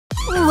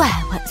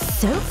Wow,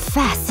 so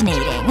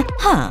fascinating.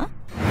 Huh?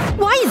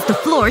 Why is the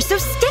floor so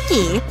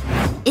sticky?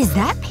 Is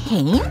that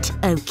paint?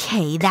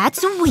 Okay,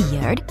 that's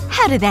weird.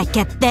 How did that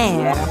get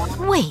there?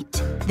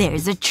 Wait,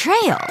 there's a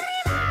trail.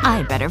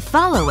 I better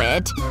follow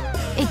it.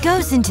 It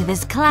goes into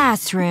this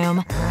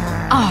classroom.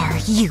 Are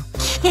you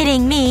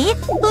kidding me?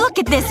 Look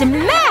at this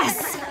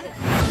mess!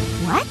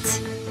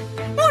 What?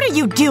 What are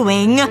you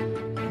doing?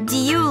 Do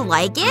you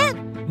like it?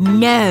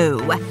 No.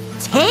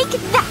 Take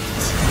that!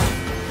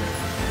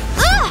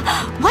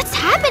 Ugh! What's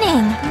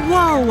happening?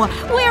 Whoa.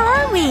 Where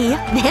are we?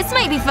 This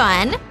might be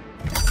fun.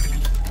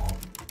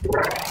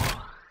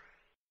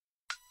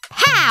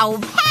 Pow!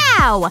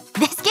 Pow!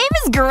 This game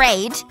is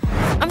great.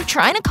 I'm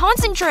trying to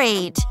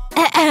concentrate.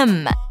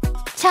 Ahem.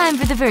 Time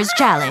for the first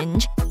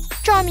challenge.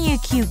 Draw me a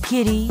cute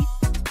kitty.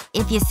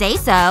 If you say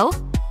so.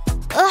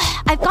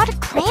 Ugh, I've got a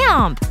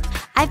cramp.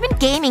 I've been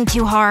gaming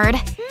too hard.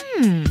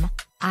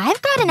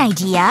 I've got an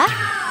idea.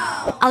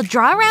 I'll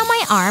draw around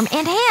my arm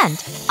and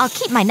hand. I'll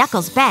keep my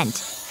knuckles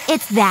bent.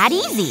 It's that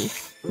easy.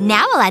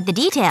 Now I'll add the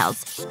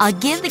details. I'll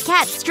give the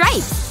cat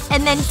stripes.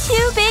 And then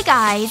 2 big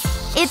eyes.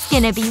 It's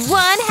gonna be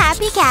one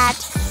happy cat.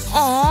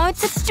 Aw,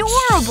 it's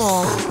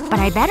adorable. But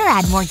I better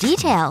add more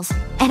details.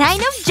 And I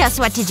know just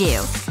what to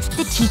do.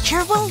 The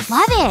teacher will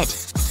love it.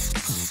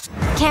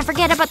 Can't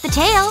forget about the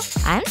tail.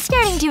 I'm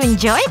starting to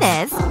enjoy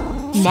this.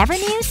 Never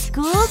knew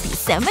school would be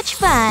so much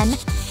fun.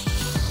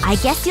 I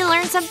guess you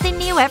learn something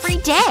new every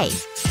day.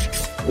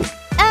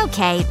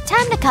 Okay,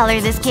 time to color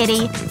this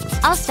kitty.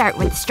 I'll start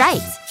with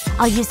stripes.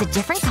 I'll use a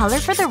different color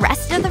for the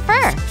rest of the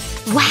fur.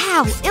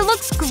 Wow, it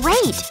looks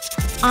great!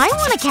 I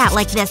want a cat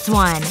like this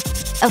one.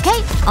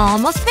 Okay,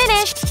 almost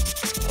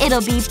finished.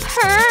 It'll be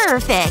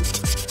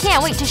perfect.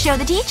 Can't wait to show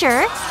the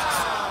teacher.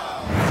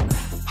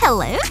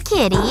 Hello,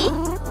 kitty.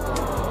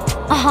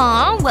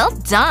 Well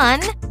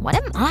done. What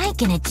am I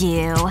gonna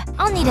do?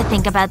 I'll need to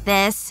think about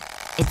this.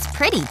 It's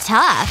pretty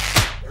tough.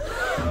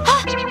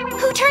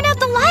 Who turned out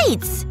the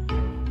lights?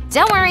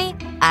 Don't worry.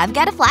 I've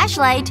got a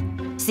flashlight.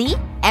 See?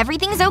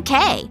 Everything's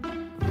okay.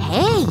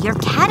 Hey, your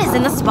cat is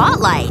in the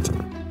spotlight.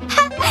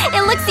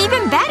 It looks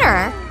even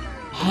better.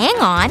 Hang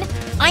on.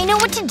 I know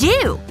what to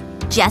do.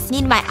 Just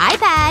need my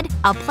iPad.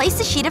 I'll place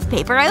a sheet of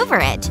paper over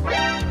it.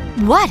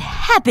 What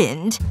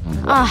happened?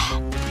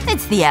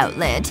 It's the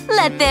outlet.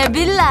 Let there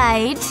be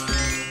light.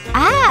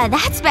 Ah,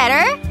 that's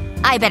better.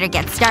 I better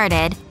get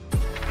started.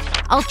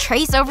 I'll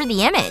trace over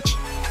the image.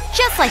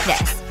 Just like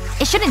this.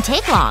 It shouldn't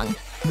take long.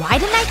 Why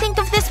didn't I think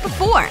of this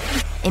before?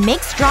 It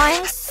makes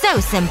drawing so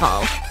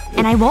simple.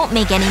 And I won't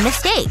make any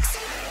mistakes.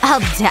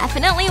 I'll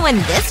definitely win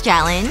this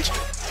challenge.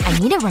 I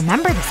need to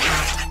remember this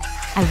hat.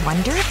 I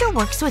wonder if it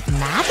works with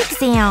math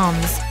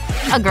exams.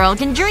 A girl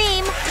can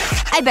dream.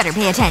 I better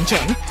pay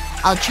attention.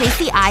 I'll trace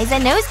the eyes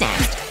and nose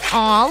next.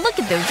 Aw, look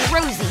at those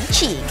rosy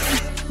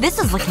cheeks. This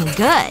is looking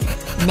good.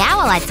 Now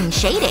I'll add some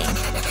shading.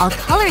 I'll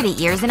color the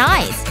ears and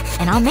eyes.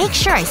 And I'll make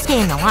sure I stay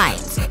in the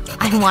lines.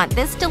 I want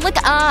this to look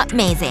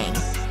amazing.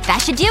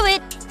 That should do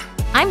it.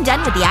 I'm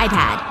done with the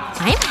iPad.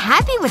 I'm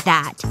happy with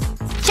that.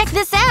 Check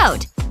this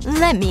out.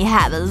 Let me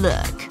have a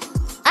look.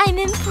 I'm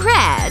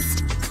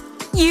impressed.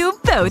 You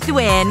both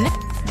win.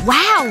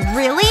 Wow,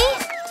 really?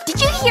 Did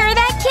you hear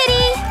that,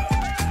 kitty?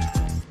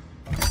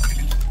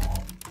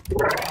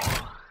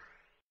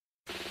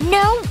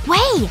 No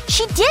way!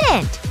 She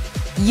didn't!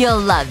 You'll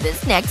love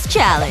this next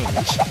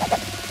challenge.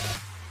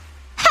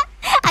 Ha!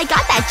 I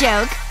got that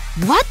joke.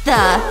 What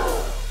the…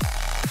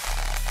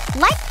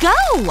 Let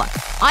go!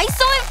 I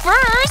saw it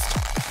first!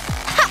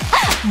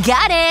 Ha!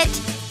 Got it!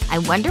 I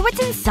wonder what's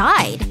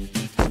inside.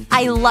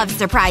 I love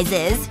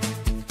surprises.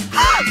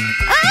 Ah!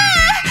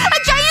 A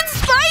giant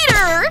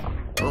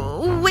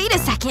spider! Wait a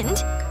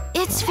second.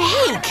 It's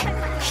fake.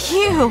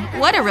 Phew,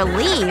 what a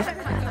relief.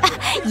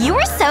 You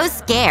were so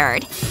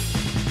scared.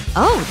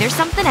 Oh, there's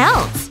something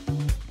else.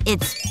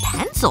 It's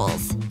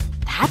pencils.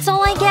 That's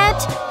all I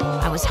get?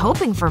 I was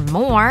hoping for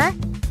more.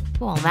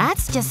 Well,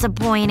 that's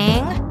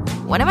disappointing.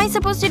 What am I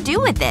supposed to do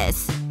with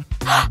this?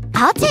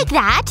 I'll take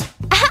that.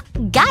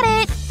 Got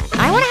it.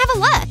 I want to have a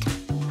look.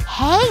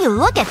 Hey,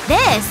 look at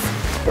this.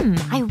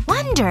 I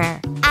wonder.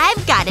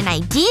 I've got an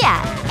idea.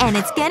 And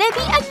it's gonna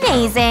be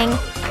amazing.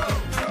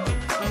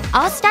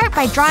 I'll start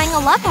by drawing a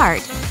love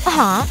heart.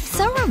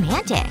 So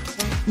romantic.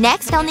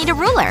 Next, I'll need a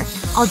ruler.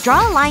 I'll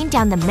draw a line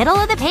down the middle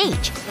of the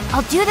page.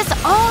 I'll do this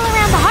all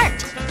around the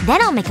heart.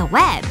 Then I'll make a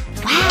web.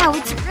 Wow,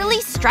 it's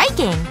really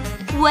striking.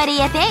 What do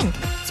you think?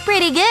 It's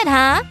pretty good,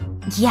 huh?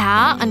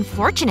 Yeah,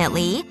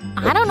 unfortunately.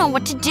 I don't know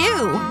what to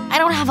do. I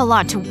don't have a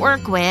lot to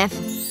work with.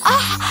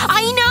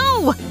 I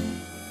know!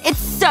 It's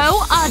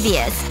so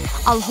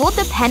obvious. I'll hold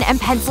the pen and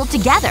pencil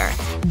together.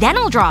 Then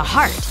I'll draw a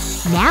heart.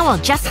 Now I'll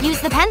just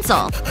use the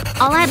pencil.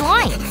 I'll add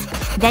lines.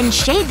 Then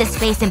shade the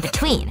space in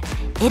between.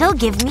 It'll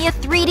give me a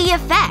 3D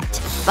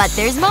effect. But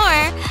there's more.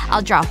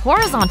 I'll draw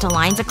horizontal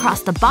lines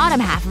across the bottom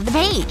half of the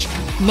page.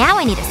 Now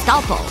I need a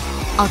scalpel.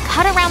 I'll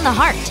cut around the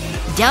heart.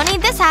 Don't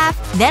need this half.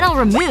 Then I'll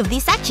remove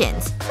these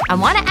sections. I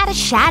want to add a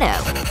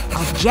shadow.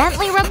 I'll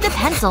gently rub the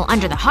pencil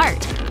under the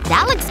heart.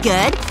 That looks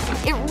good.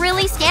 It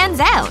really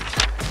stands out.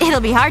 It'll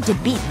be hard to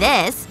beat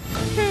this.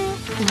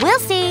 We'll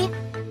see.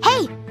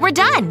 Hey, we're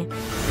done!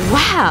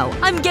 Wow,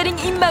 I'm getting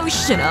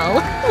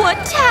emotional. What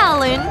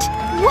talent!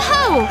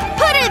 Whoa!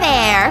 Put her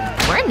there!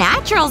 We're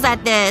naturals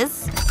at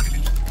this.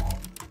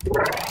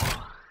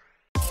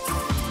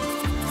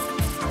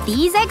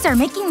 These eggs are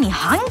making me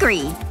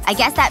hungry. I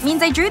guess that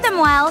means I drew them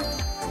well.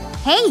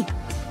 Hey!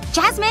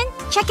 Jasmine,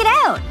 check it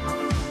out!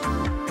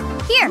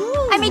 Here,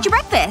 I made you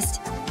breakfast.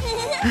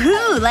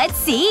 Ooh, let's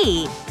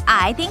see.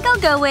 I think I'll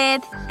go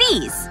with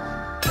these.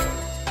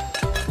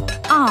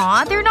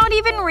 Aw, they're not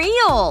even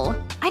real.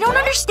 I don't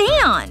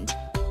understand.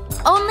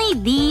 Only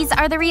these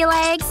are the real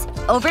eggs?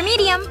 Over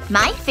medium,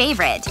 my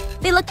favorite.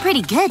 They look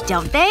pretty good,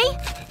 don't they?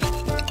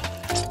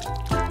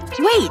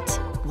 Wait,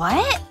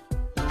 what?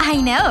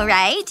 I know,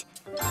 right?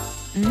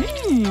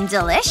 Mmm,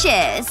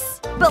 delicious.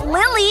 But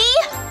Lily…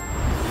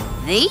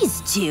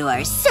 These two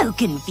are so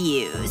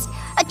confused.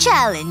 A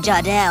challenge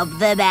ought to help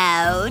them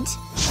out.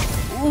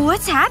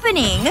 What's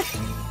happening?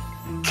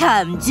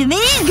 Come to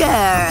me,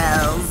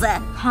 girls!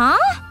 Huh?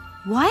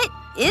 What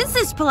is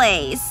this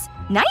place?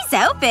 Nice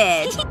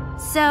outfit!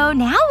 So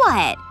now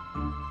what?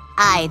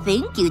 I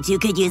think you two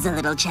could use a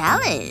little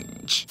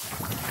challenge.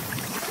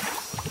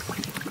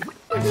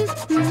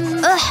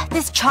 Ugh,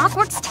 this chalk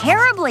works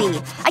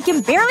terribly. I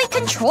can barely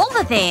control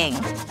the thing.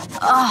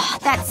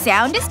 Ugh, that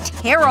sound is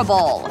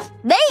terrible.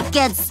 Make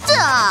it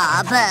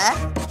stop!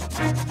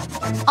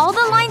 All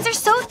the lines are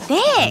so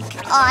thick.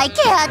 I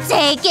can't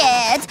take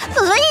it.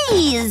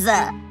 Please!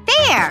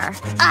 There!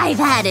 I've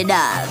had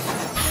enough.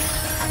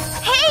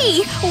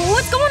 Hey!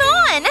 What's going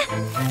on?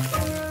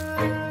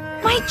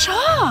 My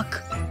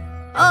chalk!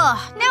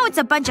 Ugh, now it's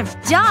a bunch of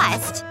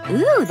dust.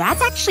 Ooh,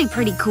 that's actually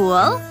pretty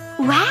cool.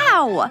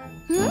 Wow!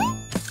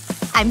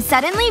 I'm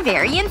suddenly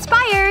very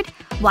inspired.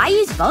 Why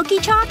use bulky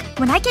chalk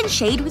when I can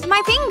shade with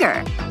my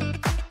finger?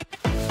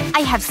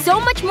 I have so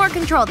much more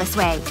control this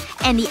way.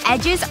 And the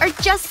edges are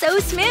just so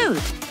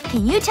smooth.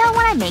 Can you tell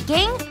what I'm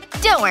making?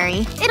 Don't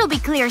worry, it'll be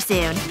clear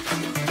soon.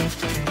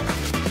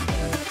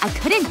 I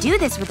couldn't do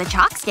this with a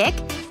chalk stick.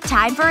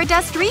 Time for a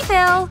dust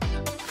refill.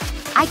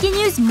 I can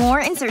use more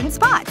in certain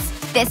spots.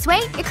 This way,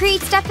 it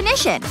creates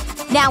definition.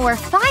 Now we're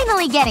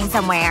finally getting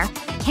somewhere.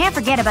 Can't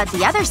forget about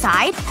the other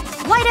side.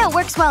 Whiteout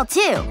works well,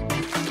 too.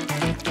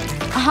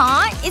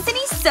 Isn't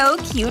he so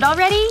cute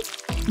already?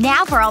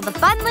 Now for all the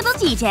fun little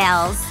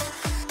details.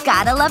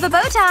 Gotta love a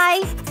bow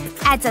tie.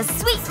 Adds a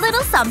sweet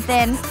little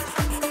something.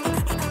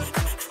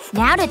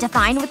 Now to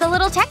define with a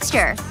little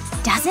texture.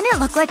 Doesn't it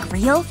look like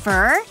real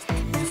fur?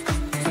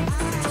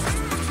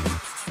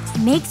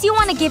 Makes you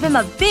want to give him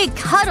a big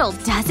cuddle,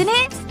 doesn't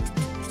it?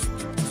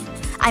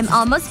 I'm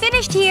almost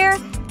finished here.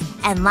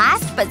 And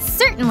last but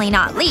certainly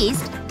not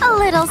least, a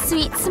little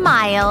sweet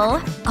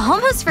smile.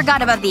 Almost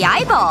forgot about the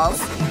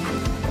eyeballs.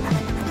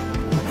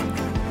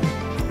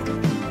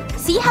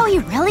 See how he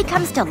really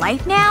comes to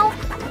life now?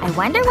 I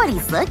wonder what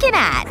he's looking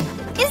at.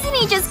 Isn't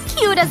he just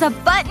cute as a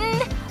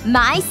button?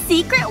 My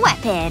secret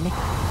weapon.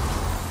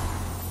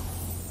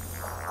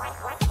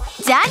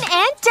 Done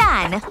and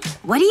done.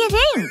 What do you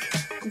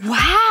think?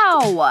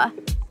 Wow!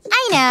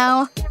 I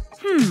know.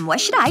 What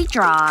should I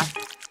draw?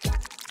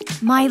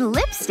 My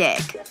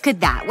lipstick. Could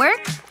that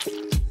work?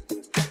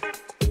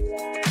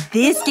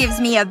 This gives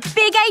me a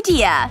big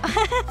idea.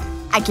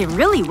 I can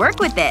really work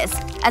with this.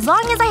 As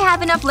long as I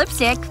have enough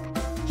lipstick.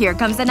 Here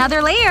comes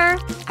another layer.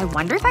 I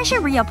wonder if I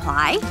should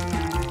reapply?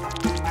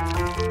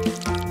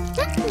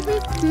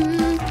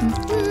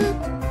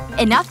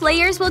 Enough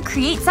layers will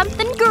create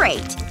something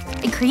great.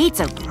 It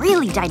creates a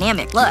really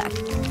dynamic look.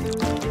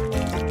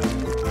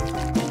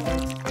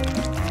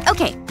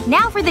 Okay,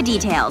 now for the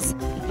details.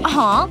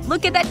 Aw,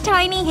 look at that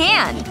tiny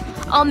hand.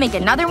 I'll make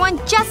another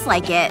one just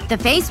like it. The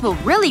face will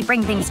really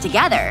bring things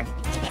together.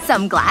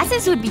 Some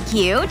glasses would be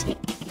cute.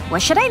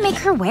 What should I make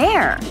her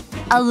wear?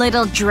 A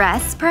little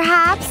dress,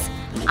 perhaps?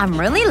 I'm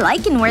really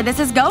liking where this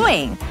is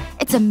going.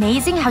 It's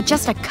amazing how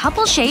just a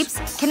couple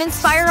shapes can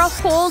inspire a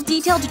whole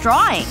detailed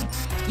drawing.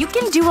 You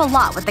can do a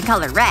lot with the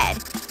color red.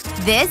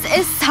 This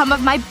is some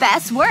of my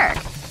best work.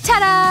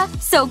 Ta-da!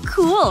 So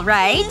cool,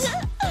 right?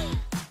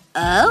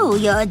 Oh,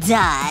 you're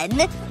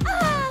done?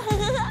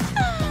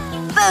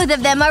 Both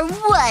of them are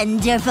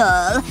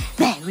wonderful.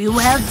 Very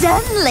well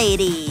done,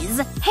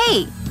 ladies.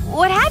 Hey,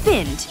 what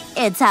happened?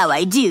 It's how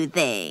I do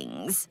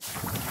things.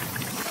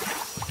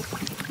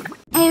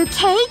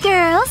 Okay,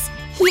 girls.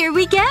 Here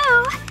we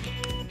go.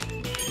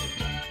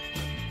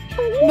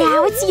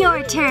 Now it's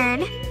your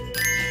turn.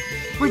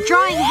 We're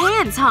drawing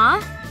hands,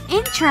 huh?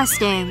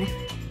 Interesting.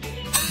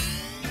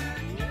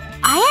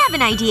 I have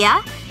an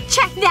idea.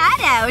 Check that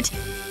out.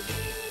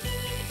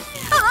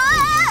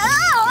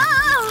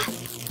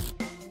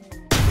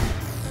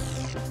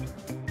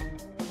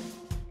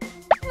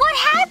 What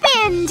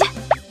happened?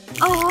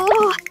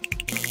 Oh.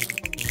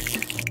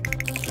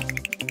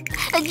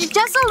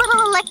 Just a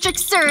little electric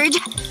surge.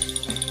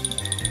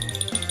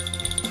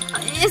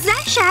 Is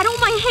that shadow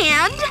my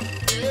hand?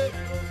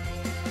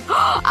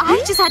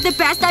 I just had the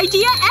best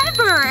idea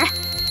ever!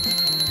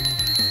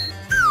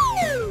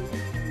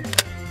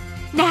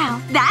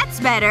 Now, that's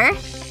better.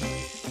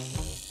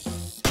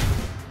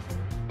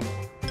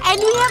 And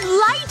we have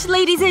light,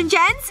 ladies and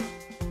gents!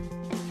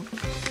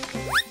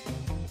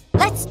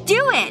 Let's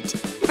do it!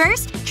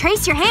 First,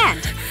 trace your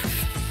hand.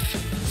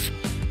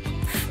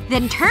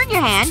 Then turn your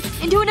hand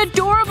into an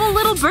adorable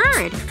little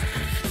bird.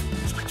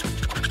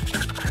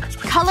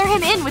 Color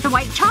him in with a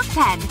white chalk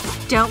pen.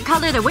 Don't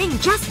color the wing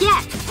just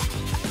yet.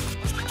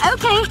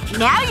 Okay,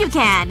 now you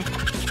can.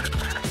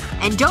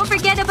 And don't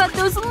forget about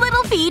those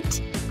little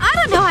feet. I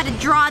don't know how to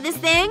draw this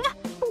thing.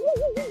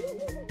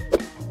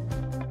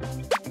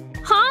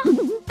 Huh?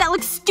 That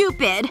looks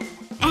stupid.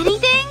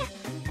 Anything?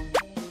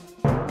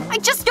 I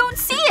just don't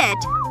see it.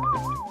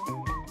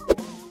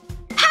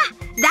 Ha!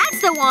 That's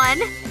the one!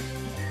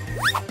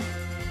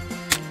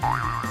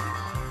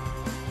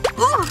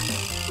 Ooh!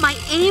 My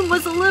aim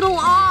was a little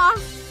off.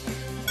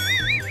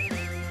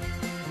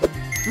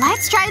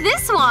 Let's try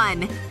this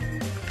one.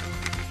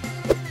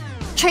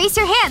 Trace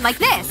your hand like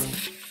this.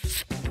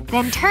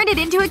 Then turn it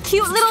into a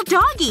cute little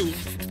doggy.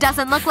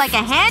 Doesn't look like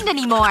a hand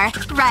anymore,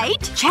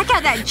 right? Check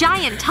out that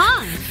giant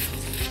tongue.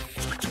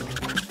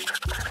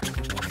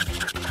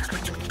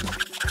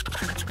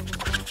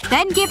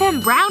 Then give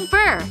him brown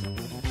fur.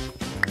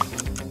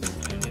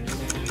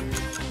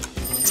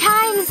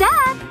 Time's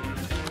up!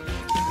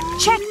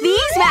 Check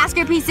these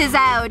masterpieces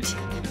out!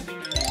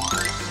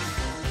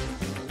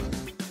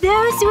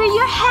 Those were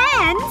your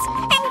hands?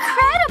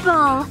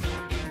 Incredible!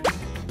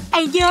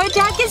 And your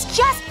duck is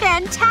just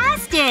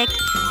fantastic!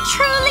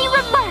 Truly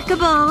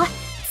remarkable!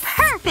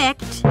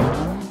 Perfect!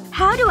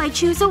 How do I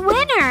choose a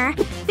winner?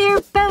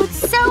 They're both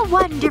so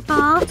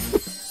wonderful.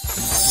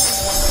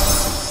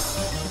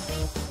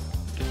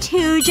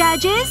 2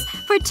 judges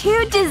for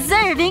 2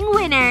 deserving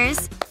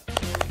winners.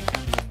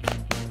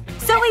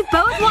 So we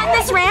both won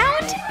this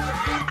round?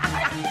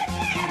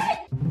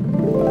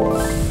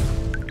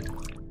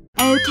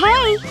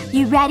 Okay,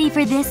 you ready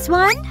for this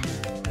one?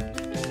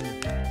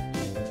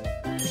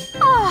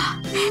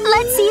 Oh,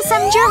 let's see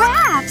some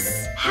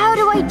giraffes. How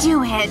do I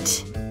do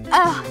it?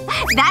 Oh,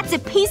 that's a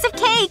piece of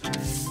cake.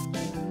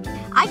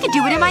 I could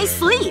do it in my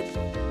sleep.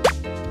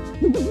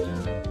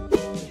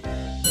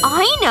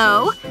 I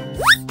know.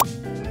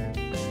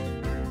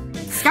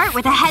 Start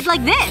with a head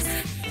like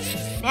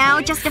this.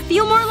 Now just a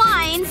few more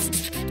lines.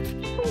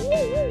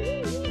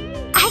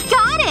 I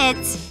got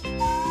it!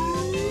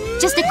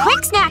 Just a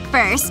quick snack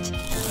first.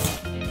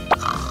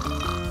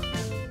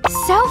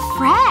 So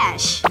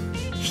fresh.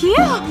 Phew!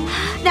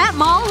 That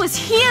mall was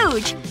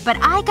huge! But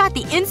I got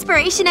the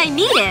inspiration I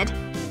needed.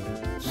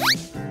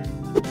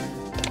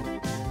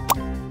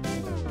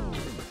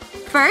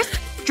 First,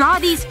 draw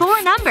these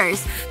 4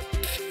 numbers.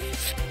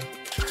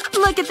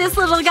 Look at this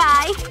little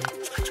guy.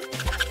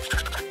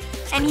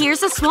 And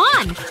here's a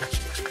swan.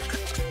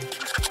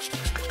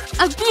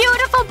 A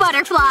beautiful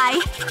butterfly.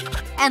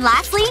 And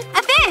lastly,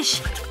 a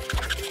fish.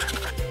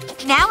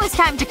 Now it's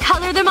time to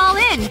color them all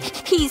in.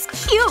 He's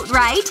cute,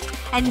 right?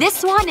 And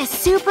this one is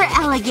super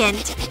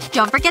elegant.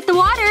 Don't forget the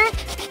water.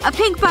 A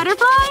pink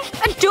butterfly?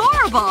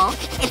 Adorable!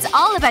 It's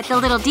all about the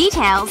little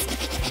details.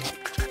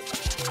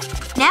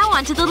 Now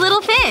onto the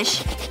little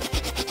fish.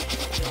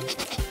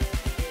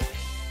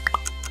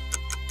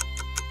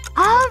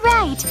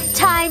 Alright,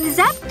 time's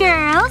up,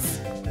 girls!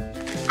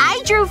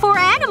 I drew 4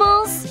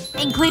 animals.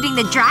 Including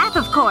the giraffe,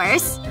 of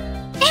course.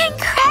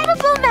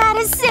 Incredible,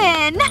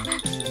 Madison!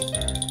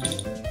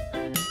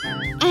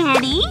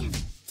 Annie?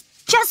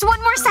 Just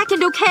one more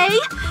second, okay?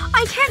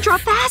 I can't draw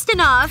fast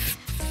enough.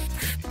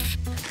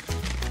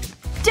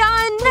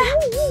 Done!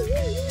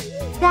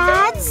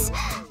 That's…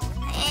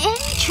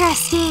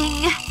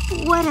 interesting.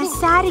 What a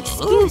sad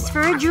excuse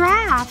for a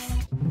giraffe.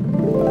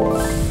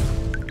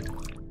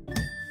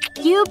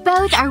 You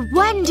both are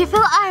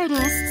wonderful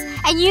artists,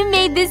 and you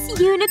made this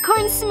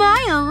unicorn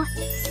smile.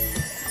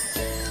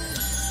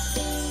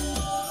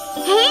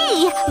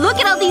 Hey! Look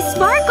at all these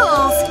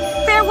sparkles!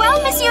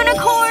 Farewell, Miss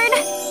Unicorn!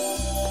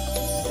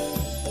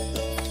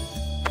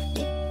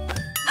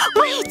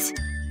 Wait!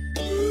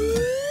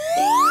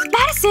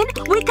 Madison,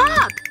 wake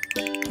up!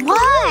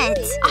 What?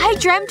 I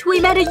dreamt we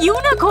met a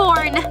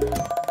unicorn!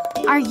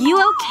 Are you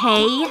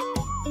okay?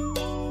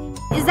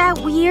 Is that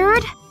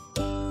weird?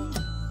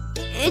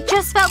 It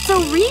just felt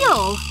so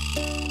real.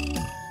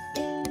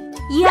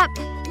 Yep.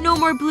 No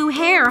more blue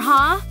hair,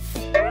 huh?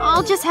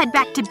 I'll just head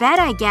back to bed,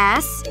 I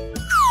guess.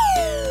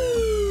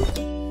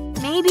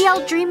 Maybe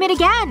I'll dream it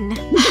again.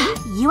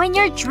 You and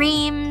your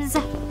dreams.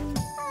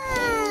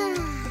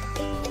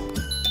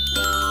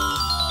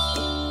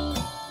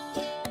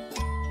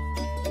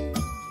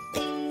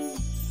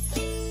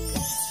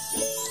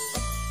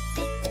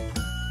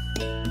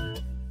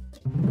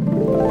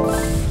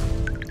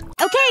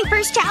 Okay,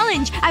 first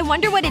challenge. I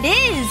wonder what it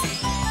is.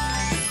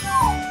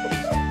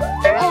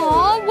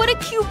 Aw, what a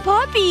cute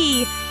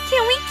puppy.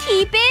 Can we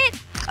keep it?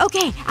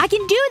 Okay, I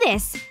can do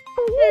this.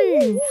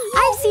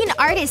 I've seen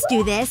artists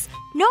do this.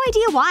 No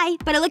idea why,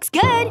 but it looks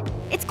good.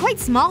 It's quite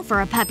small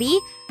for a puppy.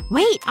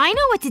 Wait, I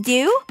know what to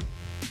do.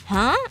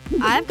 Huh?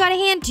 I've got a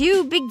hand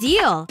too. Big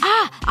deal.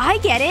 Ah, I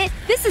get it.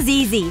 This is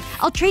easy.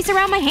 I'll trace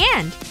around my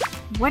hand.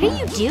 What are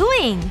you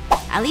doing?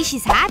 At least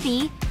she's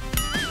happy.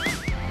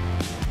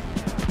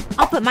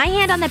 I'll put my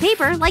hand on the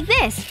paper like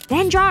this.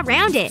 Then draw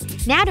around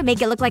it. Now to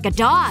make it look like a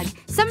dog.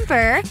 Some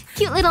fur,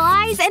 cute little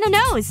eyes, and a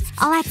nose.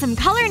 I'll add some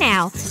color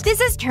now.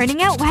 This is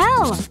turning out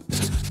well.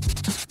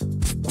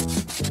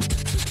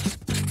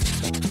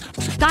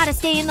 Gotta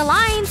stay in the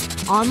lines.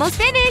 Almost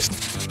finished.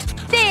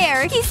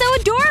 There! He's so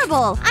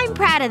adorable! I'm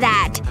proud of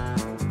that.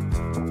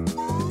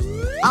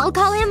 I'll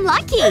call him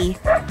Lucky.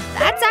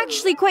 That's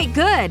actually quite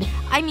good.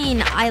 I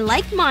mean, I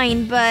like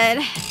mine, but…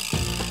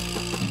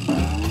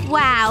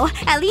 Wow.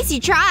 At least you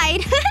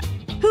tried.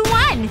 Who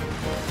won?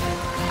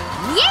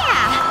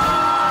 Yeah!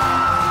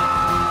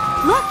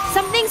 Look!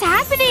 Something's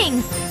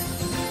happening!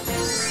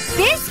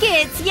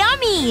 Biscuits!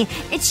 Yummy!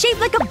 It's shaped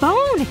like a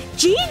bone!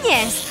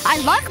 Genius! I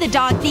love the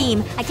dog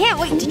theme. I can't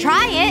wait to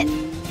try it.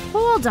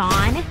 Hold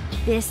on.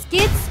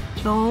 Biscuits,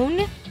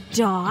 bone,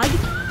 dog…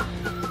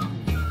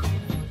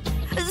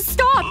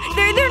 Stop!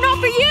 They're not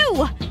for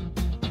you!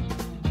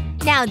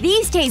 Now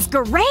these taste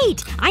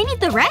great! I need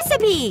the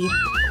recipe!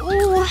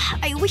 Ooh,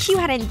 I wish you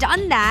hadn't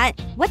done that.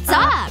 What's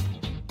up?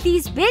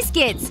 These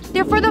biscuits,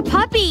 they're for the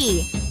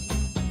puppy.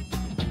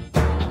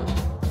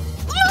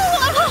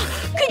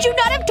 Could you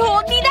not have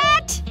told me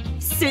that?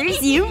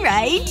 Serves you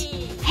right.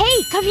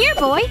 Hey, come here,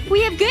 boy.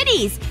 We have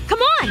goodies.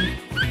 Come on.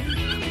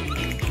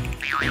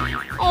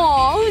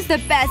 Aw, who's the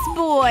best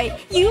boy?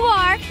 You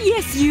are?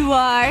 Yes, you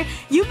are.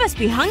 You must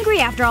be hungry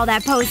after all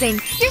that posing.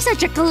 You're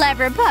such a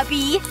clever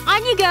puppy.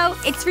 On you go.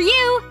 It's for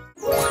you.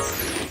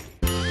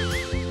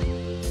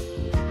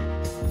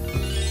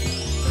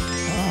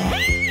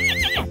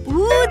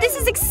 Ooh, this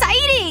is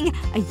exciting!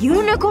 A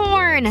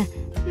unicorn!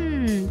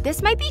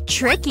 This might be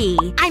tricky.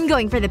 I'm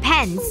going for the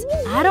pens.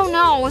 I don't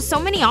know. So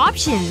many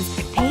options.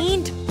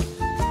 Paint…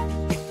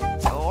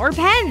 or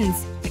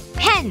pens.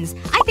 Pens!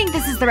 I think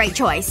this is the right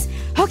choice.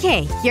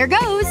 Okay, here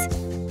goes.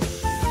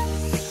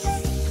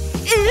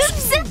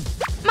 Oops!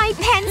 My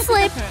pen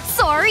slipped.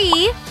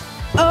 Sorry.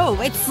 Oh,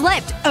 it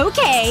slipped.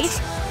 Okay.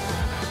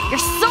 You're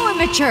so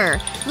immature.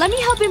 Let me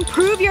help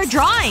improve your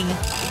drawing.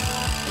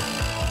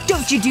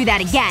 Don't you do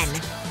that again.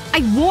 I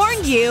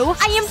warned you!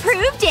 I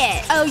improved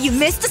it! Oh, you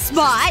missed a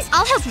spot.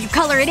 I'll help you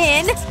color it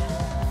in.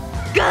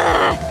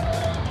 Gah!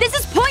 This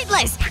is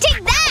pointless!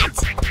 Take that!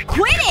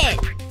 Quit it!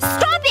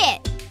 Stop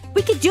it!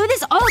 We could do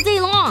this all day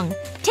long.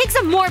 Take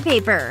some more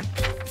paper.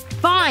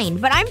 Fine,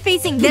 but I'm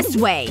facing this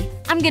way.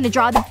 I'm gonna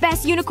draw the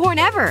best unicorn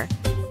ever.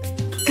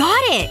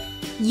 Got it!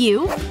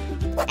 U-N-I-C-O-R-N.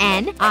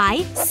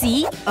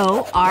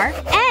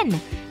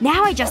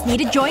 Now I just need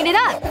to join it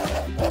up.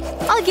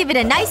 I'll give it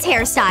a nice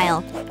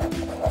hairstyle.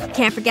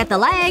 Can't forget the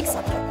legs.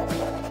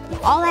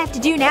 All I have to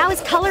do now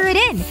is color it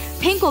in.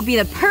 Pink will be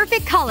the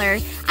perfect color.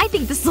 I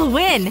think this will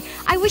win.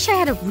 I wish I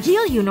had a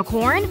real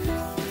unicorn.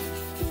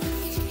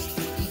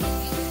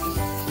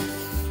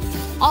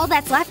 All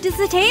that's left is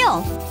the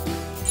tail.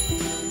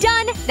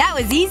 Done! That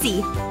was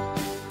easy.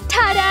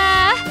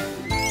 Ta-da!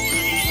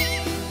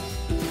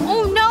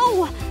 Oh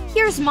no!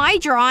 Here's my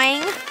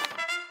drawing.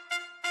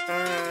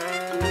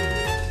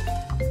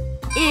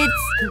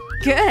 It's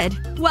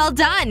good. Well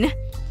done.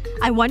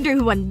 I wonder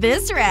who won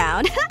this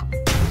round.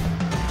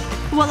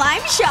 Well,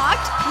 I'm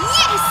shocked.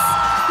 Yes!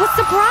 What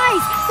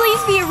surprise!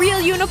 Please be a real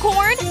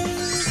unicorn.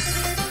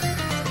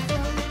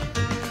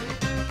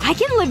 I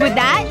can live with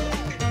that.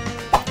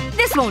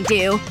 This won't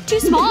do. Too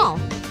small.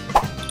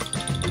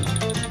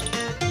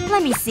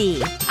 Let me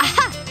see.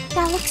 Aha!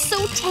 That looks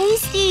so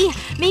tasty.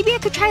 Maybe I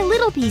could try a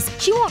little piece.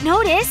 She won't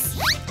notice.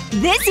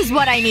 This is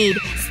what I need.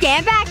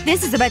 Stand back.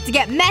 This is about to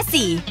get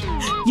messy.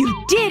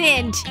 You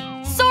didn't!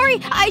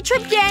 Sorry, I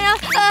tripped and,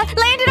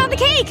 landed on the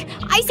cake!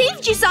 I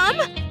saved you some!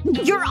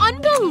 You're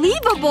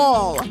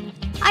unbelievable!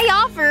 I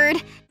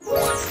offered.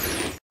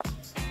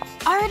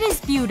 Art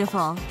is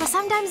beautiful, but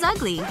sometimes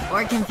ugly.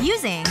 Or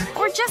confusing.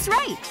 Or just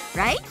right.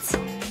 Right?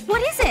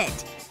 What is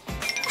it?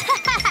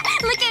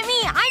 Look at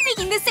me! I'm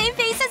making the same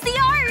face as the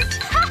art!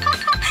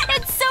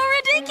 It's so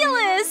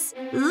ridiculous!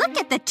 Look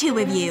at the two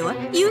of you.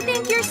 You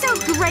think you're so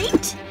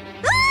great?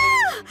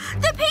 Ah!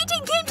 The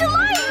painting came to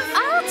life!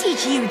 I'll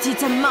teach you two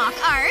to mock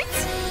art!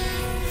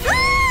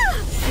 Ah!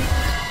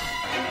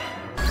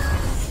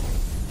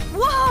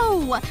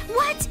 Whoa!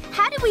 What?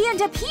 How did we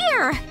end up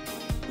here?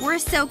 We're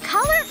so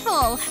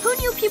colorful! Who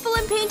knew people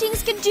in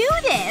paintings could do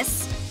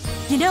this?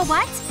 You know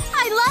what?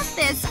 I love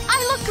this!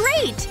 I look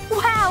great!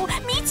 Wow!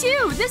 Me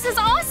too! This is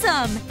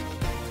awesome!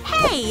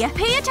 Hey!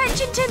 Pay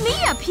attention to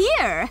me up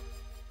here!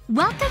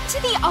 Welcome to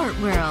the art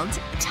world.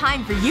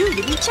 Time for you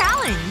to be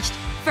challenged.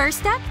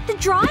 First up, the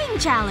drawing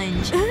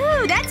challenge.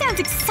 Ooh, that sounds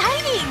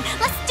exciting!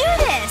 Let's do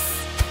this!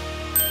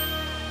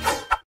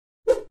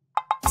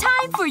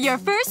 Time for your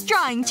first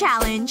drawing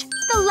challenge.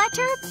 The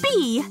letter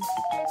B.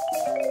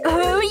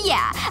 Oh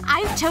yeah,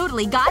 I've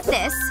totally got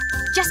this.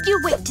 Just you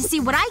wait to see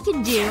what I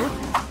can do.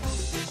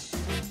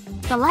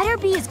 The letter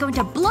B is going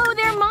to blow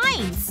their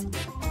minds.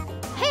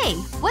 Hey,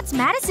 what's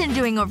Madison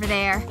doing over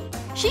there?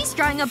 She's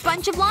drawing a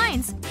bunch of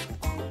lines.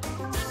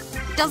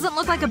 Doesn't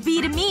look like a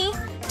B to me.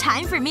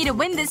 Time for me to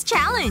win this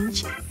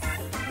challenge.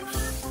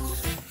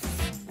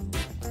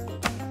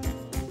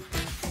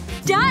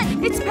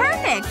 Done! It's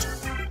perfect!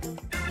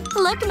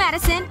 Look,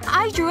 Madison.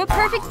 I drew a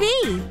perfect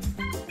bee.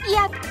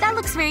 Yep, that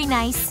looks very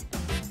nice.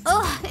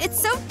 Ugh, it's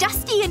so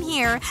dusty in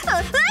here.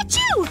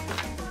 Achoo!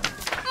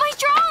 My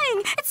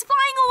drawing! It's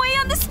flying away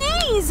on the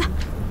sneeze!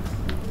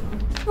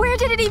 Where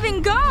did it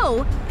even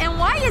go? And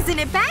why isn't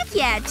it back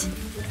yet?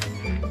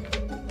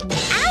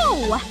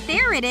 Ow!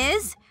 There it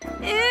is.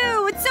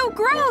 Ew, it's so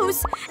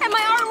gross! And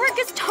my artwork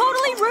is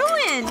totally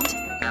ruined!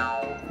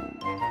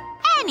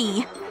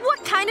 Annie,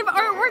 what kind of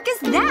artwork is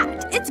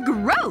that? It's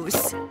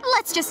gross!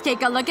 Let's just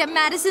take a look at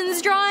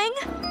Madison's drawing.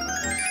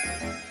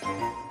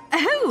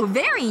 Oh,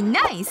 very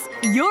nice!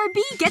 Your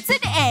bee gets an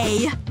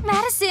A!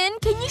 Madison,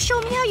 can you show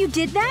me how you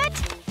did that?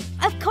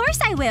 Of course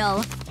I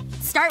will!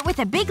 Start with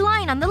a big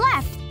line on the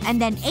left,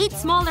 and then 8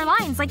 smaller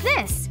lines like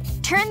this.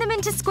 Turn them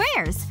into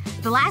squares.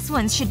 The last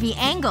ones should be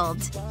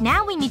angled.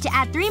 Now we need to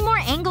add 3 more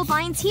angled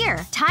lines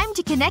here. Time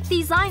to connect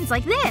these lines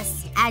like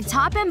this. Add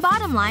top and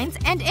bottom lines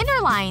and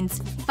inner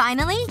lines.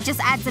 Finally, just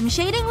add some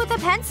shading with a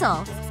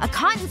pencil. A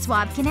cotton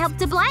swab can help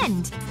to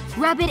blend.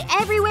 Rub it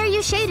everywhere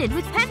you shaded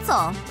with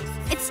pencil.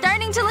 It's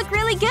starting to look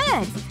really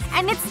good.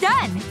 And it's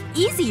done.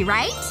 Easy,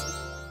 right?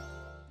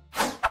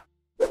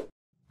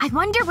 I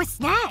wonder what's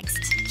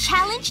next.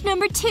 Challenge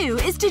number 2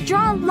 is to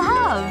draw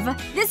love.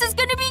 This is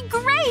gonna be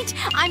great!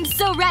 I'm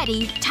so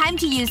ready. Time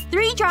to use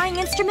 3 drawing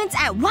instruments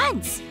at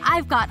once.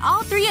 I've got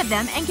all 3 of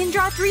them and can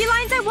draw 3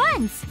 lines at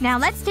once. Now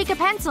let's take a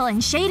pencil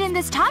and shade in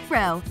this top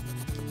row.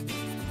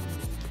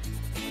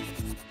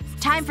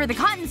 Time for the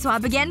cotton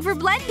swab again for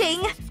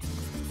blending.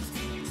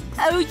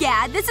 Oh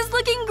yeah, this is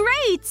looking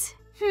great!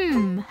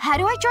 How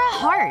do I draw a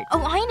heart?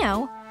 Oh, I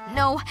know.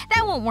 No,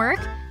 that won't work.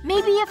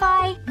 Maybe if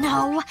I…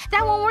 No,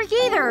 that won't work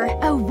either.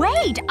 Oh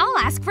wait, I'll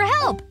ask for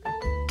help.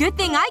 Good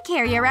thing I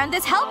carry around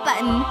this help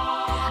button.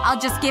 I'll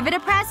just give it a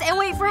press and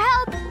wait for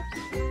help.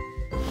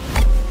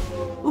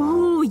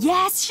 Ooh,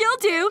 yes, she'll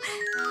do.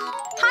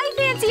 Hi,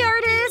 fancy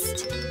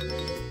artist.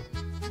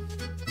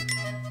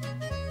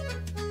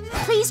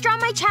 Please draw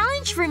my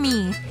challenge for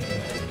me.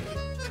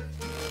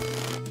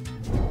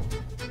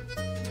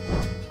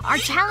 Our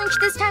challenge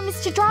this time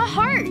is to draw a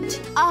heart.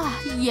 Ah,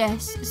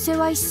 yes.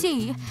 So I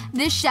see.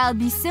 This shall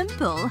be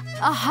simple.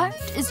 A heart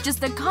is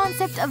just the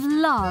concept of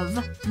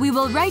love. We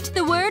will write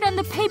the word on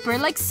the paper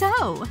like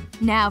so.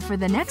 Now for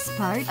the next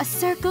part. A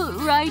circle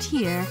right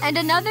here. And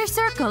another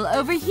circle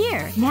over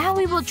here. Now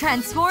we will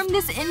transform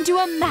this into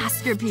a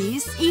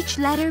masterpiece. Each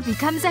letter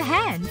becomes a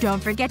hand.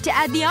 Don't forget to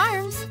add the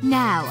arms.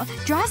 Now,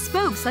 draw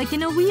spokes like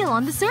in a wheel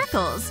on the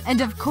circles.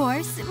 And of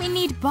course, we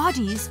need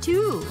bodies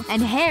too.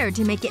 And hair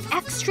to make it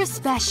extra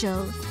special.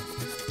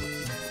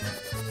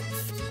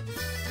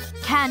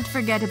 Can't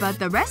forget about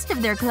the rest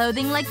of their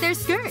clothing like their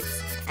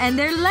skirts. And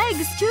their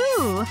legs,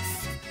 too.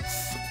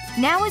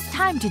 Now it's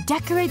time to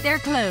decorate their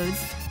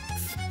clothes.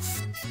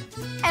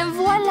 And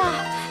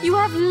voila! You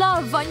have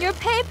love on your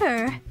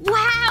paper!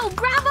 Wow!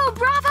 Bravo!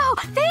 Bravo!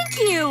 Thank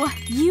you!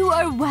 You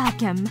are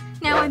welcome.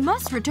 Now I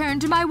must return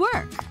to my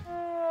work.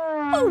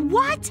 Oh,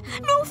 what?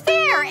 No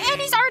fair!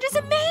 Annie's art is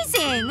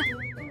amazing!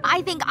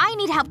 I think I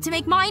need help to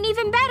make mine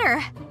even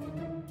better.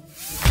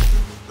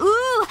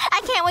 Ooh!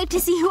 I can't wait to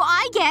see who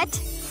I get!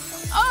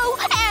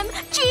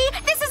 OMG!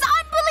 This is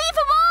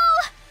unbelievable!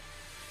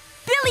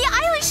 Billie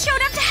Eilish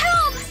showed up to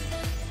help!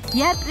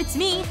 Yep, it's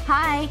me.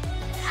 Hi.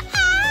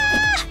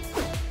 Ah!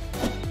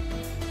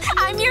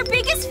 I'm your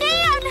biggest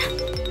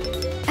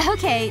fan!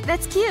 Okay,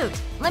 that's cute.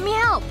 Let me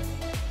help.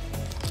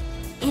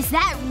 Is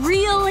that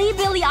really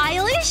Billie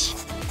Eilish?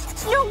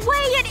 No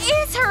way! It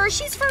is her!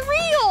 She's for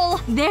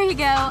real! There you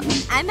go.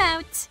 I'm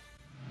out.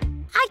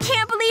 I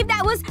can't believe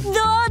that was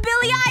the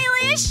Billie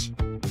Eilish!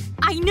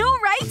 I know,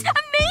 right?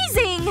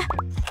 Amazing!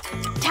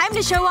 Time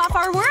to show off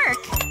our work.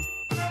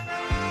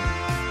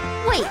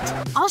 Wait,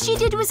 all she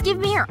did was give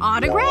me her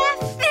autograph?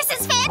 This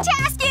is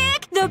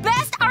fantastic! The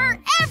best art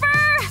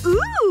ever!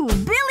 Ooh,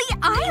 Billie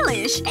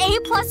Eilish!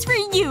 A+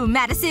 for you,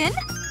 Madison.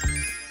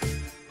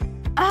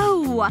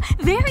 Oh,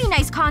 very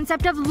nice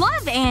concept of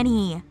love,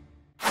 Annie.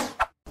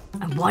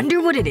 I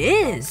wonder what it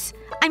is.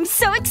 I'm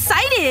so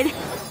excited!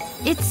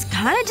 It's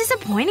kinda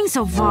disappointing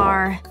so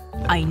far.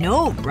 I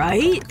know,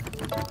 right?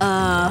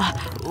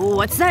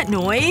 What's that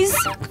noise?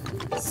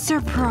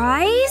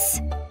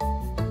 Surprise?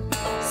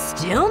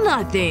 Still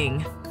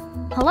nothing.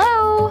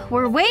 Hello?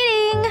 We're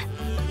waiting.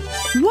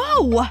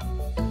 Whoa!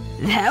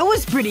 That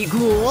was pretty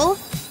cool.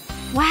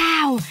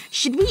 Wow.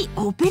 Should we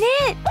open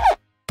it?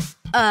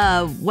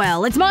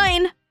 Well, it's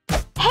mine.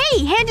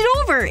 Hey, hand it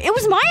over! It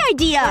was my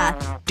idea!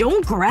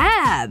 Don't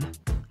grab.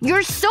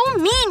 You're so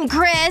mean,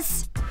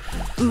 Chris!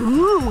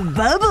 Ooh,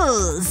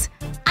 bubbles!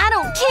 I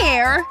don't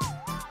care!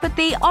 But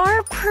they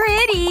are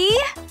pretty!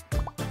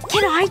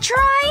 Can I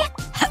try?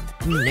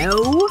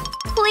 No.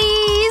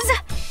 Please?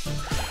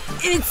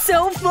 It's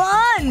so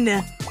fun!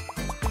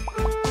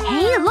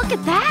 Hey, look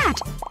at that!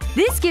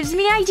 This gives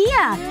me an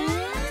idea!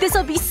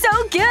 This'll be so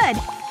good!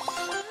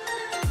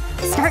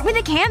 Start with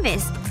a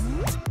canvas.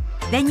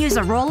 Then use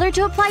a roller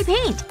to apply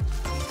paint.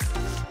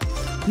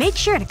 Make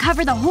sure to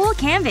cover the whole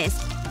canvas.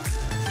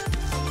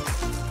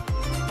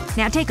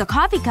 Now take a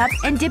coffee cup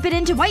and dip it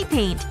into white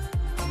paint.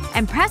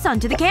 And press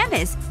onto the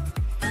canvas.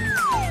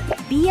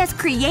 Be as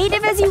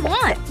creative as you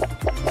want.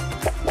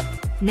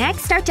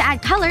 Next, start to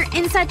add color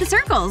inside the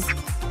circles.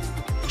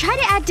 Try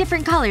to add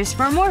different colors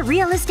for a more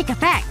realistic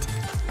effect.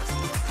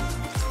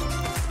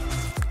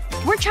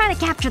 We're trying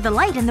to capture the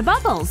light in the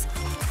bubbles.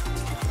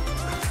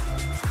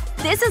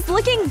 This is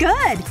looking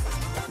good!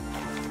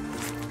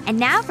 And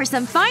now for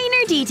some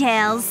finer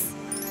details.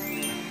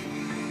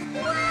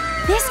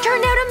 This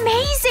turned out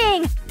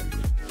amazing!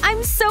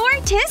 I'm so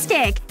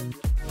artistic!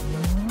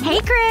 Hey,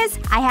 Chris!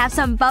 I have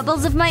some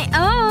bubbles of my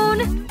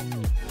own!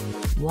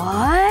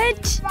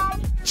 What?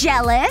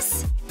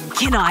 Jealous?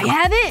 Can I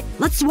have it?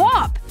 Let's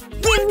swap!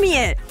 Give me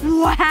it!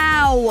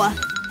 Wow!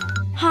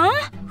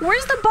 Huh?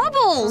 Where's the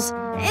bubbles?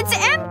 It's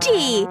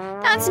empty!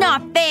 That's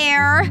not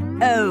fair!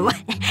 Oh,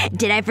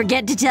 did I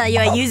forget to tell you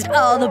I used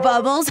all the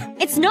bubbles?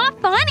 It's not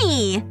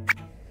funny!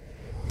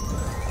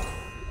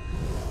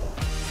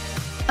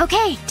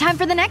 Okay, time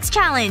for the next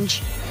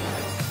challenge.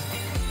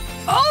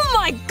 Oh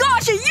my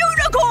gosh, a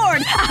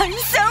unicorn! I'm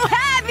so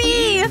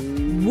happy!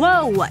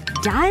 Whoa,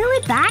 dial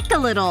it back a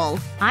little.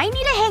 I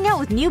need to hang out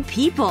with new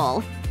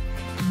people.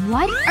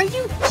 What are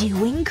you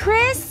doing,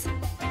 Chris?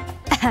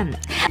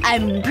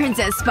 I'm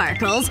Princess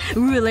Sparkles,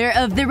 ruler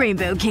of the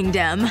Rainbow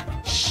Kingdom.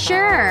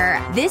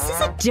 Sure. This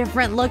is a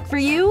different look for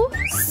you.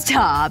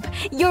 Stop.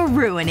 You're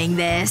ruining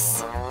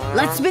this.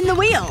 Let's spin the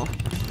wheel.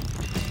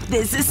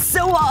 This is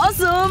so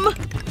awesome!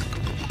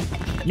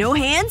 No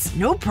hands?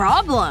 No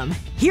problem.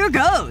 Here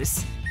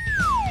goes.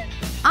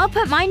 I'll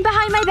put mine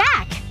behind my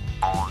back.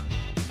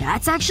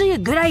 That's actually a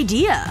good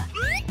idea.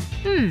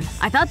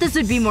 I thought this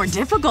would be more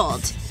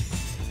difficult.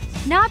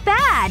 Not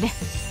bad.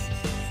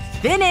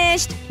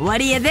 Finished! What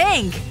do you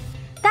think?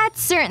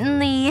 That's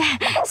certainly…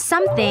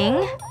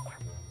 something.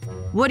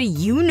 What do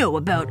you know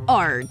about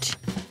art?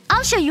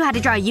 I'll show you how to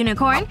draw a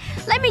unicorn.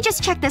 Let me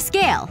just check the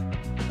scale.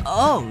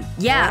 Oh,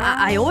 yeah,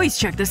 I always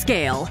check the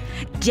scale.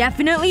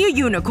 Definitely a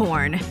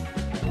unicorn.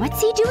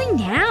 What's he doing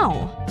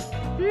now?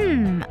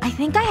 I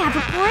think I have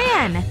a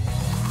plan.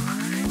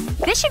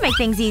 This should make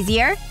things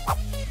easier.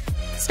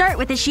 Start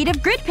with a sheet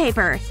of grid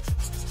paper.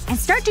 And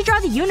start to draw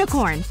the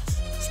unicorn.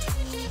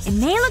 It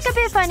may look a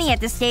bit funny at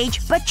this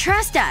stage, but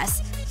trust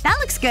us. That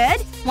looks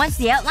good. Once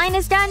the outline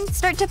is done,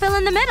 start to fill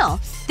in the middle.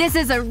 This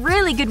is a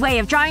really good way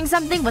of drawing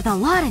something with a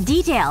lot of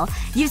detail.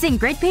 Using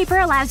grid paper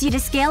allows you to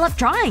scale up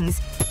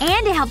drawings.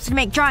 And it helps to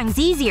make drawings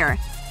easier.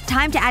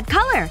 Time to add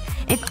color.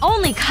 If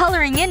only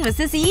coloring in was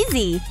this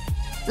easy.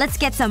 Let's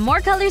get some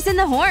more colors in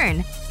the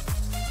horn.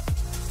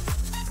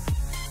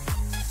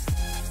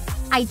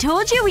 I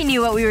told you we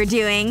knew what we were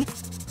doing.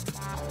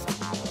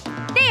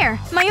 There!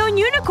 My own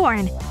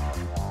unicorn!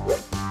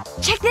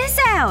 Check this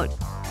out!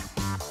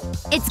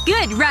 It's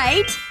good,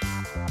 right?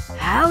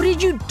 How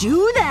did you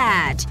do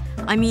that?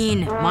 I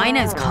mean, mine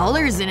has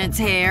colors in its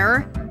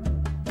hair.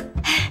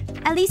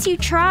 At least you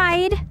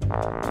tried.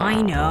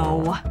 I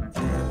know.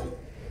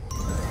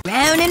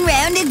 Round and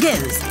round it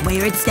goes.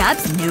 Where it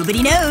stops,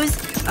 nobody knows.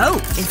 Oh,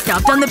 it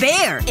stopped on the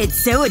bear.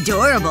 It's so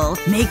adorable.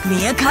 Make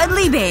me a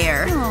cuddly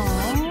bear.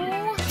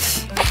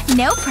 Aww.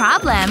 No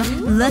problem.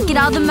 Look at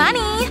all the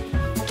money.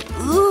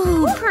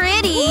 Ooh,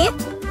 pretty.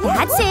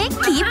 That's it.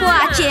 Keep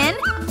watching.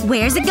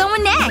 Where's it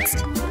going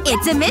next?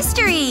 It's a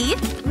mystery.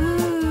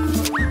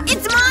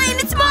 It's mine!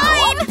 It's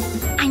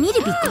mine! I need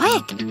to be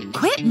quick.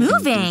 Quit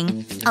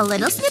moving. A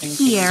little snip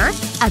here.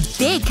 A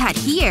big cut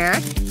here.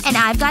 And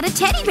I've got a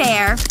teddy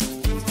bear.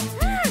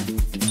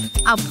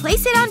 I'll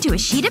place it onto a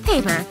sheet of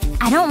paper.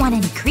 I don't want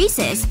any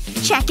creases.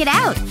 Check it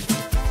out.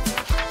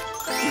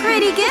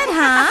 Pretty good,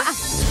 huh?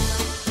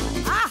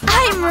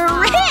 I'm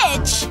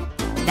rich!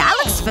 That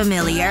looks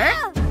familiar.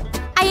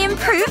 I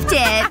improved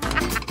it.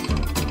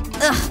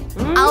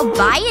 Ugh. I'll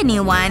buy a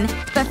new one.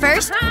 But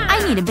first,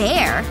 I need a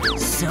bear.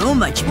 So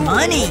much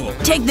money!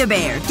 Take the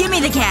bear. Give me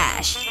the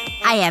cash.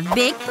 I have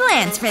big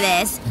plans for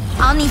this.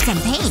 I'll need some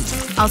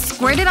paint. I'll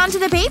squirt it onto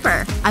the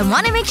paper. I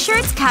want to make sure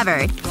it's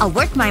covered. I'll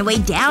work my way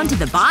down to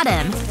the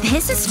bottom.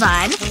 This is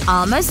fun.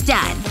 Almost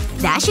done.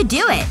 That should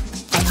do it.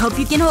 I hope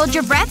you can hold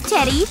your breath,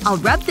 Teddy. I'll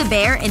rub the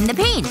bear in the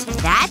paint.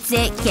 That's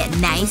it. Get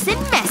nice and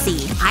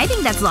messy. I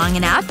think that's long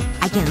enough.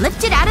 I can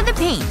lift it out of the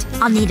paint.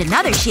 I'll need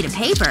another sheet of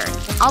paper.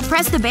 I'll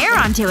press the bear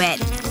onto it.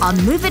 I'll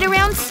move it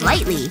around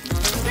slightly.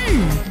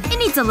 It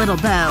needs a little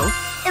bow.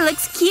 It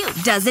looks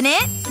cute, doesn't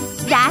it?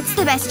 That's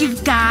the best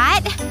you've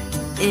got?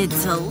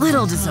 It's a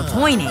little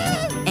disappointing.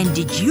 And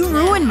did you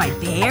ruin my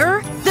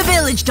bear? The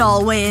village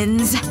doll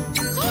wins.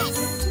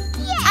 Yes!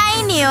 Yes!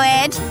 I knew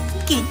it!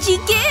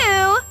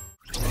 Good-you-goo!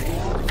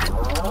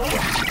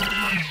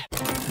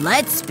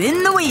 Let's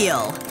spin the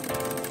wheel.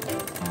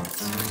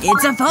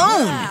 It's a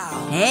phone!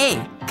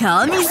 Hey,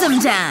 call me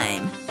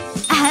sometime.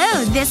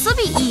 Oh, this'll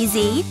be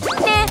easy.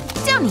 Nah,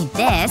 don't need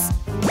this.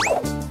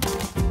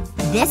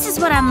 This is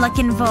what I'm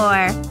looking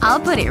for. I'll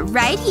put it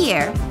right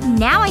here.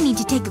 Now I need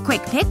to take a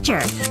quick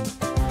picture.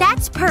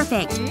 That's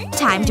perfect.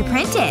 Time to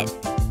print it.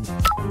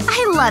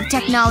 I love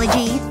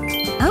technology.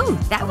 Oh,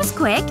 that was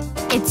quick.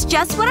 It's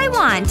just what I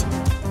want.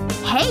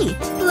 Hey,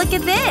 look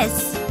at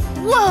this.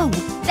 Whoa!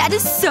 That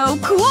is so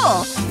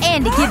cool!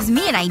 And it gives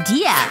me an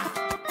idea.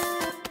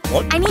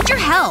 I need your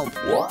help.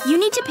 You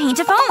need to paint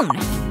a phone.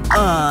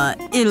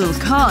 It'll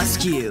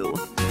cost you.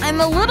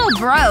 I'm a little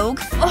broke.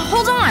 Oh,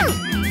 hold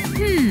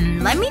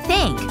on. Let me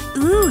think.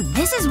 Ooh,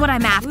 this is what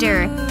I'm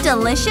after.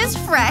 Delicious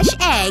fresh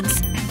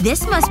eggs.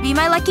 This must be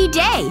my lucky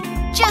day.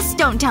 Just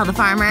don't tell the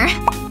farmer.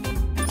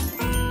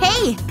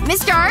 Hey,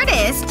 Mr.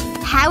 Artist.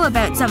 How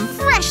about some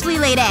freshly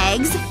laid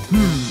eggs?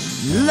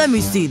 Let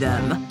me see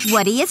them.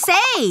 What do you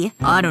say?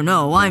 I don't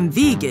know, I'm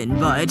vegan,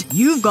 but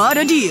you've got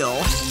a deal.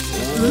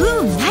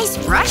 Ooh, nice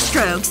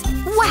brushstrokes.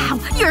 Wow,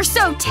 you're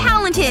so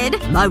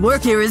talented. My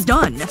work here is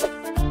done.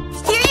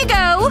 Here you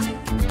go.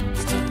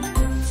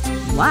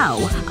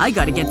 Wow, I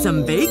gotta get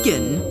some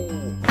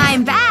bacon.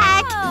 I'm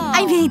back.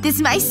 I made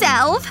this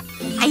myself.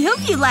 I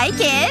hope you like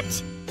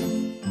it.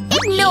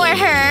 Ignore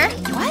her.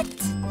 What?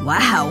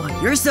 Wow,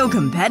 you're so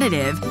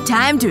competitive.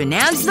 Time to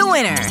announce the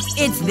winner.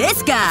 It's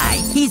this guy.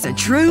 He's a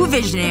true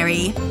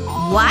visionary.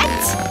 What?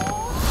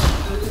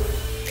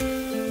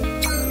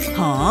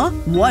 Huh?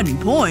 1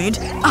 point?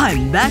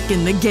 I'm back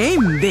in the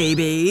game,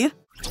 baby.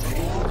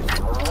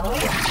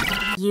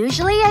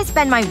 Usually I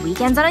spend my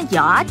weekends on a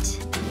yacht.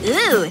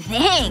 Ooh,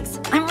 thanks.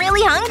 I'm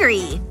really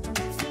hungry.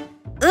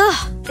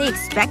 Ugh, they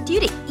expect you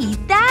to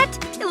eat that?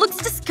 It looks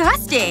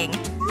disgusting.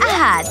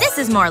 Ah, this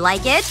is more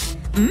like it.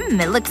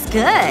 It looks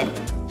good.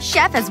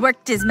 Chef has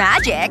worked his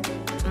magic.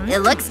 It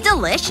looks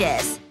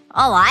delicious.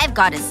 All I've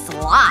got is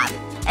slop.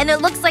 And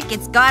it looks like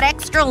it's got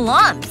extra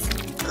lumps.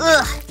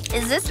 Ugh.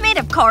 Is this made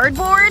of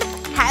cardboard?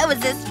 How is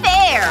this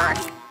fair?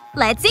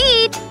 Let's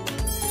eat!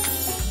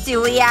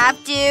 Do we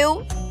have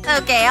to?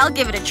 Okay, I'll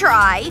give it a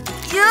try.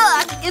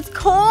 Yuck! It's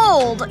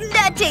cold!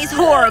 That tastes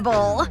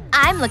horrible.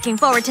 I'm looking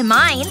forward to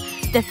mine.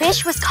 The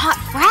fish was caught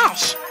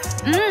fresh.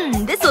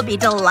 This'll be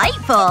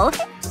delightful.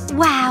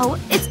 Wow,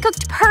 it's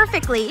cooked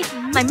perfectly.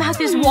 My mouth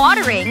is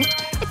watering.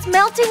 It's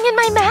melting in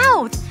my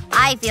mouth.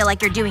 I feel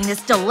like you're doing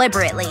this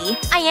deliberately.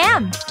 I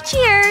am.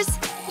 Cheers!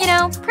 You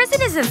know,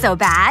 prison isn't so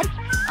bad.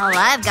 All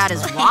I've got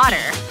is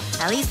water.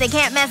 At least they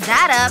can't mess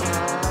that up.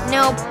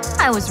 Nope.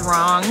 I was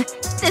wrong.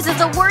 This is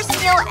the worst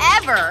meal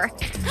ever.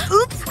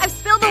 Oops, I've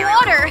spilled the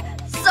water.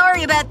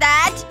 Sorry about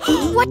that.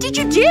 What did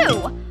you do?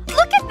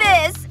 Look at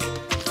this!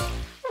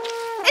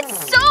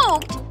 It's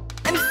soaked!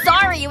 I'm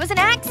sorry, it was an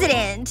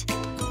accident.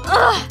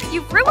 Ugh,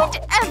 you've ruined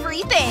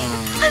everything.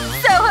 I'm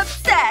so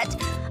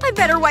upset. I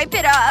better wipe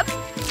it up.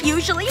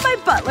 Usually my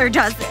butler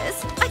does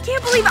this. I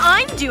can't believe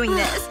I'm doing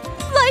this.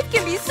 Life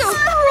can be so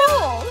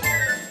cruel.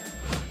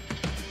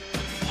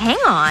 Hang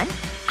on.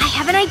 I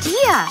have an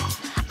idea.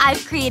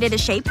 I've created a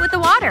shape with the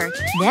water.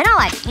 Then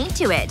I'll add paint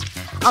to it.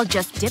 I'll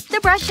just dip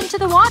the brush into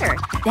the water.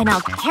 Then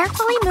I'll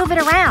carefully move it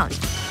around.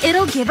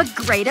 It'll give a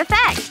great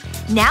effect.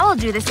 Now I'll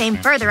do the same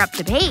further up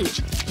the page.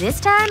 This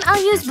time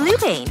I'll use blue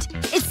paint.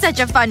 It's such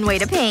a fun way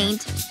to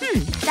paint.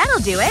 That'll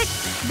do it.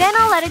 Then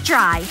I'll let it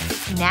dry.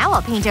 Now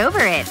I'll paint over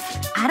it.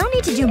 I don't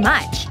need to do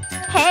much.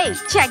 Hey,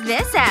 check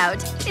this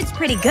out. It's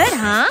pretty good,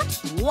 huh?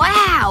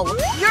 Wow!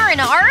 You're an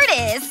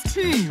artist!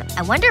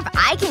 I wonder if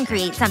I can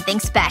create something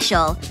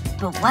special.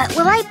 But what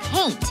will I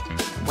paint?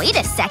 Wait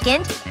a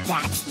second.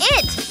 That's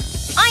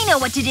it! I know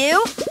what to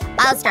do!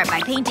 I'll start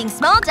by painting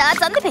small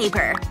dots on the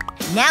paper.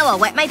 Now I'll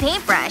wet my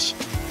paintbrush.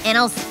 And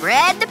I'll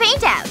spread the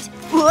paint out.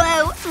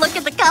 Whoa! Look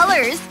at the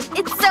colors!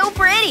 It's so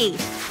pretty!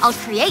 I'll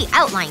create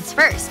outlines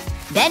first.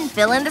 Then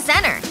fill in the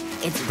center.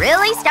 It's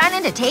really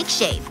starting to take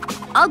shape.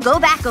 I'll go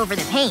back over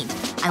the paint.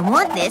 I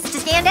want this to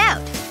stand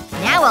out.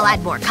 Now I'll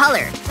add more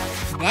color.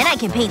 Then I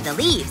can paint the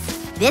leaves.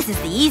 This is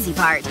the easy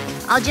part.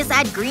 I'll just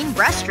add green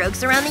brush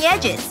strokes around the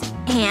edges.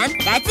 And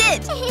that's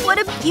it! What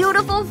a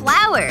beautiful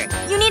flower!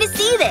 You need to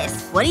see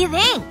this! What do you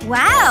think?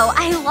 Wow,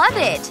 I love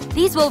it!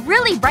 These will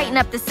really brighten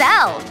up the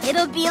cell.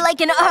 It'll be like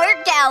an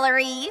art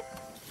gallery!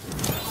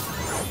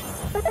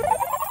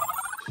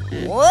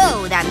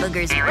 Whoa, that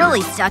booger's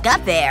really stuck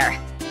up there.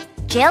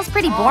 Jail's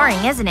pretty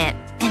boring, isn't it?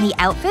 And the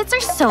outfits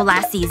are so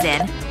last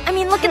season. I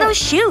mean, look at those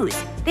shoes.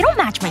 They don't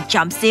match my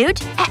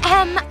jumpsuit.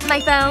 My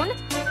phone?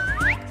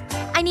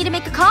 I need to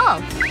make a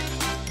call.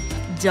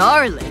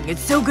 Darling,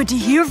 it's so good to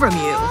hear from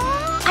you.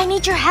 I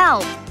need your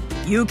help.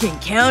 You can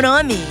count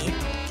on me.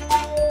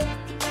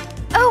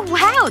 Oh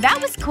wow, that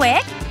was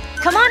quick.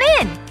 Come on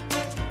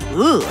in.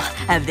 Ooh,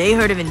 have they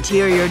heard of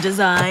interior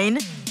design?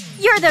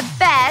 You're the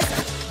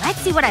best. Let's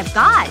see what I've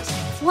got.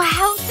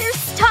 Wow, they're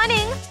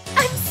stunning.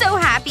 I'm so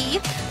happy.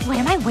 What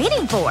am I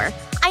waiting for?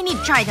 I need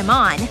to try them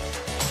on.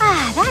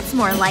 Ah, that's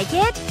more like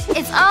it.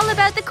 It's all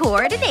about the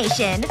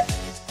coordination.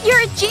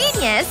 You're a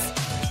genius.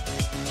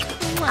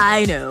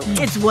 I know.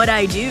 It's what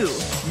I do.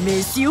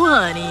 Miss you,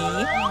 honey.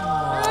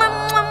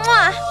 Mwah, mwah,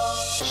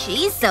 mwah.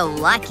 She's so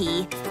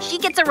lucky. She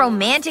gets a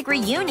romantic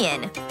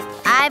reunion.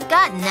 I've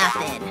got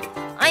nothing.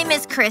 I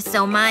miss Chris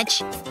so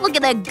much. Look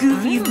at that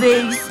goofy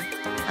face.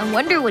 I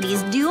wonder what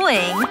he's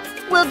doing.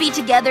 We'll be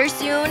together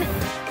soon.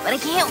 But I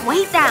can't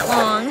wait that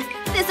long.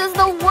 This is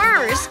the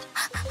worst.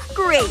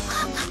 Great.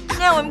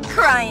 Now I'm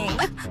crying.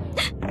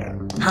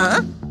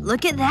 Huh?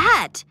 Look at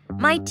that.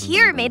 My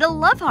tear made a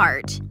love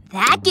heart.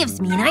 That gives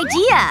me an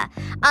idea.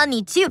 I'll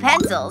need 2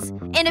 pencils.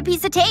 And a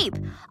piece of tape.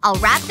 I'll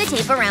wrap the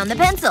tape around the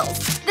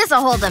pencils.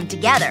 This'll hold them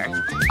together.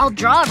 I'll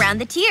draw around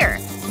the tear.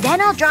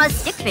 Then I'll draw a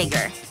stick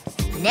figure.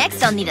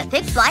 Next I'll need a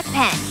thick black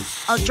pen.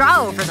 I'll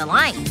draw over the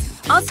lines.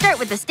 I'll start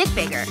with the stick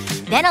figure.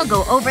 Then I'll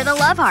go over the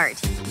love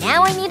heart.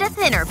 Now I need a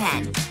thinner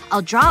pen.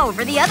 I'll draw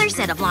over the other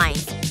set of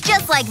lines.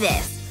 Just like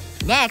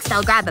this. Next,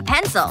 I'll grab a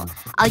pencil.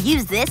 I'll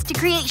use this to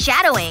create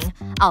shadowing.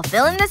 I'll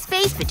fill in the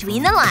space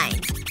between the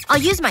lines.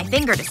 I'll use my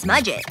finger to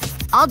smudge it.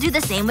 I'll do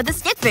the same with the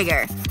stick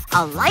figure.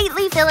 I'll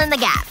lightly fill in the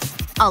gaps.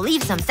 I'll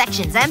leave some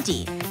sections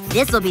empty.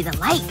 This'll be the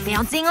light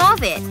bouncing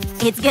off it.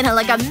 It's gonna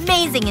look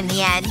amazing in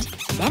the end.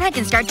 Then I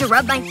can start to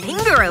rub my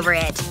finger over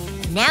it.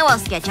 Now I'll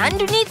sketch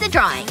underneath the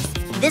drawings.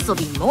 This'll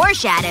be more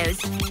shadows.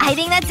 I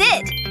think that's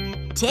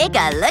it. Take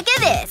a look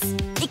at this.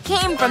 It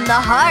came from the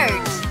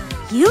heart.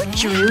 You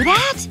drew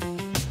that?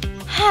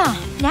 Huh.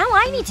 Now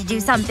I need to do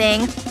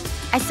something.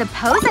 I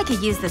suppose I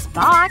could use this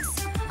box.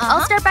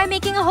 I'll start by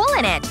making a hole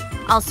in it.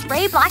 I'll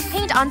spray black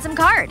paint on some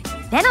card.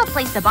 Then I'll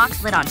place the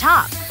box lid on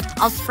top.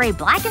 I'll spray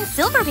black and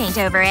silver paint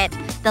over it.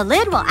 The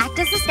lid will act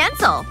as a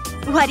stencil.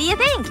 What do you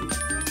think?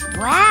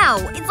 Wow,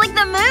 it's like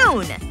the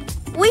moon!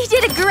 We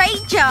did a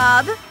great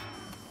job!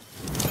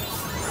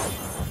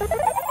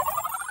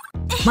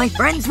 My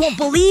friends won't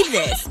believe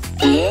this!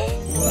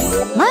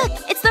 Look,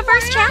 it's the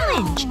first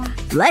challenge!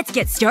 Let's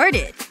get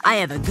started. I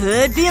have a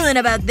good feeling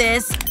about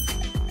this.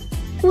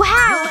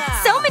 Wow!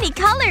 So many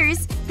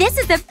colors! This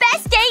is the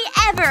best day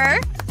ever!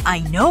 I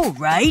know,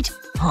 right?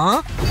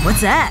 Huh?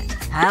 What's that?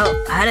 How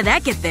did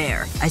that get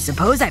there? I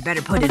suppose I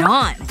better put it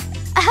on.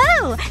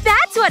 Oh!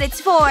 That's what it's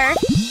for!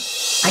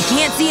 I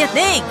can't see a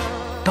thing!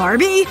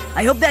 Barbie?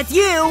 I hope that's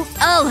you!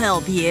 I'll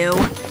help you.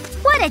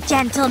 What a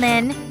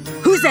gentleman!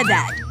 Who said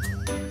that?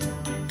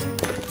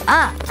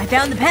 Ah, I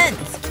found the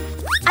pens.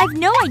 I've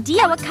no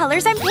idea what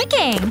colors I'm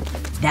picking.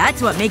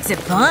 That's what makes it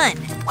fun.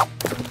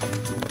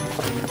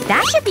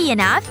 That should be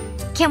enough.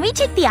 Can we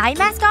take the eye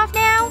mask off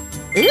now?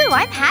 Ooh,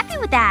 I'm happy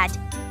with that.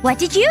 What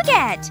did you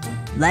get?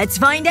 Let's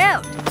find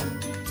out.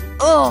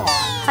 Oh,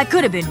 I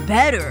could have been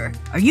better.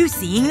 Are you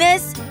seeing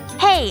this?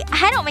 Hey,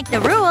 I don't make the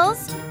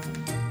rules.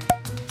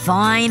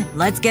 Fine,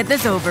 let's get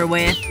this over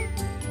with.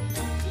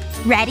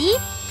 Ready?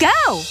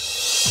 Go!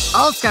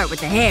 I'll start with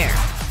the hair.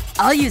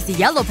 I'll use the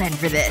yellow pen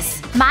for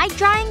this. My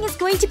drawing is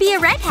going to be a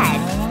redhead.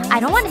 I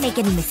don't want to make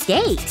any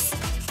mistakes.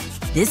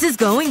 This is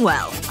going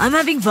well. I'm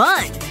having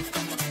fun.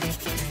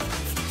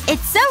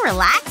 It's so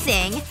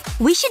relaxing.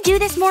 We should do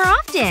this more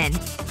often.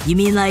 You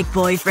mean like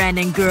boyfriend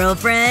and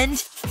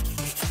girlfriend?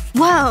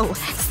 Whoa.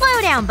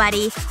 Slow down,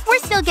 buddy. We're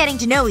still getting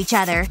to know each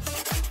other.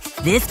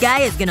 This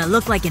guy is gonna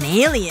look like an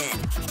alien.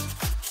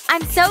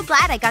 I'm so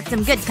glad I got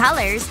some good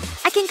colors.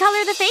 I can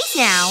color the face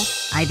now.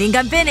 I think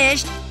I'm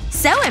finished.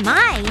 So am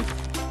I.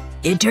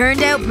 It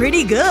turned out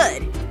pretty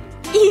good.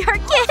 You're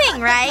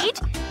kidding, right?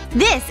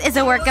 This is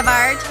a work of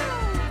art.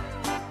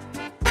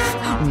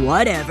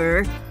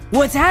 Whatever.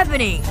 What's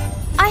happening?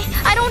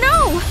 I don't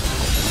know.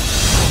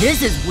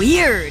 This is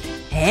weird.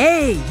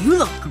 Hey, you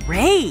look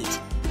great.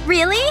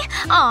 Really?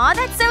 Aw,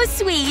 that's so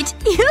sweet.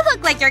 You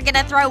look like you're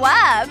gonna throw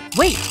up.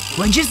 Wait,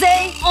 what'd you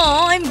say?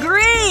 Aw, I'm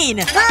green!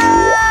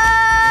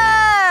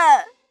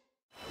 Ah!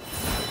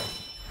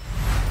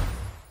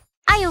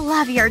 I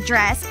love your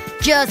dress.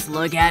 Just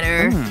look at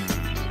her.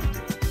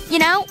 You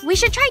know, we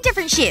should try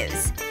different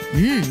shoes.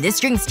 This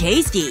drink's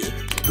tasty.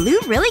 Blue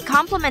really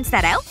complements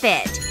that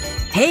outfit.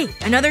 Hey,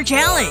 another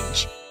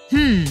challenge.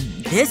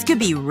 This could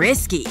be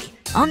risky.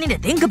 I'll need to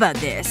think about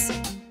this.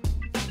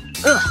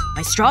 Ugh,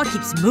 my straw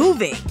keeps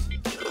moving.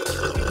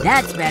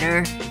 That's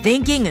better.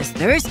 Thinking is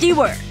thirsty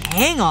work.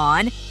 Hang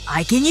on.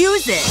 I can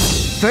use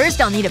this.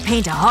 First I'll need to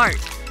paint a heart.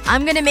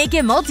 I'm gonna make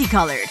it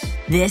multicolored.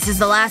 This is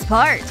the last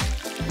part.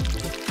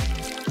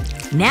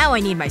 Now I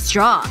need my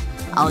straw.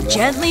 I'll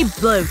gently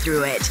blow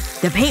through it.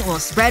 The paint will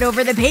spread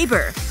over the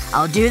paper.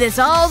 I'll do this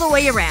all the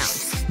way around.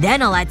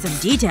 Then I'll add some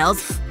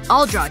details.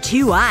 I'll draw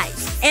 2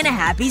 eyes. And a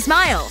happy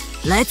smile.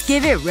 Let's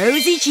give it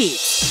rosy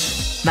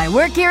cheeks. My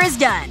work here is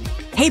done.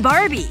 Hey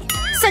Barbie.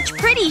 Such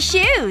pretty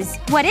shoes.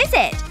 What is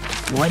it?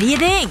 What do you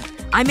think?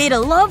 I made a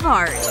love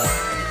heart.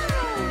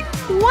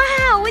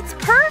 Wow, it's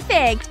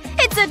perfect!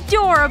 It's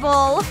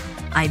adorable!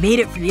 I made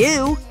it for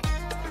you.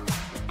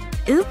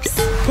 Oops.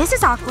 This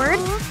is awkward.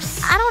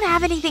 I don't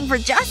have anything for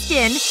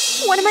Justin.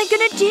 What am I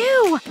gonna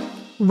do?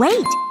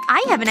 Wait.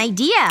 I have an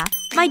idea.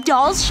 My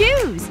doll's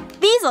shoes.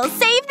 These'll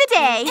save the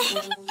day.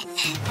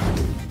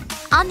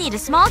 I'll need a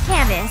small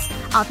canvas.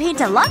 I'll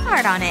paint a love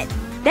heart on it.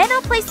 Then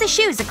I'll place the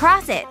shoes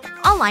across it.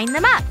 I'll line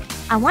them up.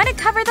 I want to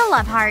cover the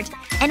love heart.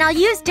 And I'll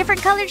use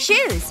different colored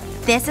shoes.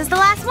 This is the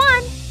last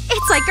one.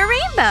 It's like a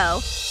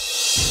rainbow.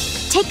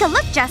 Take a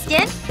look,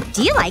 Justin.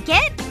 Do you like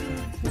it?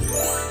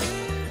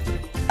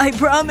 I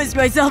promised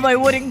myself I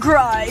wouldn't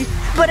cry.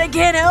 But I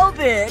can't help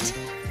it.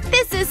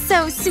 This is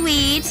so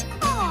sweet.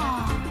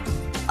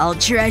 I'll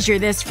treasure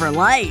this for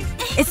life.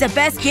 It's the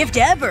best gift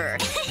ever.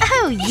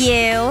 Oh,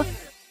 you.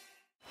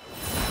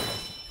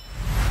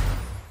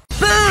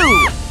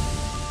 Boo!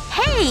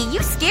 Hey,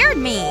 you scared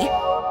me.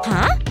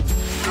 Huh?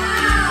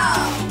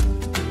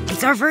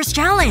 It's our first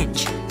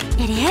challenge.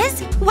 It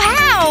is?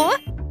 Wow!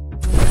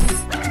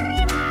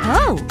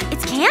 Oh,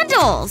 it's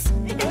candles!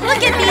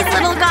 Look at these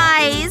little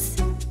guys!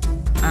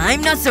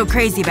 I'm not so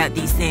crazy about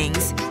these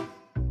things.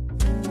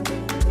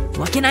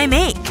 What can I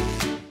make?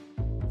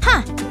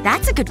 Huh,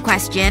 that's a good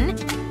question.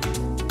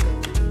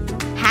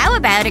 How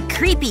about a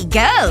creepy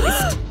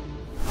ghost?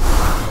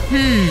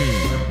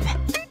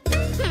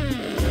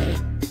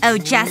 Oh,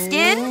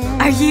 Justin?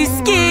 Are you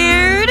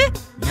scared?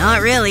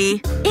 Not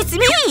really. It's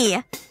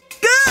me!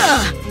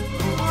 Ugh!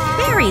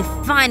 Very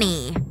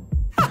funny.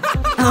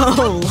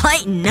 Oh,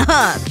 lighten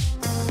up.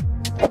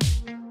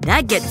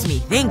 That gets me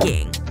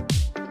thinking.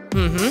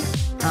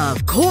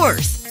 Of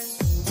course.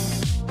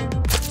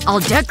 I'll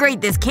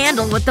decorate this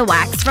candle with the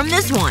wax from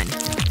this one.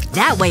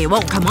 That way it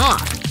won't come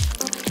off.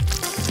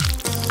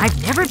 I've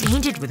never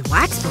painted with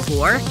wax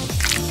before.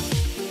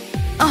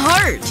 A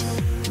heart.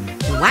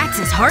 The wax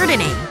is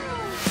hardening.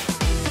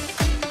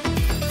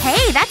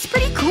 Hey, that's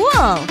pretty cool.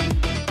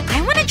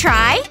 I wanna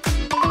try.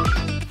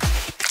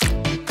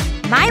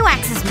 My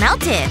wax is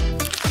melted.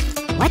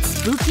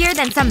 What's spookier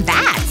than some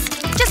bats?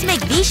 Just make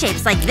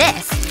V-shapes like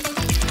this.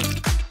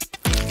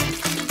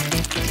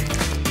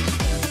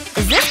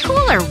 Is this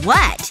cool or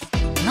what?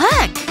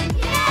 Look!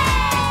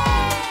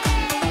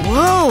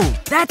 Whoa!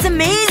 That's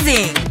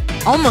amazing!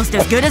 Almost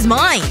as good as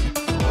mine.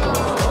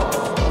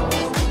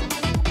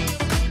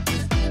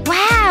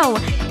 Wow!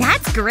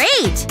 That's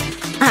great!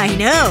 I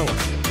know.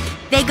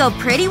 They go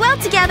pretty well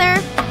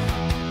together.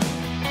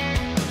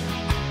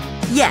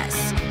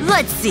 Yes.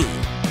 Let's see.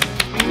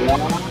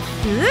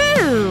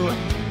 Ooh!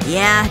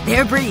 Yeah,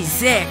 they're pretty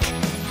sick.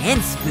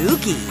 And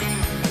spooky.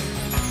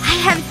 I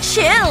have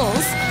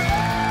chills!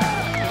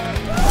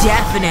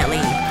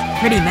 Definitely.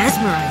 Pretty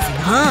mesmerizing,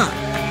 huh?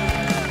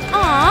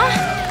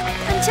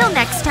 Aw. Until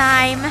next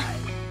time.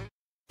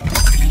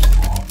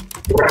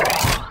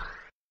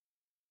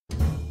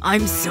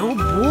 I'm so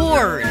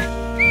bored.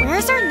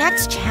 Where's our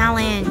next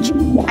challenge?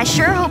 I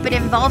sure hope it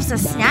involves a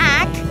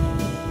snack.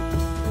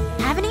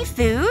 Have any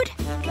food?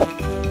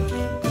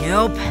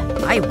 Nope.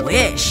 I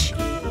wish.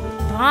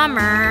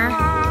 Bummer.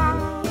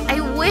 I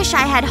wish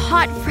I had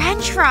hot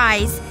French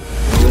fries.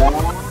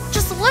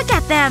 Just look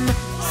at them.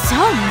 So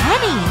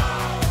many.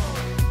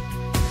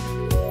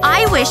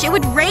 I wish it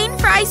would rain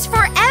fries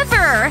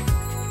forever.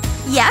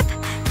 Yep.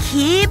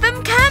 Keep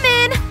them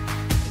coming.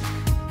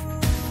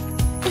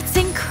 It's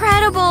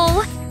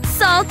incredible.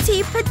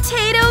 Salty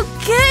potato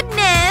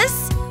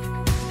goodness.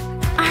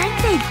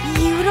 Aren't they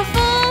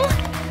beautiful?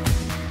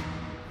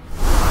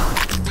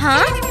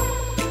 Huh?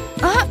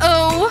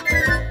 Uh-oh.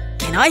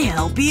 Can I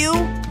help you?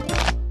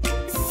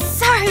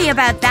 Sorry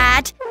about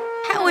that.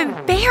 How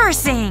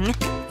embarrassing.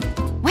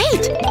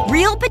 Wait!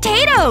 Real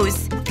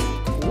potatoes!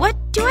 What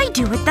do I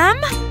do with them?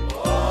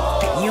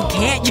 You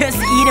can't just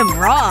eat them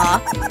raw.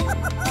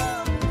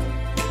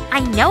 I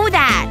know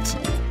that.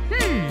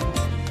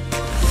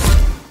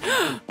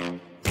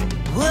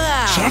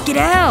 Wow. Check it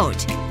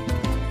out.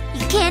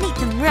 You can't eat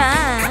them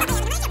raw.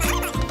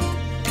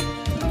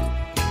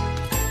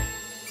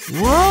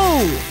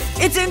 Whoa!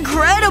 It's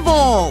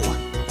incredible!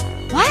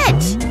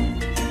 What?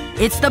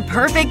 It's the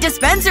perfect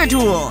dispenser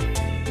tool!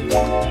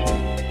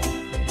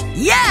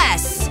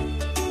 Yes!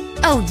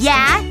 Oh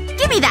yeah?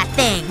 Give me that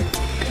thing.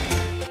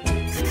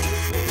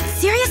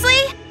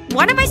 Seriously?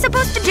 What am I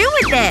supposed to do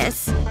with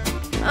this?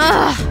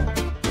 Ugh.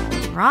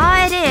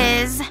 Raw it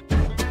is.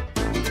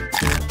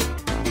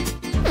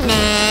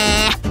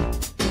 Nah.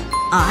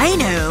 I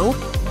know.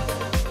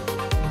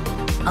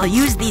 I'll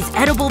use these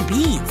edible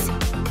beads.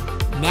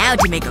 Now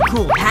to make a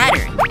cool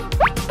pattern.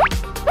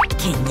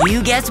 Can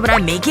you guess what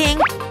I'm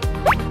making?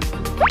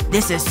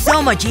 This is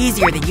so much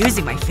easier than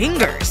using my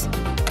fingers.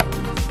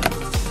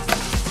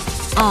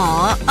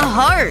 Aw, a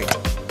heart.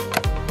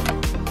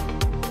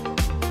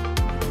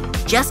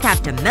 Just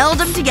have to meld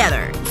them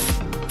together.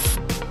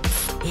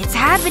 It's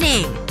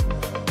happening.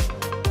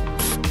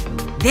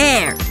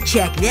 There,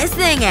 check this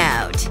thing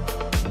out.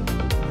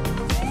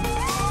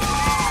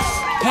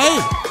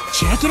 Hey,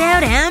 check it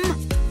out, Em.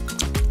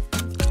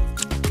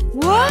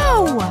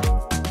 Whoa!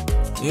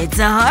 It's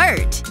a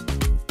heart.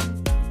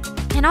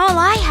 And all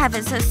I have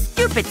is a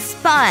stupid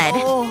spud.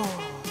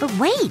 But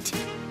wait.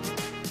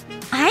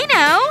 I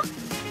know!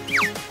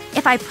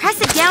 If I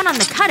press it down on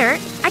the cutter,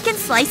 I can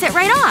slice it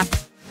right off.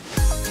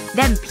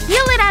 Then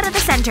peel it out of the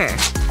center.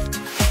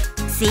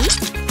 See?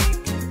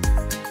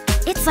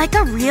 It's like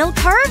a real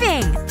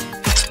carving.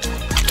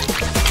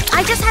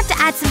 I just have to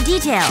add some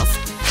details.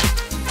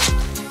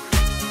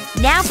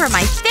 Now for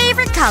my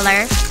favorite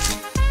color.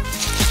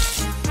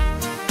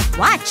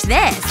 Watch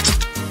this.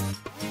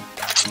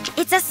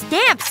 It's a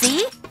stamp,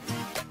 see?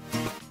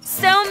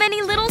 So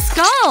many little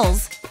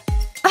skulls.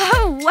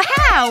 Oh,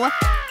 wow!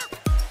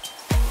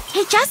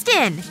 Hey,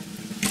 Justin!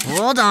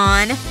 Hold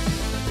on.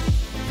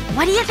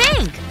 What do you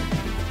think?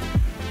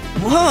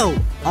 Whoa!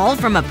 All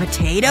from a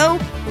potato?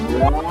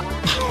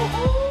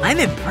 I'm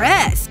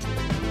impressed.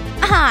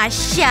 Aw,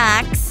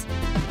 shucks.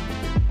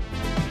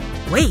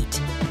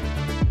 Wait.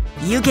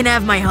 You can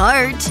have my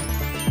heart.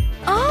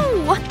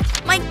 Oh!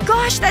 My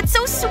gosh, that's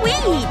so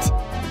sweet!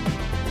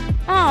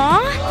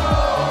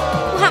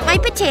 Aw. Want my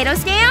potato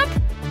stamp?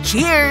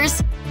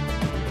 Cheers!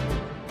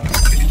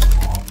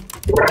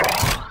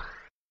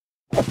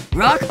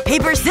 Rock,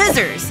 paper,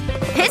 scissors!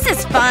 This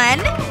is fun!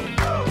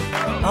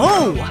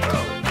 Oh!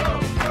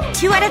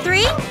 2 out of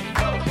 3?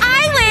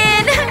 I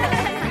win!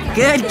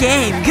 Good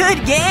game,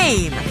 good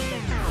game!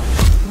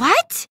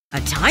 What?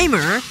 A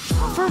timer?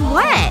 For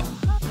what?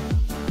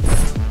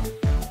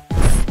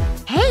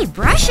 Hey,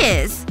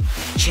 brushes!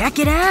 Check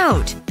it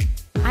out!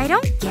 I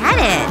don't get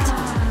it.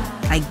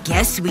 I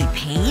guess we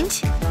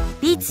paint?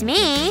 Beats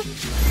me.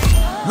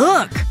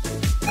 Look!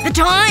 The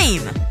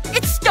time!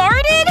 It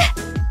started?!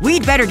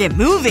 We'd better get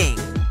moving!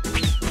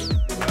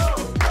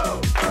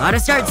 Gotta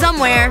start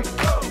somewhere.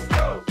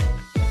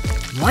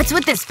 What's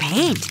with this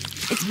paint?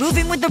 It's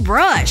moving with the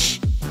brush.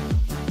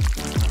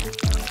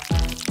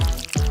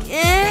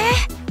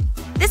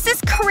 This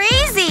is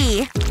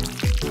crazy!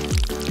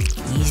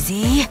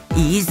 Easy.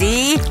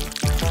 Easy.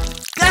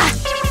 Gah!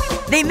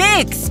 They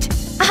mixed!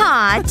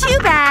 Aw, too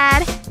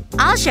bad.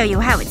 I'll show you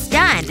how it's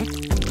done.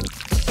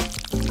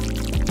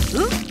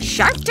 Ooh,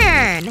 sharp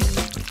turn.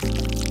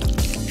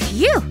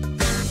 Phew.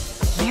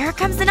 Here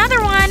comes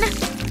another one.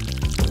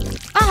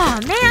 Aw,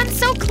 man,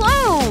 so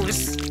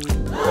close.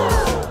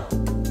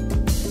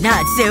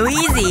 Not so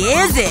easy,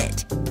 is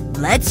it?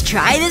 Let's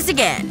try this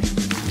again.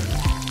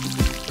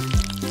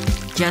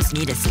 Just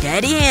need a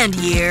steady hand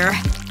here.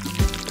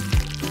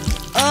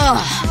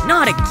 Ugh,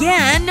 not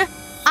again!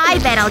 I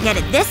bet I'll get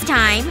it this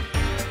time.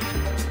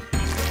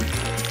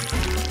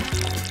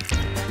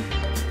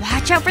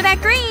 Watch out for that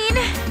green.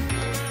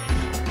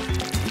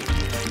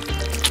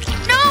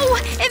 No!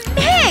 It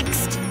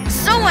mixed!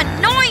 So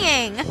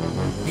annoying!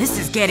 This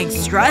is getting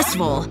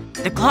stressful.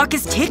 The clock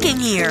is ticking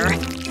here.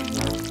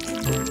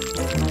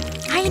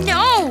 I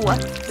know!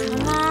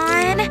 Come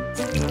on.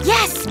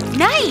 Yes!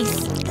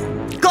 Nice!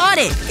 Got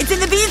it! It's in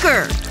the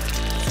beaker!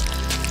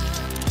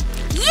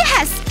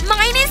 Yes!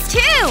 Mine is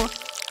too!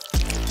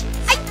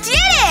 I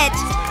did it!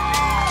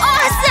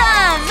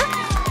 Awesome!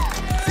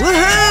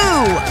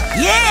 Woohoo!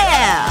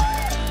 Yeah!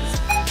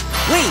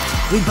 Wait,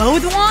 we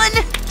both won?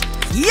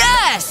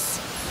 Yes!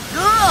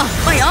 Ugh,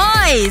 my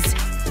eyes!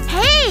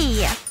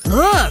 Hey!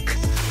 Look!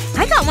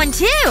 I got one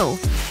too!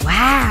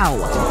 Wow.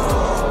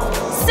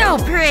 So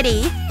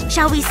pretty.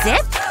 Shall we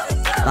sip?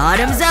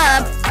 Bottoms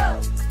up.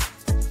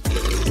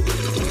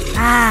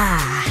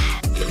 Ah.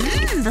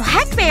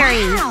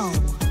 Blackberry. Wow.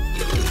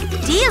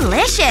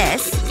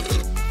 Delicious.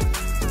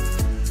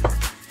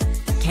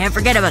 Can't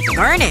forget about the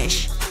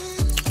garnish.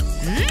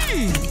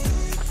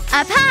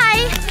 Up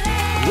high.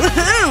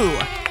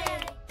 Woohoo!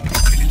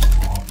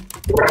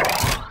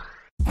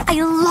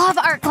 I love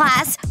art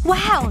class.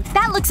 Wow,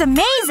 that looks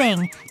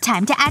amazing.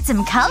 Time to add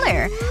some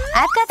color.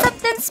 I've got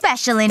something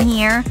special in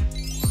here.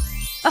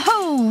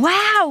 Oh,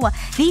 wow!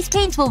 These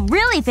paints will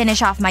really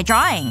finish off my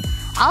drawing.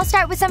 I'll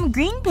start with some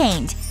green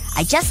paint.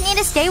 I just need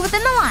to stay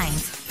within the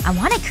lines. I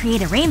want to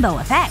create a rainbow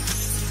effect.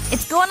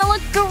 It's going to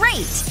look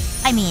great.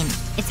 I mean,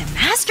 it's a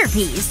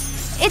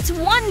masterpiece. It's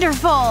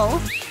wonderful.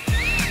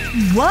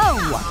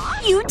 Whoa!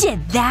 You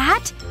did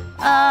that?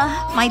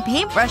 My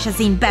paintbrush has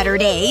seen better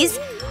days.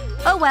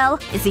 Oh well,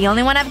 it's the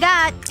only one I've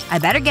got. I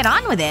better get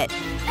on with it.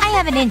 I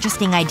have an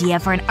interesting idea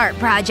for an art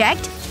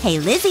project. Hey,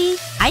 Lizzie.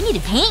 I need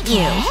to paint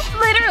you.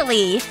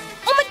 Literally.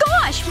 Oh my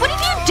gosh! What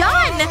have you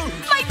done?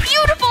 My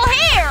beautiful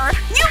hair!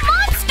 You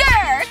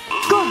monster!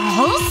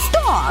 Girl,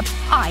 stop!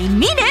 I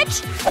mean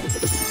it!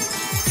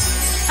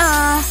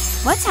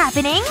 What's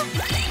happening?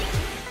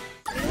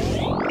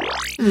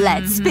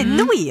 Let's spin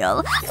the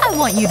wheel. I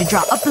want you to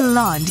draw a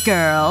blonde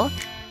girl.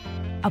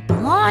 A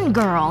blonde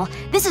girl?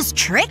 This is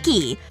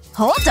tricky.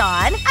 Hold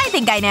on. I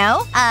think I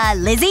know.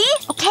 Lizzie?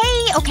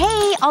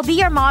 Okay. I'll be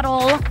your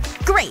model.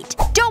 Great.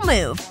 Don't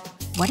move.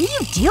 What are you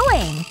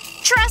doing?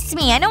 Trust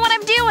me, I know what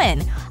I'm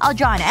doing. I'll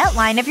draw an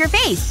outline of your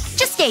face.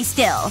 Just stay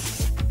still.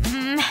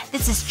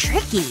 This is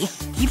tricky.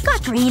 You've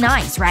got green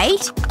eyes,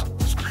 right?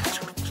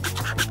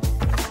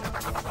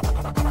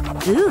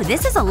 Ooh,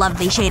 this is a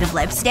lovely shade of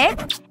lipstick.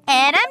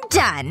 And I'm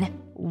done.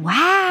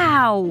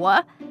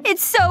 Wow.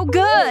 It's so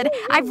good.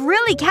 I've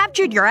really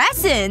captured your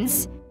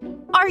essence.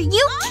 Are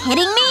you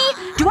kidding me?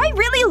 Do I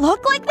really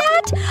look like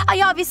that?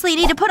 I obviously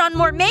need to put on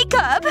more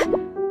makeup.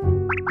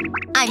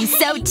 I'm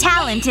so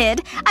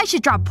talented. I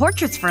should draw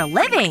portraits for a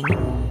living.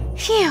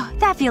 Phew,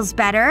 that feels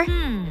better.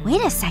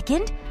 Wait a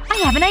second. I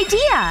have an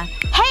idea.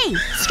 Hey,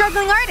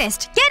 struggling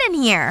artist, get in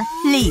here.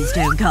 Please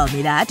don't call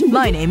me that.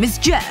 My name is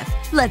Jeff.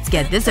 Let's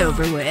get this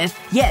over with.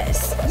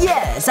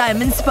 Yes,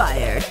 I'm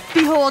inspired.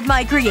 Behold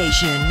my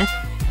creation.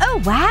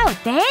 Oh wow,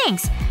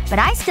 thanks. But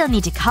I still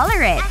need to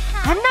color it.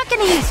 I'm not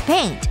gonna use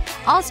paint.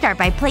 I'll start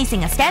by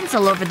placing a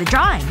stencil over the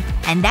drawing.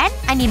 And then,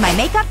 I need my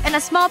makeup and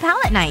a small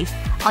palette knife.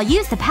 I'll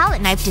use the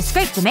palette knife to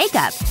scrape the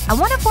makeup. I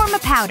want to form a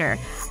powder.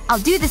 I'll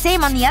do the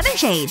same on the other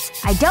shades.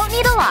 I don't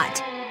need a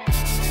lot.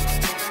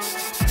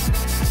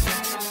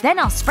 Then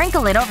I'll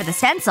sprinkle it over the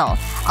stencil.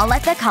 I'll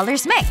let the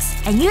colors mix,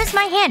 and use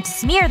my hand to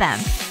smear them.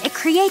 It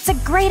creates a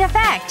great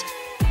effect.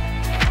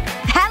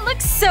 That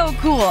looks so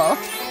cool.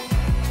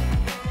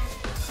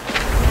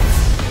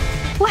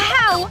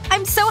 Wow!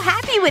 I'm so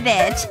happy with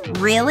it!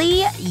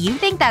 Really? You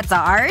think that's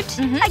art?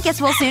 I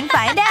guess we'll soon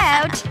find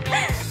out.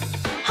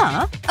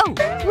 Huh? Oh,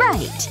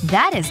 right.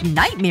 That is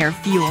nightmare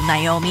fuel,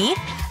 Naomi.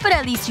 But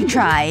at least you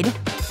tried.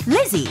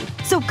 Lizzie,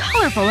 so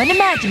colorful and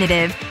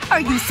imaginative. Are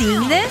you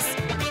seeing this?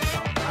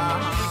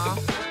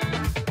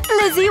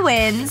 Lizzie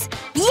wins.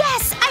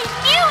 Yes! I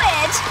knew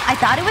it! I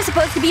thought it was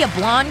supposed to be a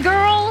blonde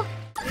girl.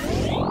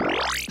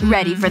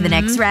 Ready for the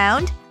next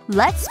round?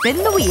 Let's spin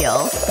the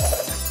wheel.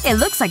 It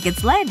looks like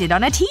it's landed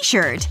on a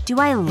t-shirt. Do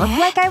I look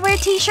like I wear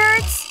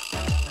t-shirts?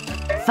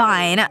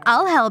 Fine,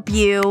 I'll help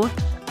you.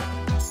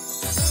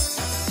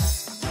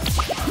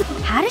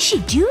 How does she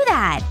do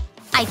that?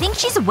 I think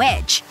she's a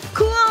witch.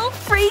 Cool!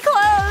 Free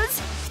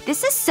clothes!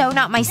 This is so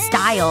not my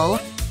style.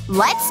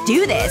 Let's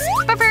do this.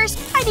 But first,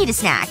 I need a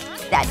snack.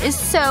 That is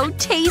so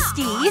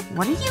tasty.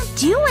 What are you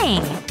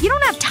doing? You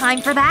don't have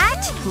time for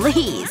that?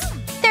 Please.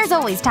 There's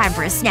always time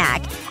for a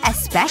snack.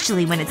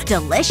 Especially when it's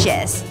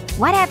delicious.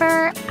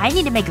 Whatever. I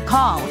need to make a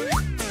call.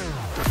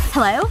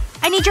 Hello?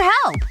 I need your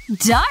help.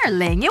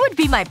 Darling, it would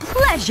be my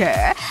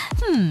pleasure.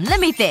 Let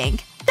me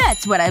think.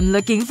 That's what I'm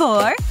looking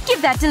for.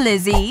 Give that to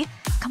Lizzie.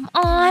 Come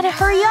on,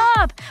 hurry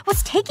up.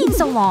 What's taking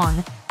so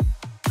long?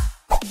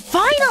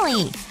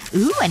 Finally!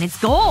 Ooh, and it's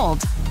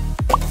gold.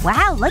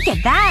 Wow, look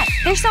at that.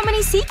 There's so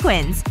many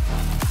sequins.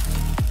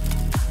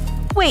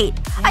 Wait,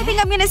 I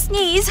think I'm gonna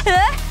sneeze.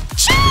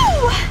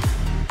 Shoo!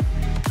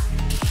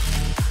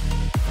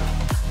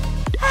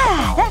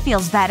 That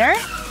feels better.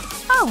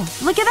 Oh,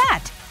 look at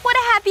that. What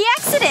a happy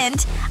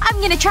accident.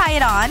 I'm gonna try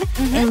it on.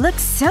 It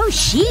looks so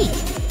chic.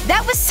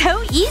 That was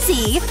so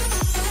easy.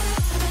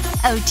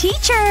 Oh,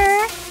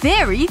 teacher.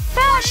 Very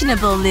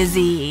fashionable,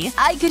 Lizzie.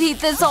 I could eat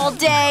this all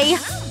day.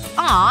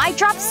 Aw, I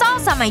dropped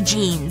sauce on my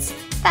jeans.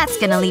 That's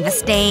gonna leave a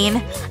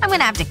stain. I'm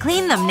gonna have to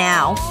clean them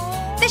now.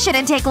 This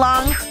shouldn't take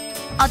long.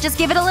 I'll just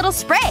give it a little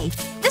spray.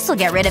 This'll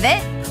get rid of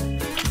it.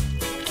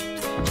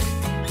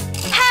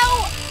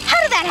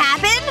 How did that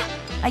happen?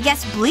 I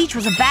guess bleach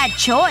was a bad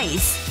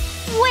choice.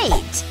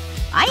 Wait.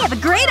 I have a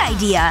great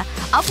idea.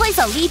 I'll place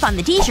a leaf on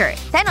the t-shirt.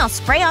 Then I'll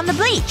spray on the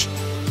bleach.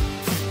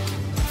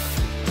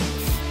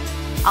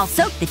 I'll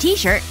soak the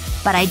t-shirt,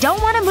 but I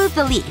don't want to move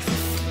the leaf.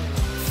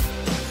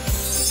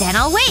 Then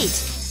I'll wait.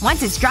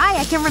 Once it's dry,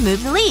 I can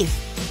remove the leaf.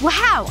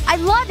 Wow, I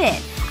love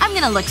it! I'm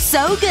gonna look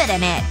so good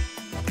in it.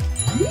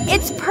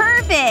 It's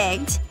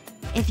perfect!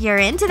 If you're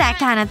into that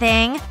kind of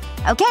thing.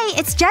 Okay,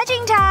 it's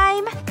judging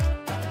time!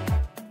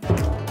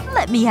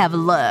 Let me have a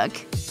look.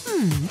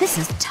 This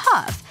is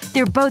tough.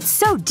 They're both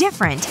so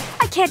different.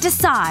 I can't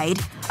decide.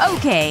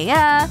 Okay,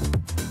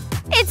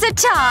 it's a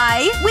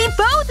tie! We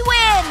both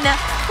win!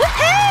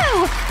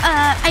 Woohoo!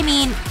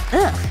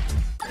 Ugh.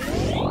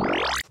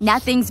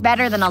 Nothing's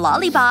better than a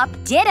lollipop.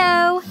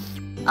 Ditto.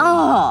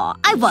 Oh,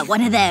 I want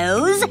one of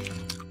those.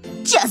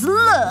 Just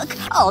look!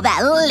 All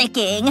that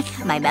licking.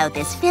 My mouth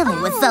is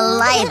filling with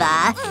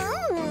saliva.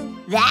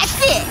 That's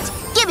it!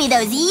 Give me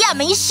those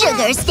yummy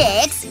sugar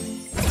sticks!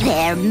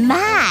 They're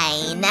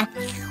mine.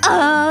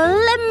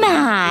 All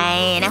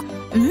mine.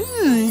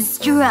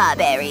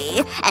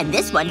 Strawberry. And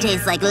this one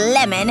tastes like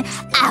lemon.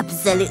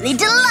 Absolutely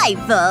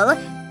delightful.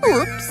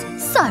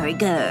 Oops. Sorry,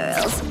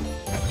 girls.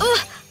 Ugh,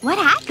 what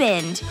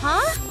happened?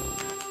 Huh?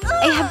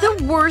 I have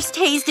the worst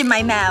taste in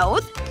my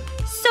mouth.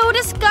 So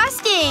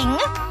disgusting.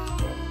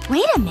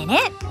 Wait a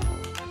minute.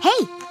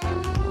 Hey.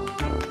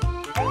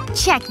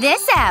 Check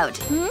this out.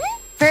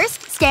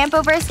 First, stamp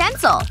over a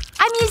stencil.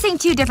 I'm using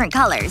 2 different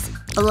colors.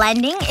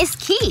 Blending is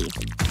key.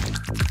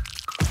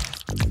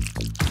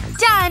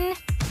 Done.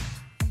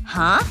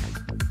 Huh?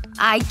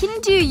 I can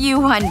do you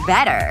one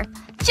better.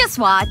 Just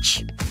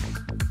watch.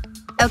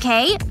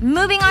 Okay,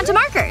 moving on to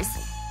markers.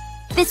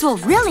 This will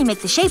really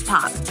make the shape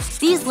pop.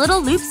 These little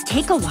loops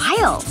take a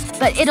while,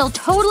 but it'll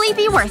totally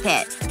be worth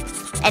it.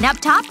 And up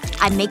top,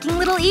 I'm making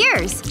little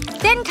ears.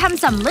 Then come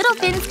some little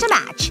fins to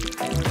match.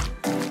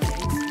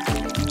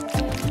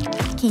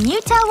 Can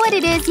you tell what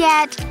it is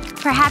yet?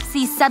 Perhaps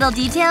these subtle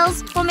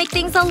details will make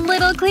things a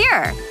little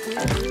clearer.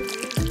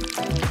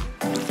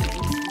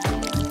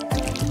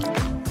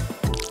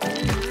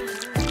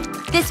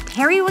 This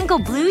periwinkle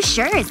blue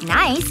sure is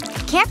nice.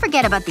 Can't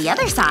forget about the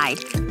other side.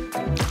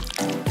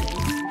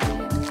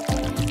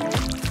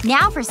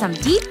 Now for some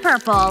deep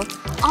purple.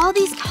 All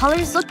these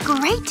colors look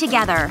great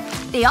together.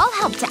 They all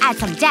help to add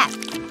some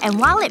depth. And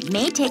while it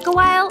may take a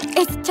while,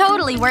 it's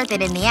totally worth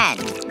it in the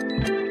end.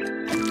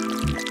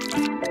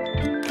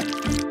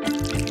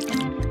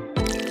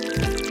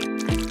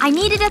 I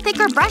needed a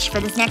thicker brush for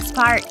this next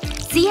part.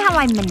 See how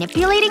I'm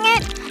manipulating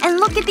it? And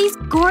look at these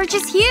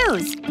gorgeous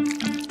hues!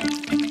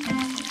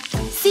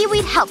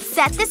 Seaweed helps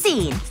set the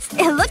scene.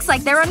 It looks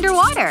like they're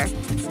underwater.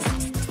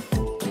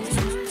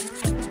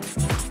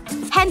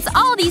 Hence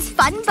all these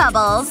fun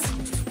bubbles.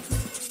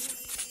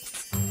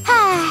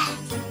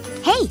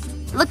 Hey,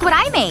 look what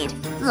I made.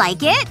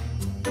 Like it?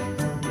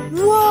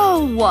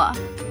 Whoa!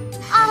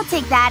 I'll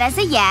take that as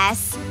a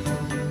yes.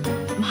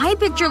 My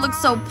picture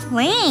looks so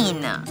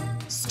plain.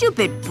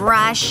 Stupid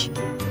brush.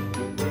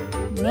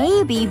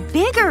 Maybe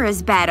bigger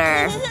is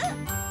better.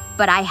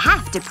 But I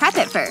have to prep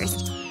it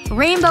first.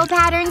 Rainbow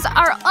patterns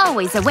are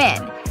always a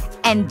win.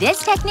 And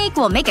this technique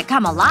will make it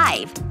come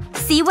alive.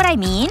 See what I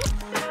mean?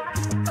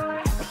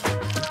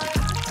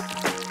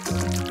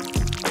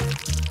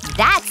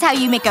 That's how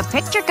you make a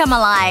picture come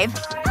alive.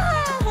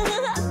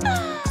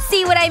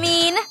 See what I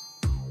mean?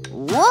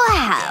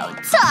 Wow,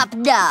 top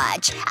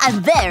notch.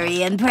 I'm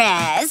very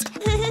impressed.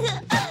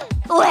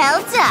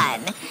 Well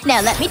done.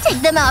 Now let me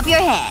take them off your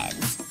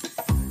heads.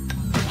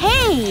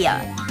 Hey!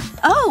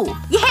 Oh,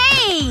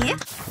 yay!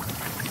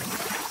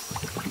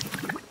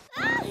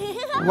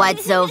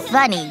 What's so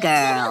funny,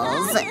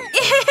 girls?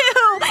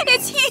 Ew!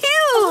 It's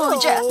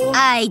huge!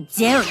 I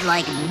don't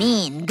like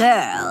mean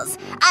girls.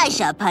 I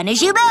shall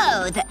punish you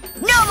both.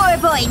 No more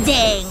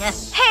pointing!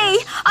 Hey!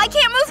 I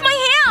can't move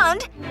my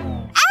hand!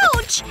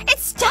 Ouch!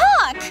 It's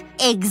stuck!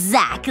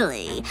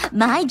 Exactly.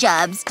 My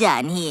job's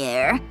done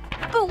here.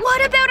 But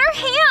what about our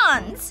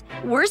hands?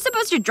 We're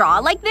supposed to draw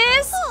like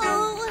this?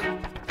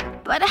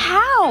 But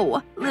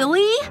how?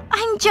 Lily?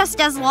 I'm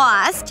just as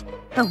lost.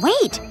 But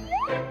wait.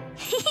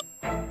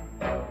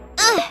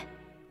 Ugh.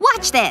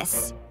 Watch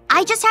this.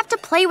 I just have to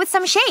play with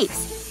some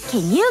shapes.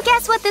 Can you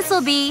guess what this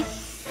will be?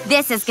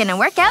 This is gonna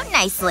work out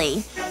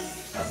nicely.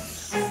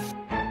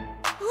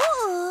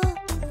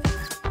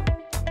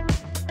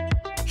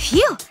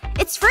 Phew!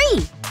 It's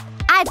free!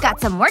 I've got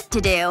some work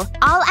to do.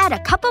 I'll add a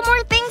couple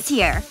more things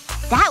here.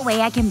 That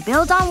way I can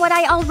build on what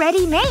I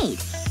already made.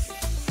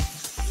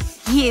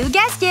 You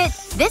guessed it!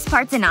 This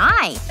part's an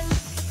eye.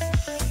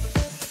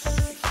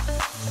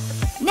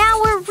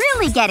 Now we're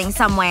really getting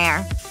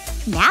somewhere.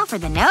 Now for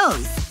the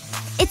nose.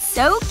 It's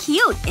so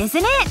cute,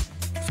 isn't it?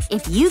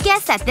 If you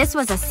guessed that this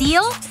was a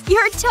seal,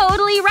 you're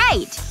totally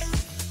right.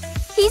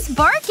 He's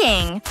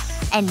barking.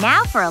 And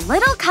now for a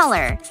little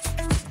color.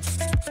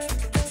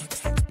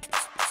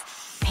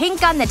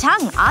 Pink on the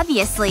tongue,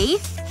 obviously.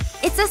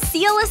 It's a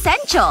seal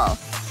essential.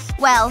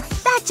 Well,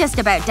 that just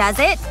about does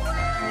it.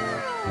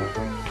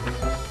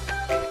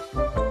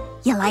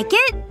 You like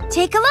it?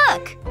 Take a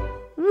look.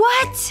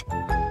 What?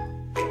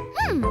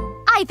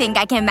 I think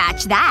I can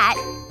match that.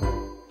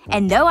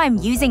 And though I'm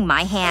using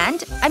my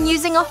hand, I'm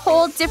using a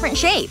whole different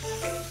shape.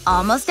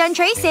 Almost done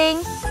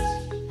tracing.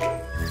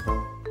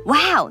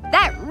 Wow,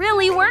 that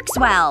really works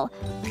well.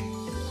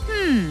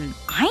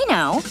 I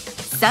know.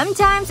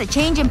 Sometimes a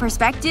change in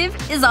perspective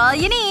is all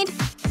you need.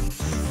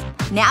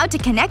 Now to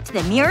connect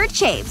the mirrored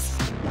shapes.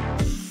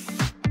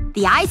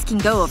 The eyes can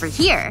go over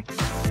here.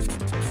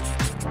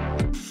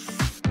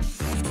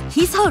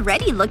 He's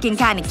already looking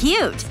kinda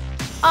cute.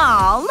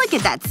 Aw, look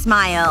at that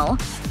smile.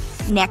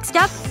 Next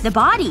up, the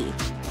body.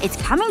 It's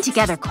coming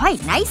together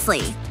quite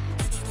nicely.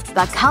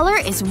 But color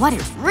is what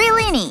it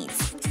really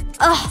needs.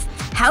 Ugh,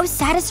 how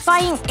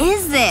satisfying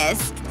is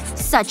this?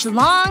 Such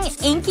long,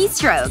 inky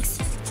strokes.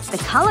 The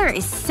color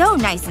is so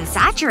nice and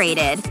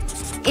saturated.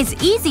 It's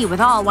easy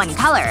with all one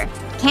color.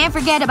 Can't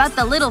forget about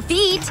the little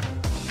feet.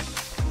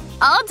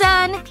 All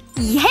done!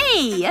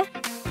 Yay!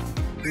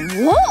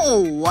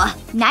 Whoa!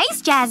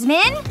 Nice,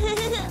 Jasmine!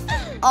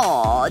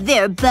 Oh,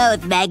 they're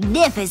both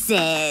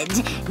magnificent.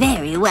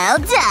 Very well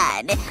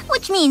done.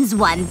 Which means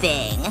one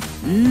thing.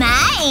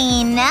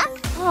 Mine!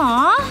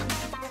 Aw.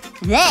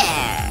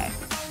 There.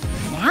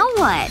 Now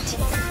what?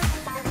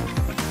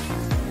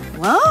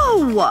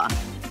 Whoa!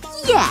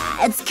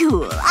 Yeah, it's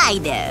cool. I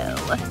know.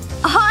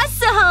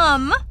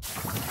 Awesome!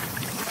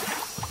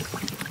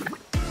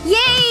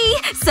 Yay!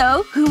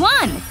 So, who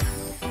won?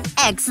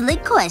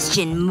 Excellent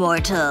question,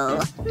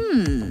 mortal.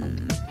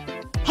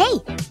 Hey,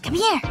 come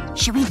here.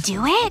 Should we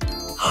do it?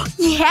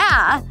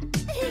 Yeah!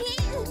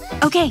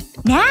 Okay,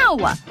 now!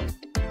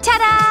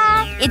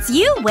 Ta-da! It's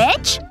you,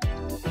 witch!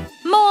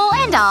 Mole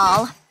and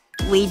all.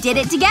 We did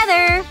it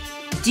together.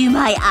 Do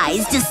my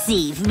eyes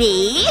deceive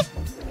me?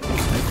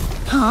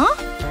 Huh?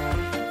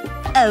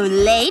 Oh,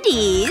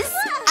 ladies.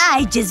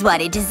 I just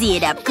wanted to see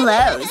it up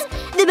close.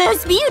 The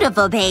most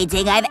beautiful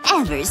painting I've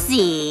ever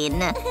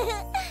seen.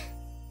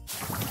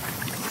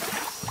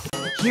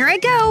 Here I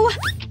go.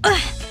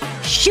 Ugh.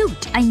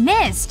 Shoot, I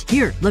missed.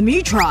 Here, let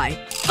me try.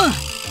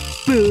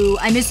 Boo,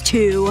 I missed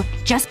 2.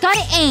 Just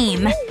gotta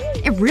aim.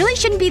 It really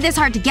shouldn't be this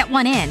hard to get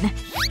one in.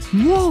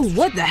 Whoa,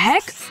 what the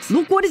heck?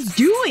 Look what it's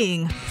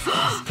doing!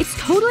 It's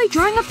totally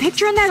drawing a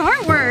picture in that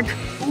artwork.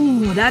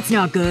 Ooh, that's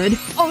not good.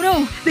 Oh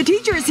no, the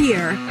teacher's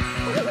here!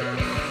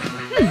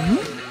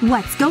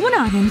 What's going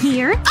on in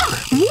here?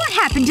 What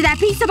happened to that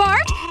piece of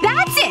art?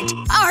 That's it!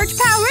 Art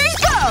powers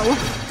go!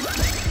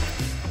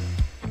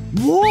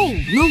 Whoa,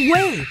 no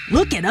way!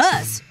 Look at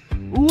us!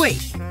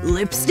 Wait,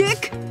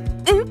 lipstick?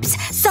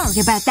 Oops, sorry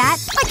about that.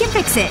 I can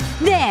fix it.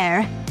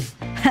 There.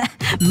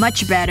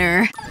 Much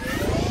better.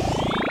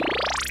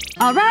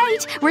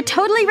 Alright, we're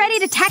totally ready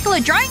to tackle a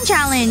drawing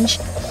challenge.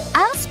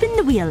 I'll spin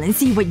the wheel and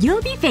see what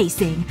you'll be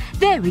facing.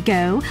 There we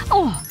go.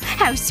 Oh,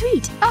 how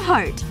sweet. A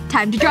heart.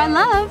 Time to draw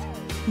love.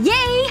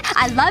 Yay!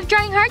 I love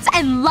drawing hearts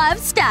and love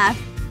stuff.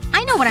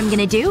 I know what I'm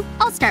gonna do.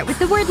 I'll start with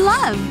the word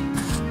love.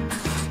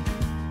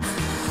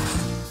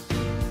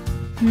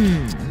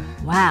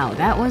 Wow,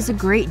 that was a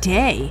great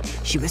day.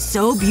 She was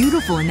so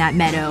beautiful in that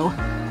meadow.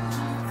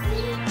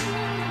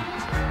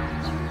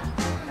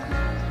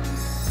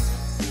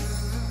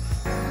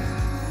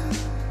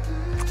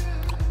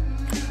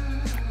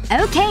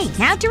 Okay,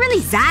 now to really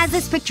zazz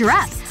this picture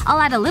up. I'll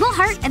add a little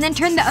heart and then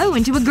turn the O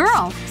into a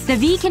girl. The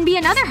V can be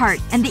another heart,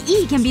 and the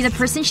E can be the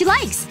person she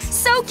likes.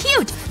 So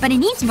cute! But it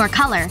needs more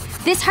color.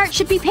 This heart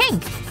should be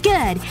pink.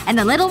 Good. And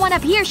the little one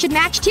up here should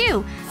match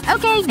too.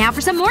 Okay, now for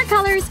some more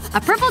colors.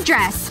 A purple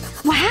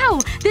dress. Wow!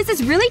 This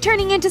is really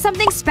turning into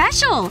something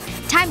special!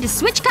 Time to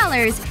switch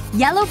colors.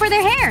 Yellow for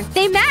their hair.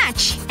 They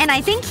match. And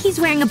I think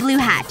he's wearing a blue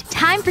hat.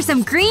 Time for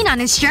some green on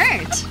his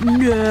shirt.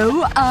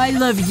 No, I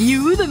love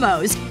you the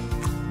most.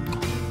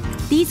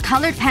 These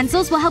colored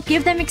pencils will help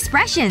give them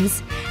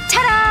expressions.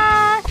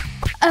 Ta-da!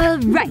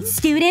 Alright,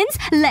 students.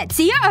 Let's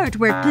see your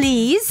artwork,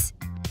 please.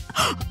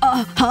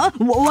 Huh?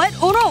 What?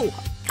 Oh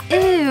no!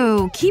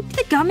 Ew. Keep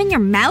the gum in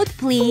your mouth,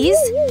 please.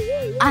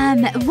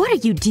 What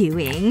are you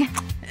doing?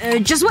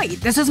 Just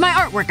wait. This is my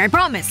artwork, I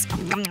promise.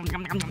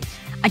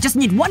 I just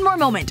need one more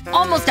moment.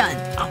 Almost done.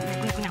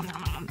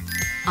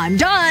 I'm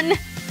done!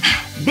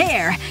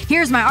 There!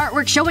 Here's my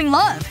artwork showing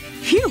love.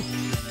 Phew!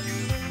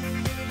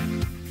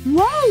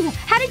 Whoa!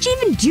 How did you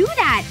even do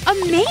that?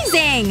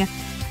 Amazing!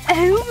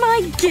 Oh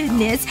my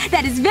goodness.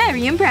 That is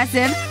very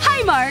impressive.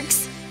 High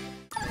marks!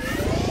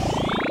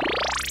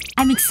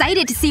 I'm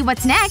excited to see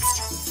what's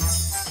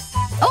next.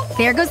 Oh,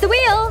 there goes the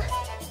wheel.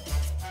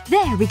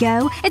 There we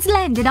go. It's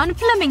landed on a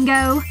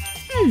flamingo.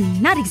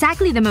 Not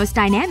exactly the most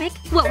dynamic.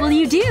 What will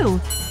you do?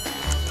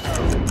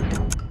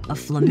 A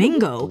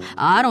flamingo?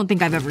 I don't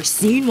think I've ever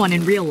seen one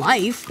in real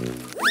life.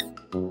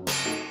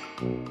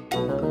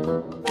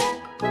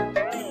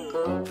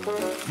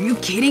 Are you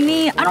kidding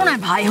me? I don't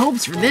have high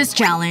hopes for this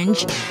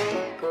challenge.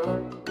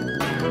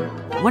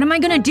 What am I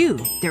gonna do?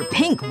 They're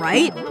pink,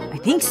 right? I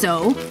think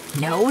so.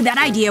 No, that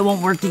idea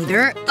won't work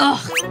either.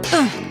 Ugh.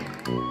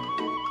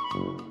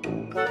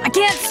 I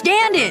can't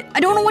stand it! I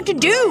don't know what to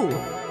do!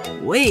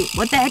 Wait,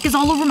 what the heck is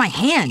all over my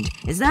hand?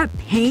 Is that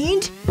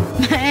paint?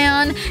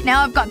 Man,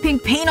 now I've got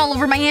pink paint all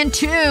over my hand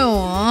too.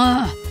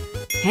 Ugh.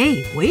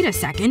 Hey, wait a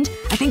second.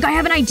 I think I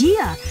have an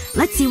idea.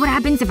 Let's see what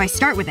happens if I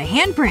start with a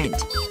handprint.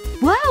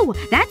 Whoa!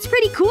 That's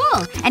pretty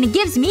cool! And it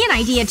gives me an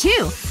idea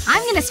too.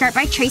 I'm gonna start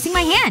by tracing my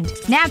hand.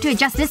 Now to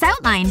adjust this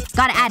outline.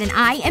 Gotta add an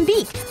eye and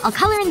beak. I'll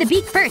color in the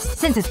beak first,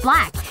 since it's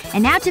black.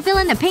 And now to fill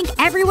in the pink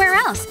everywhere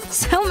else.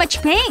 So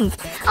much pink!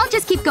 I'll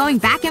just keep going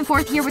back and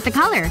forth here with the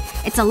color.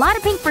 It's a lot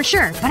of pink for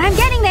sure, but I'm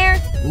getting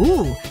there!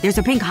 Ooh, there's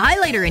a pink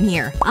highlighter in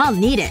here. I'll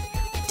need it.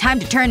 Time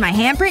to turn my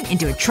handprint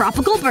into a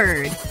tropical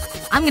bird.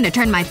 I'm gonna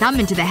turn my thumb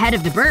into the head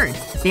of the bird.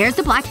 There's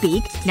the black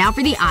beak. Now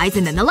for the eyes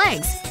and then the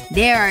legs.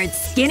 There are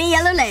its skinny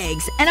yellow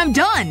legs. And I'm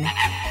done!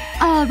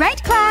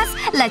 Alright, class.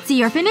 Let's see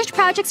your finished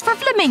projects for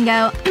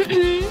flamingo.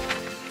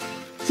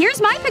 Here's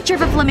my picture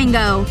of a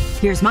flamingo.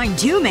 Here's mine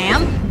too,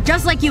 ma'am.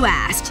 Just like you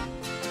asked.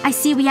 I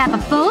see we have a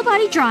full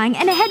body drawing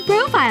and a head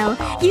profile.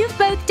 You've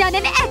both done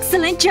an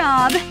excellent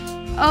job.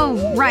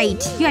 Oh, right.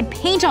 You had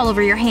paint all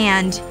over your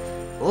hand.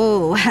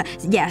 Oh,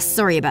 yes,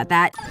 sorry about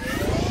that.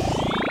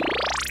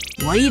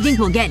 What do you think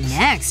we'll get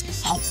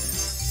next? Oh.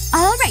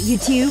 Alright, you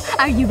two.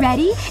 Are you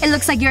ready? It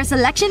looks like your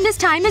selection this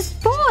time is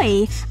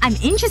boy. I'm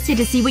interested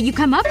to see what you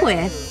come up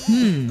with.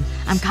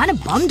 I'm kinda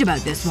bummed about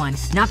this one.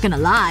 Not gonna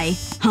lie.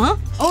 Huh?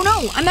 Oh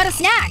no! I'm out of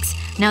snacks!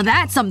 Now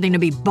that's something to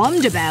be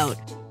bummed about.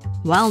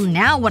 Well,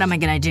 now what am I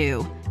gonna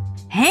do?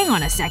 Hang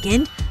on a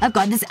second. I've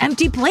got this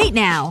empty plate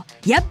now.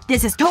 Yep,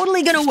 this is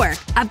totally gonna work.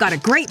 I've got a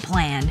great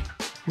plan.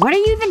 What are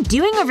you even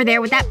doing over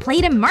there with that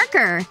plate and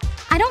marker?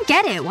 I don't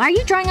get it. Why are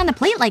you drawing on the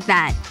plate like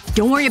that?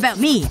 Don't worry about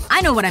me.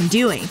 I know what I'm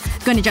doing.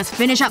 Gonna just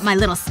finish up my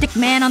little stick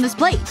man on this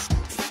plate.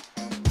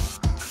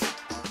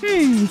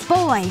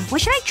 Boy.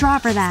 What should I draw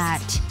for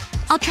that?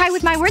 I'll try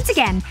with my words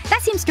again.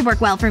 That seems to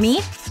work well for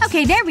me.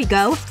 Okay, there we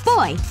go.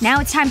 Boy. Now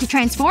it's time to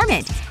transform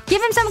it.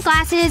 Give him some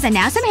glasses and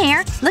now some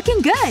hair.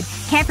 Looking good.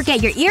 Can't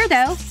forget your ear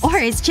though. Or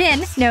his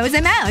chin, nose,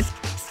 and mouth.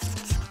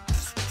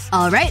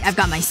 Alright, I've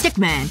got my stick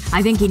man.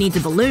 I think he needs a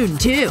balloon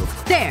too.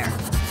 There.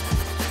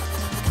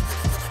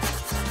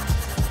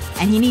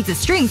 And he needs a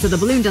string so the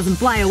balloon doesn't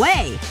fly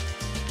away.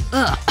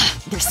 Ugh.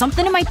 There's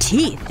something in my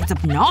teeth. It's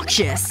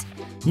obnoxious.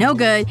 No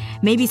good.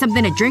 Maybe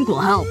something to drink will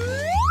help.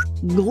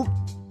 Gulp.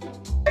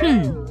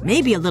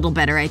 Maybe a little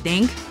better, I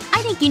think.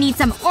 I think you need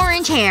some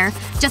orange hair.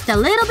 Just a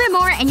little bit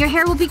more and your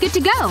hair will be good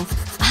to go.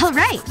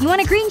 Alright, you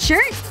want a green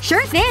shirt?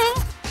 Sure thing.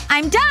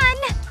 I'm done!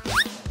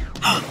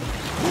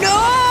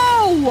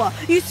 No!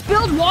 You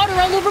spilled water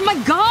all over my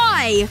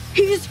guy!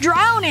 He's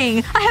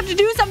drowning! I have to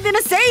do something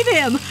to save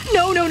him!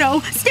 No, no,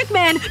 no!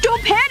 Stickman,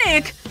 don't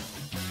panic!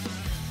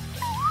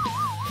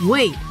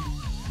 Wait.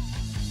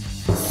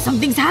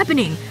 Something's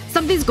happening.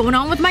 Something's going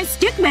on with my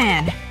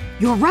stickman.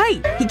 You're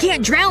right. He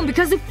can't drown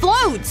because it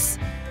floats.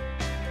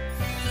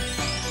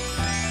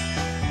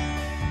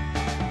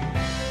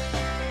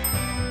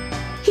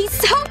 He's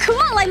so cool!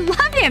 I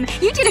love him!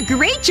 You did a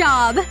great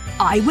job!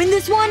 I win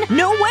this one?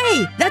 No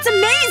way! That's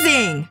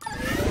amazing!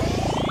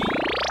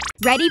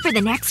 Ready for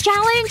the next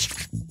challenge?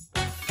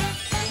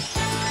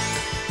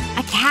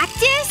 A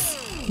cactus?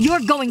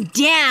 You're going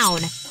down!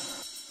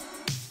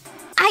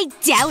 I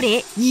doubt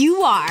it.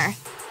 You are.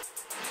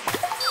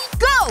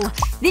 Go!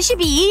 This should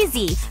be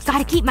easy.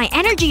 Gotta keep my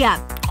energy up.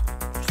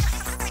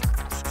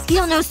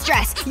 Feel no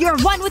stress. You're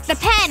one with the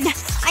pen.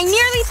 I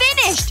nearly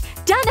finished.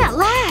 Done at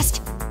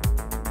last.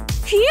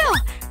 Phew.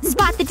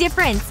 Spot the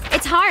difference.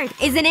 It's hard,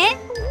 isn't it?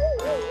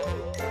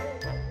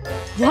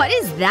 What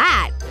is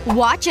that?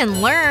 Watch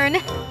and learn.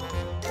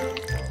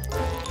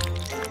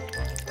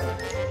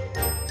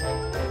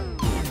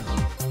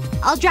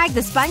 I'll drag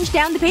the sponge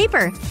down the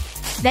paper.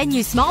 Then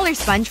use smaller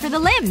sponge for the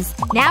limbs.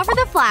 Now for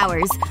the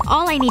flowers.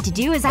 All I need to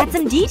do is add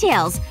some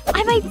details.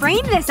 I might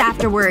frame this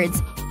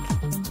afterwards.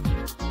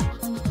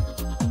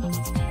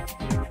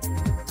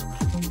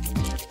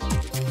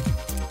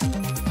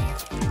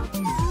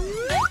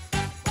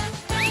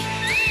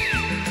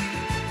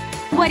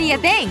 What do you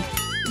think?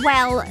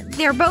 Well,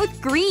 they're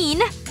both green.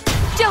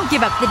 Don't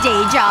give up the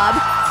day job.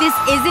 This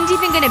isn't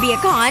even gonna be a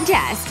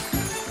contest.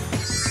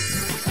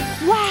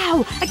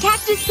 Wow! A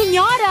cactus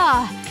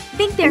piñata!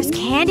 Think there's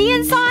candy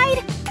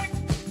inside?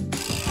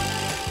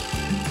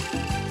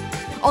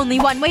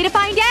 Only one way to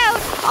find out!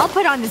 I'll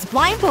put on this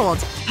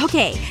blindfold.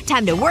 Okay,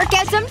 time to work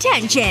out some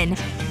tension.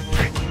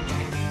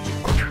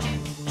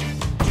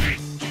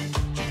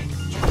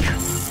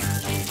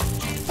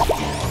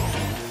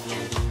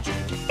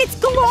 It's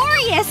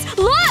glorious!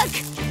 Look!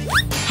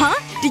 Huh?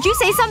 Did you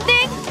say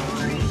something?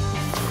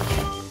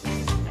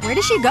 Where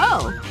did she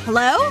go?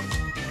 Hello?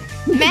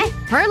 Meh.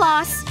 Her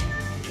loss.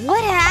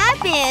 What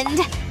happened?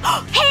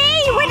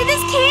 Hey! Where did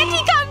this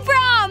candy come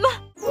from?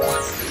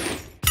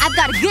 I've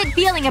got a good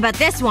feeling about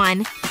this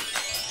one.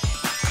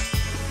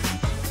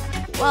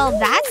 Well,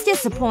 that's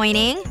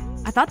disappointing.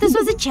 I thought this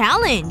was a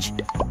challenge.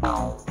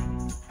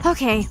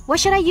 Okay, what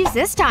should I use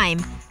this time?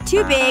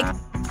 Too big.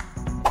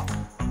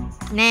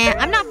 Nah,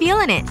 I'm not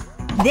feeling it.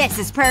 This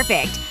is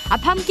perfect. A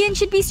pumpkin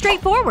should be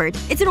straightforward.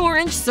 It's an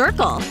orange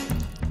circle.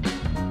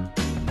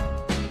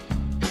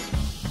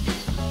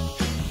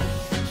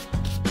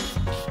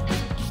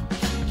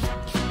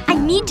 I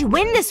need to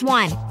win this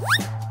one.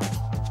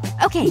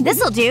 Okay,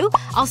 this'll do.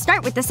 I'll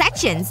start with the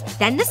sections,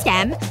 then the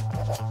stem.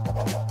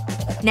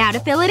 Now to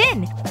fill it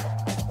in.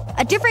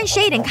 A different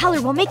shade and color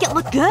will make it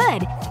look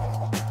good.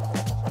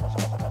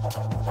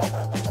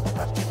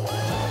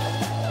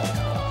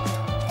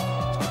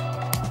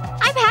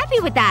 I'm happy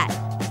with that.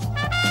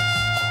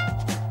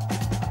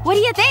 What do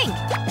you think?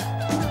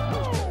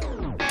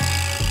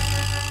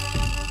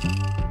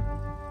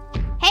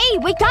 Hey,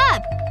 wake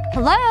up!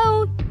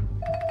 Hello?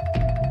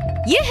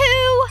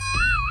 Yoo-hoo!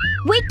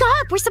 Wake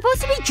up! We're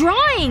supposed to be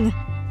drawing!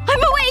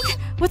 I'm awake!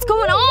 What's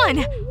going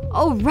on?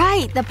 Oh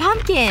right, the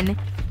pumpkin.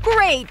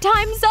 Great,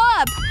 time's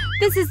up!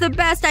 This is the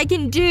best I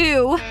can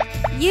do.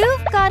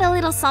 You've got a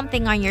little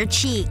something on your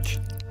cheek.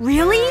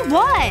 Really?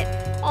 What?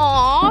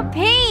 Aw,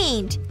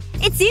 paint.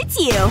 It suits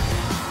you.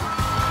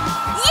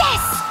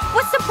 Yes!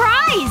 What's the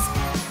prize?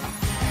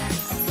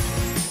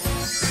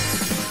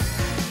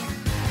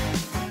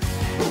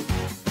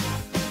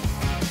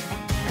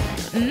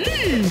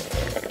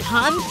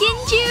 Pumpkin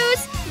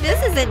juice?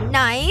 This isn't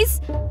nice.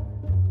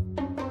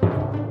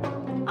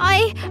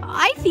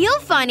 I feel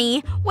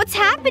funny. What's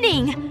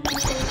happening?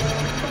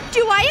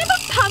 Do I have a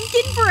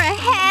pumpkin for a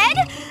head?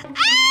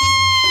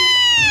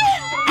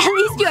 Ah! At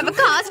least you have a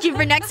costume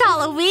for next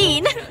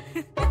Halloween.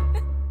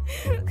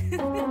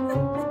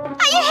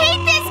 I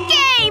hate this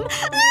game!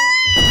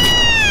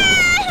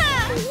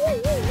 Ah!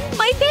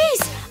 My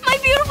face! My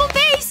beautiful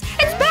face!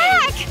 It's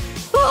back!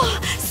 Oh,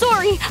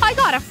 sorry. I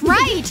got a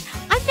fright.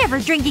 I'm never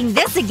drinking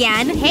this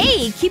again.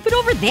 Hey, keep it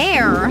over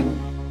there.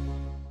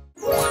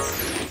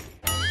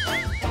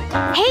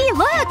 Hey,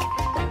 look!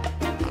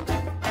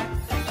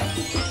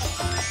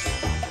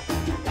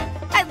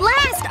 At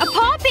last! A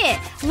poppet!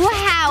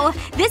 Wow!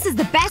 This is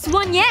the best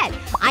one yet!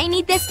 I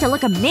need this to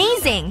look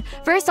amazing!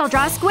 First I'll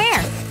draw a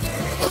square.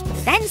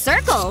 Then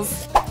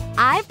circles.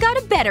 I've got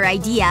a better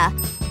idea.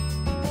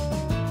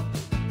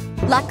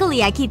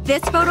 Luckily I keep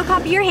this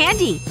photocopier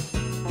handy.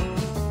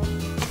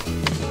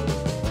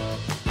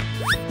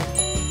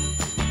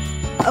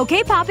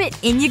 Okay, Poppet,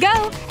 in you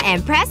go.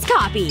 And press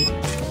copy.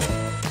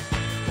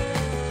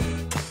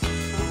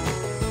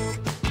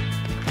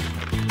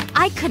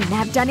 I couldn't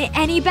have done it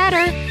any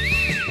better.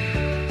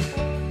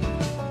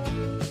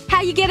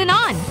 How you getting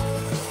on?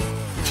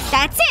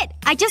 That's it!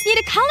 I just need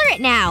to color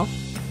it now.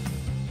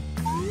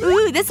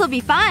 Ooh, this'll be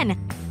fun.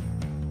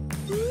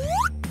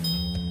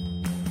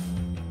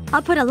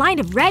 I'll put a line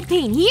of red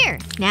paint here.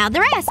 Now the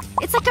rest.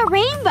 It's like a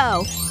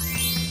rainbow.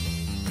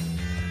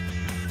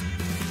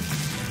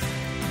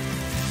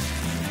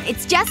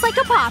 It's just like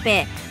a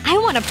poppet. I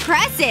want to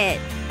press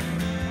it.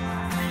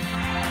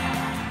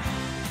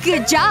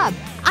 Good job.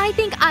 I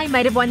think I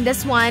might have won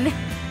this one. No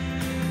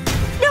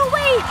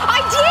way!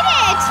 I did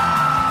it!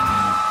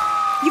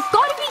 You've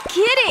got to be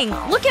kidding!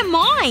 Look at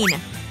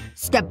mine!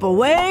 Step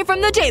away from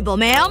the table,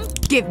 ma'am.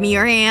 Give me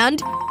your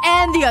hand.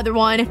 And the other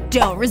one.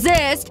 Don't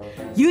resist.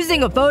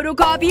 Using a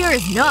photocopier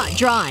is not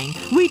drawing.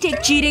 We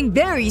take cheating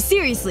very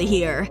seriously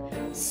here.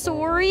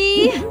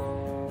 Sorry?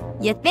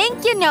 You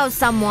think you know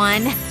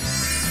someone.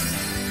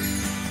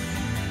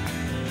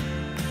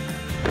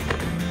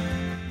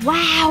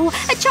 Wow!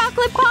 A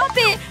chocolate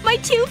poppet! My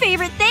two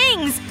favorite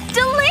things!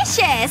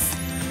 Delicious!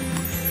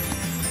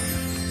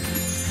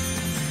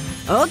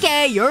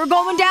 Okay, you're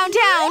going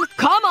downtown.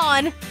 Come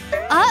on.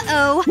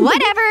 Uh-oh.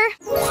 Whatever.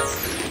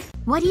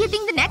 What do you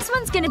think the next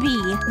one's gonna be?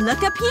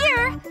 Look up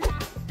here.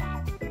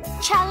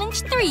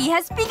 Challenge 3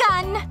 has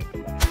begun.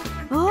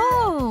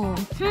 Oh.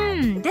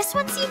 This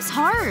one seems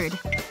hard.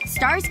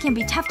 Stars can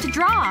be tough to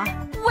draw.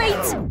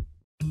 Wait!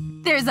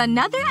 There's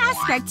another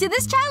aspect to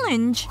this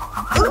challenge.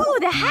 Ooh,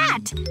 the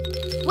hat!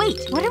 Wait,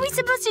 what are we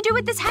supposed to do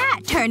with this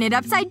hat? Turn it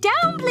upside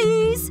down,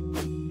 please!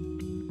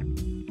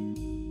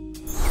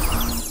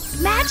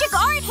 Magic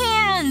art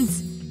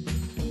hands!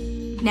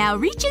 Now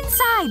reach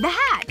inside the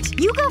hat.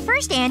 You go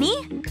first,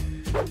 Annie.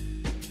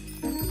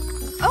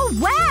 Oh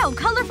wow!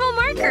 Colorful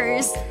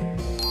markers!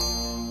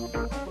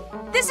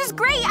 This is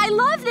great! I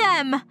love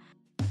them!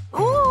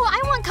 Ooh,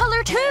 I want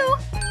color too!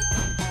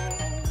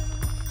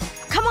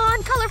 Come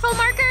on, colorful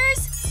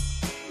markers!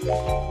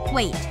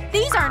 Wait,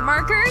 these aren't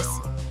markers?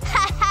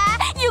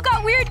 Haha! You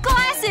got weird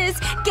glasses!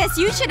 Guess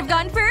you should have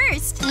gone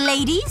first!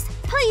 Ladies,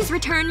 please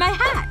return my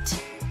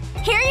hat.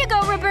 Here you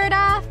go,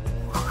 Roberta!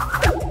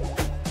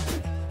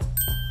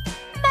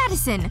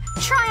 Madison,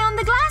 try on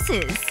the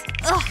glasses.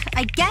 Ugh,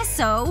 I guess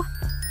so.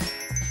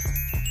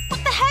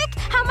 What the heck?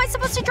 How am I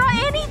supposed to draw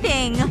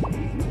anything?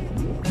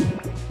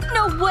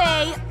 No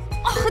way!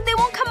 Ugh, they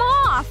won't come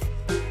off!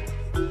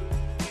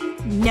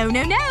 No,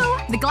 no, no!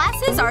 The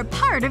glasses are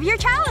part of your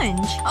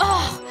challenge.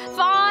 Ugh,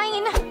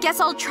 fine. Guess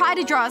I'll try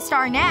to draw a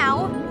star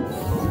now.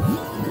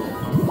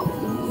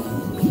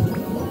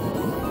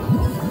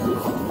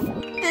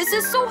 This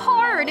is so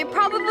hard. It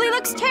probably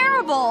looks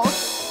terrible.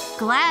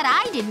 Glad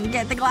I didn't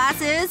get the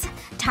glasses.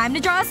 Time to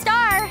draw a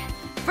star.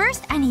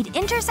 First, I need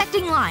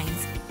intersecting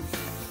lines.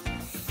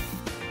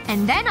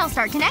 And then I'll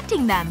start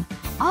connecting them.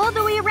 All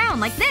the way around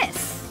like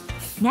this.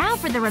 Now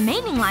for the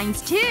remaining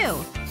lines,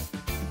 too.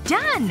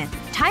 Done!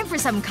 Time for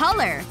some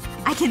color.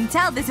 I can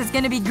tell this is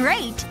gonna be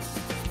great.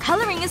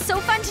 Coloring is so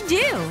fun to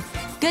do.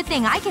 Good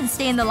thing I can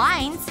stay in the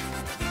lines.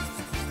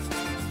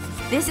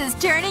 This is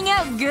turning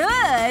out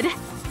good.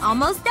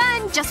 Almost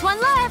done. Just one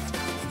left.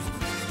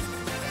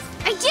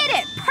 I did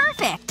it!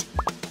 Perfect!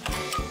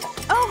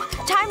 Oh,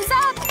 time's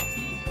up!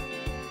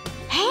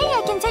 Hey,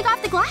 I can take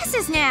off the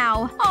glasses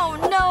now! Oh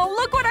no,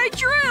 look what I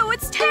drew!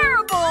 It's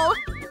terrible!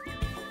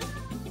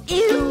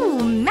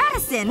 Ew,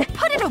 Madison,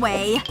 put it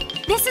away.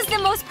 This is the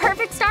most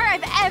perfect star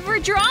I've ever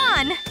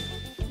drawn!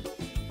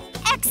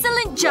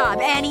 Excellent job,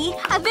 Annie.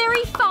 A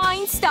very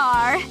fine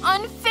star.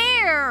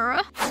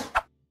 Unfair.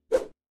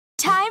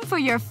 Time for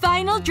your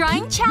final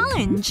drawing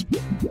challenge.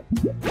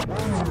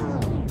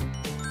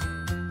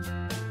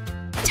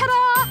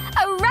 Ta-da!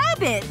 A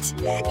rabbit!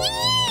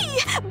 Eee!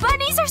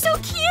 Bunnies are so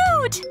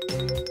cute!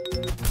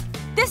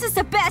 This is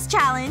the best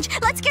challenge.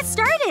 Let's get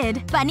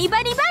started. Bunny,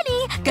 bunny,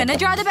 bunny. Gonna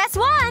draw the best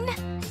one.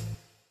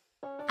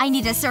 I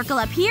need a circle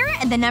up here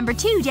and the number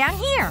 2 down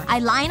here. I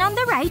line on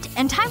the right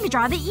and time to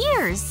draw the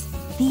ears.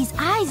 These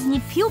eyes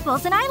need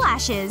pupils and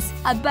eyelashes.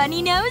 A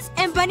bunny nose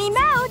and bunny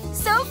mouth.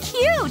 So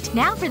cute!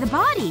 Now for the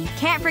body.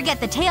 Can't forget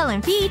the tail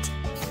and feet.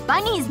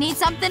 Bunnies need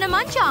something to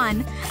munch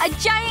on. A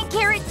giant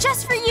carrot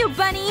just for you,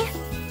 bunny!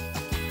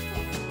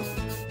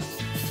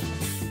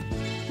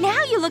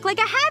 Now you look like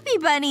a happy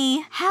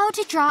bunny! How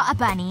to draw a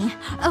bunny.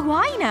 Oh,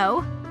 I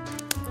know.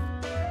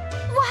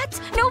 What?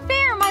 No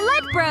fair! My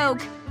leg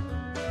broke!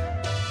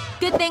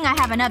 Good thing I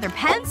have another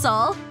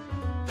pencil.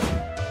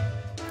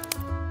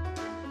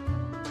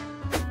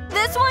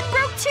 This one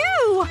broke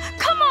too!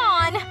 Come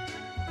on!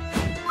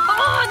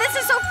 Oh, this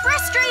is so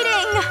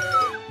frustrating!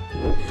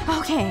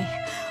 Okay.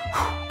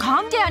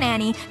 Calm down,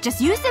 Annie. Just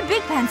use the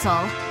big pencil.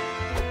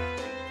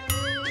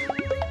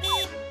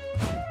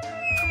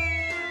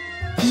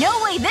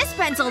 No way this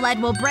pencil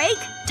lead will break!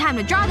 Time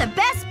to draw the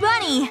best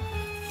bunny!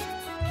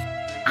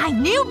 I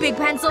knew big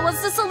pencil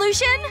was the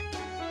solution!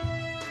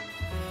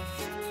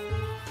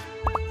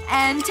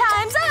 And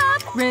time's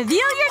up! Reveal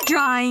your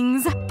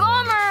drawings!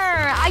 Bummer!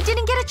 I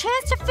didn't get a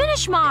chance to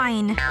finish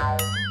mine!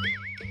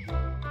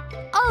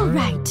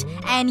 Alright.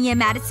 Annie and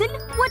Madison,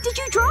 what did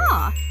you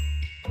draw?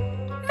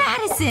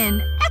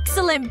 Madison!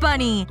 Excellent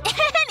bunny!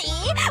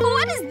 Annie!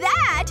 What is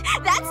that?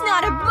 That's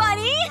not a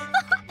bunny!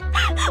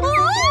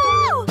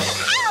 Whoa!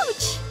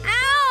 Ouch!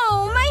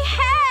 Ow! My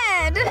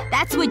head!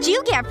 That's what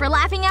you get for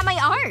laughing at my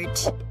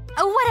art.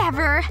 Oh,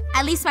 whatever.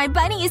 At least my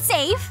bunny is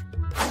safe.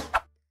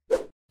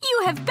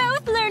 You have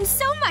both learned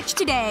so much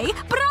today.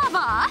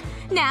 Brava!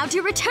 Now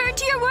to return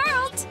to your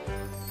world.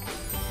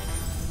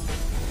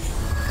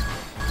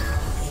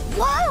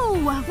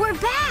 Whoa! We're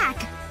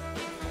back!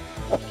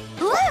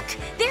 Look!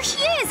 There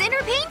she is, in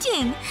her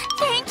painting!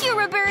 Thank you,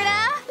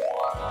 Roberta!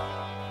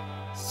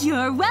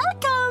 You're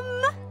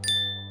welcome!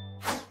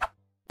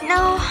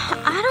 No,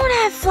 I don't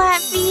have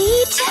flat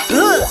feet.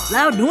 Ugh!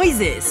 Loud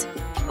noises!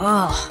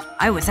 Ugh.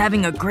 I was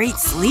having a great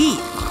sleep.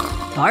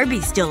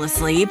 Barbie's still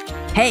asleep.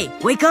 Hey,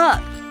 wake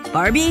up!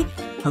 Barbie?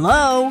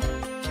 Hello?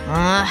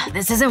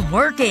 This isn't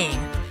working.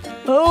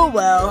 Oh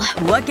well,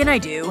 what can I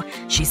do?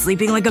 She's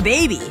sleeping like a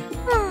baby.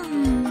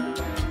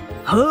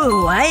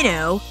 Oh, I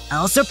know.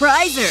 I'll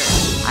surprise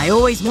her. I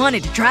always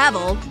wanted to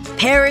travel.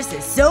 Paris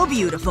is so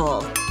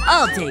beautiful.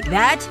 I'll take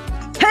that.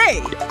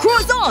 Hey!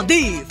 Croissant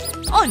thief!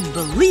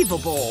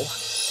 Unbelievable.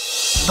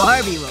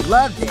 Barbie will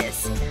love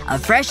this. A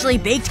freshly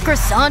baked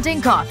croissant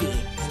and coffee.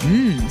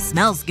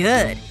 Smells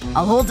good.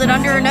 I'll hold it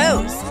under her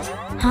nose.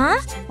 Huh?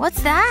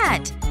 What's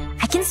that?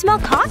 I can smell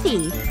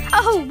coffee.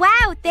 Oh,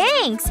 wow,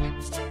 thanks!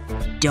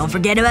 Don't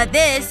forget about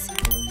this.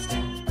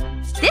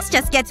 This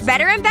just gets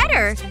better and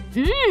better.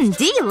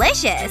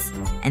 Delicious.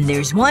 And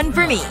there's one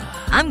for me.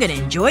 I'm gonna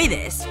enjoy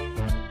this.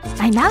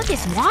 My mouth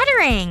is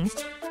watering.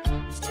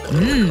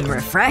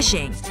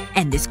 Refreshing.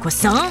 And this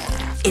croissant?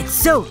 It's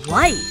so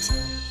light.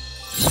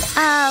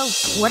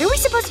 What are we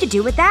supposed to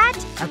do with that?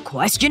 A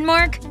question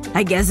mark?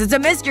 I guess it's a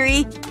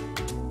mystery.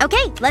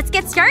 Okay, let's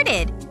get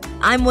started.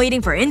 I'm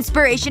waiting for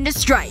inspiration to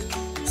strike.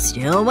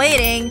 Still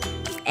waiting.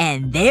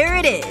 And there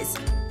it is.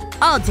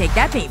 I'll take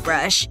that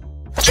paintbrush.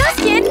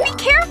 Justin, be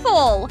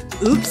careful!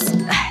 Oops.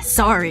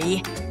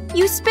 Sorry.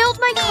 You spilled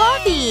my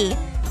coffee.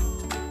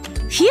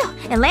 Phew,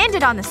 it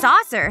landed on the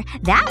saucer.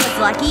 That was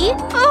lucky.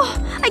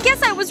 Oh, I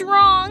guess I was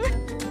wrong.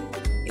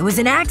 It was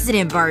an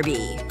accident,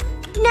 Barbie.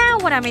 Now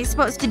what am I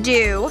supposed to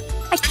do?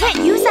 I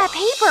can't use that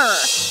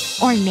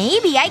paper. Or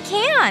maybe I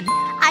can.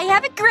 I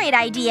have a great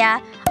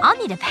idea. I'll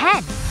need a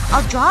pen.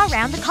 I'll draw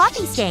around the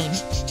coffee stain.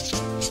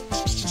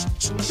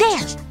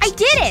 There! I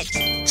did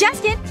it!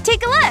 Justin,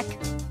 take a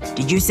look.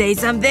 Did you say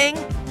something?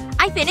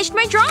 I finished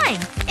my drawing.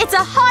 It's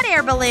a hot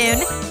air balloon.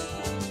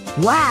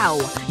 Wow.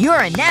 You're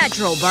a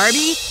natural,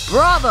 Barbie.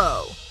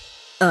 Bravo.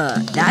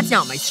 That's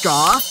not my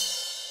straw.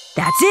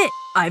 That's it.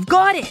 I've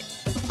got it.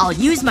 I'll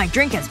use my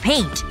drink as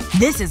paint.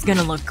 This is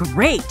gonna look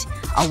great.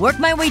 I'll work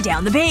my way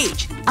down the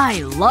page.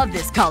 I love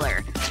this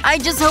color. I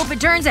just hope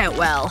it turns out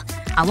well.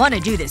 I want to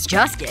do this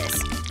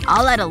justice.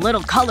 I'll add a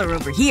little color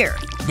over here.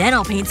 Then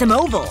I'll paint some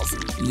ovals.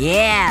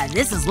 Yeah,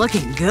 this is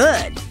looking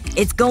good.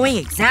 It's going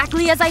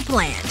exactly as I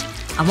planned.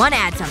 I want to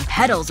add some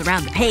petals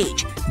around the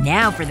page.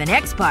 Now for the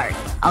next part.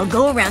 I'll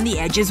go around the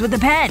edges with the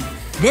pen.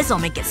 This'll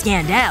make it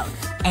stand out.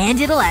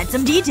 And it'll add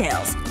some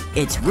details.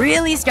 It's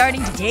really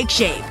starting to take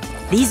shape.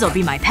 These'll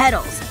be my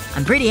petals.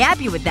 I'm pretty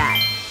happy with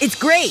that. It's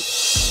great!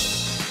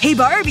 Hey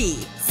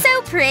Barbie!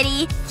 So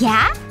pretty.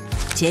 Yeah?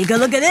 Take a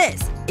look at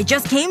this. It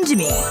just came to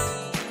me.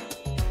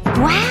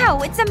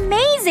 Wow, it's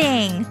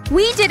amazing!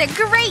 We did a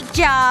great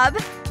job!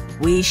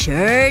 We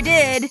sure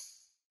did.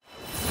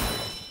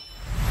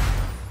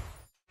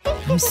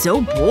 I'm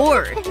so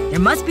bored. There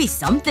must be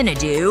something to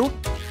do.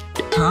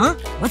 Huh?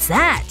 What's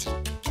that?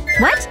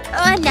 What?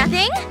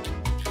 Nothing?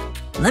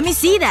 Let me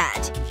see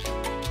that.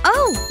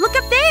 Oh, look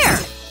up there!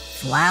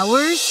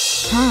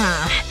 Flowers?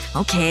 Huh.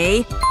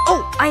 Okay.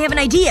 Oh, I have an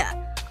idea.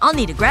 I'll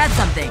need to grab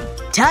something.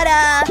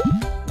 Ta-da!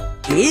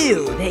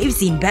 Ew, they've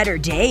seen better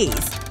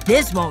days.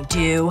 This won't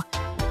do.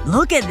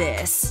 Look at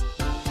this.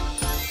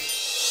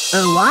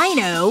 Oh, I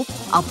know.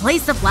 I'll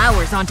place the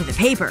flowers onto the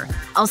paper.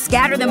 I'll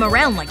scatter them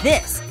around like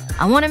this.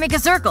 I want to make a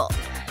circle.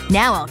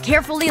 Now I'll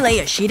carefully lay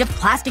a sheet of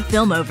plastic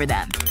film over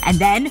them. And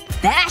then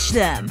bash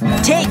them.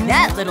 Take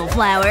that, little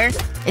flower.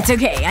 It's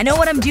okay, I know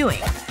what I'm doing.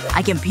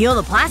 I can peel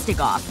the plastic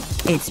off.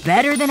 It's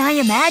better than I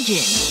imagined.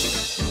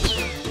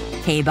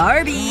 Hey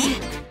Barbie.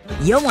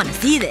 You'll want to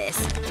see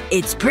this.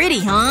 It's pretty,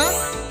 huh?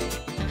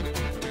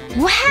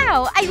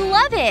 Wow, I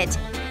love it!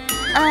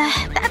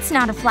 That's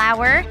not a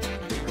flower.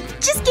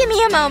 Just give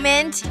me a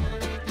moment.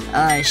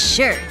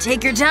 Sure.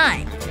 Take your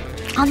time.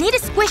 I'll need to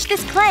squish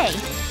this clay.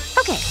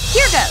 Okay,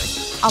 here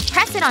goes. I'll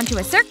press it onto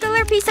a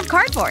circular piece of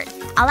cardboard.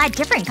 I'll add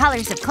different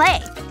colors of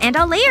clay. And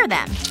I'll layer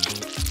them.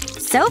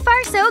 So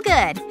far, so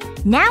good.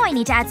 Now I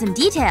need to add some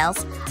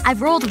details.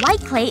 I've rolled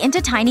white clay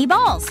into tiny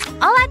balls.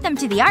 I'll add them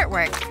to the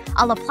artwork.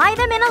 I'll apply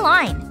them in a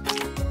line.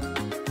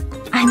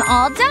 I'm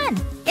all done.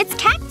 It's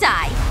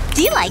cacti.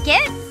 Do you like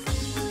it?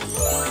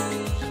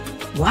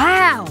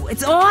 Wow,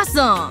 it's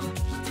awesome!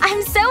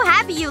 I'm so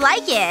happy you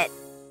like it.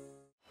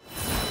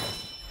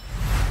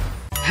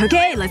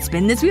 Okay, let's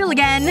spin this wheel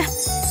again.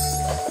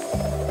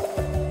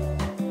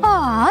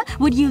 Aw,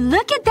 would you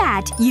look at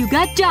that? You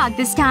got dog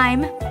this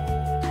time.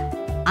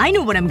 I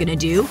know what I'm gonna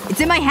do.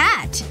 It's in my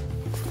hat.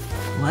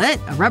 What?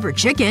 A rubber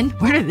chicken?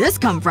 Where did this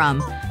come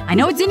from? I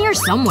know it's in here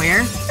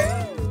somewhere.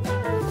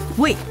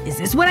 Wait, is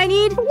this what I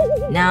need?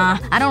 Nah,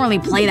 I don't really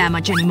play that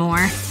much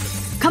anymore.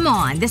 Come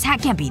on, this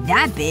hat can't be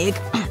that big.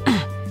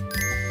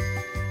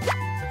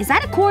 Is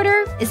that a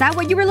quarter? Is that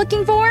what you were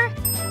looking for?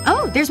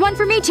 Oh, there's one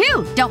for me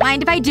too! Don't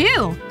mind if I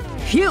do!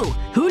 Phew.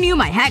 Who knew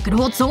my hat could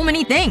hold so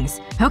many things?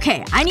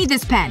 Okay, I need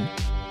this pen.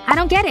 I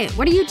don't get it.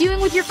 What are you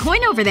doing with your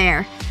coin over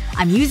there?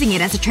 I'm using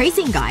it as a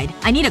tracing guide.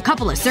 I need a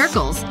couple of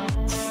circles.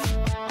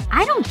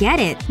 I don't get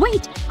it.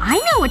 Wait, I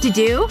know what to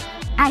do!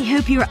 I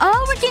hope you're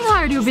all working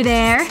hard over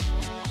there.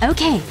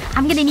 Okay,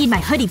 I'm gonna need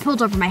my hoodie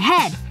pulled over my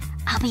head.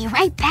 I'll be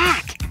right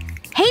back.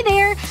 Hey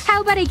there!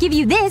 How about I give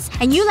you this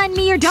and you lend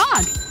me your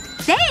dog?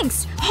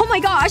 Thanks! Oh my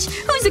gosh,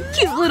 who's a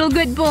cute little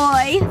good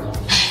boy?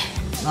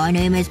 My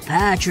name is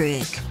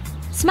Patrick.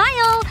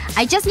 Smile!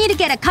 I just need to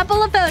get a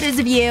couple of photos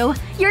of you.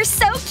 You're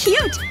so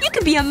cute! You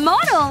could be a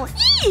model!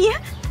 Eee!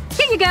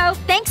 Here you go.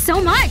 Thanks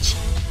so much.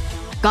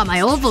 Got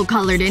my oval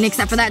colored in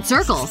except for that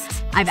circle.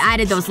 I've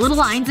added those little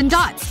lines and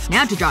dots.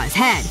 Now to draw his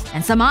head.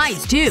 And some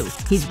eyes, too.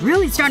 He's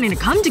really starting to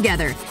come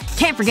together.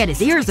 Can't forget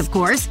his ears, of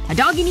course. A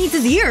doggy needs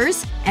his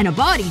ears. And a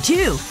body,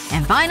 too.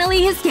 And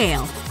finally his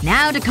tail.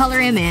 Now to color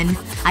him in.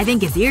 I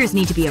think his ears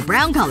need to be a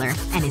brown color.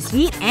 And his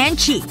feet and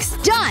cheeks.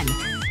 Done!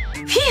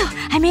 Phew!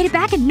 I made it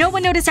back and no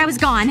one noticed I was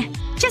gone.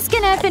 Just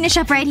gonna finish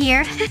up right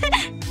here.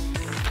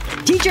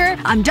 Teacher,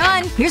 I'm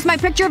done. Here's my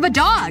picture of a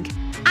dog.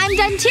 I'm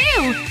done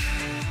too!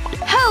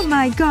 Oh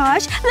my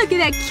gosh, look at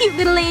that cute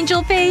little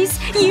angel face.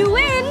 You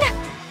win!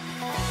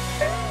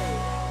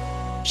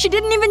 She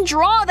didn't even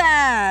draw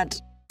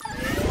that!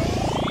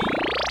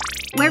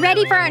 We're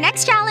ready for our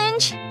next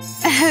challenge.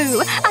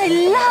 Oh, I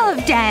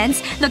love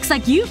dance. Looks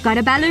like you've got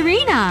a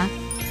ballerina.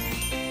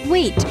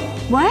 Wait,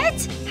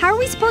 what? How are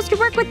we supposed to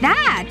work with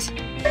that?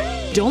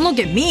 Don't look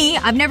at me.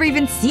 I've never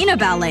even seen a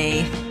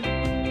ballet.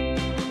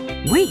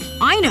 Wait,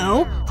 I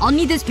know! I'll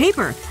need this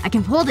paper. I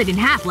can fold it in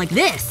half like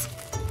this.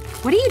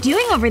 What are you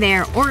doing over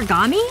there?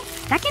 Origami?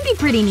 That can be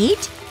pretty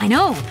neat. I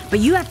know, but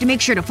you have to make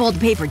sure to fold the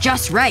paper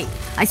just right.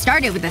 I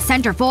started with the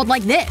center fold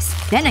like this.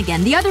 Then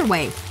again the other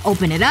way.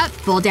 Open it up,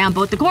 fold down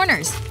both the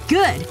corners.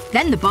 Good.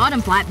 Then the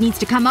bottom flap needs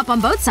to come up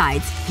on both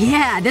sides.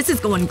 Yeah, this is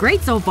going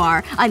great so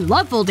far. I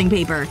love folding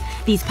paper.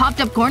 These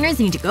popped up corners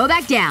need to go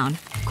back down.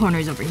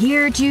 Corners over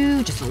here,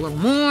 too. Just a little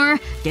more.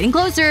 Getting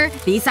closer.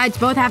 These sides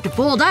both have to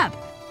fold up.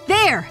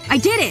 There! I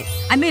did it!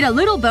 I made a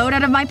little boat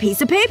out of my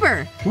piece of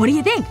paper. What do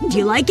you think? Do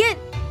you like it?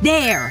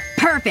 There!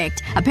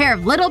 Perfect! A pair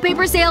of little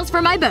paper sails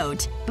for my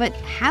boat. But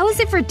how is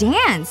it for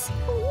dance?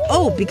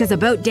 Oh, because a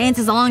boat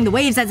dances along the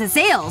waves as it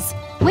sails.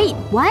 Wait,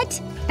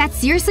 what? That's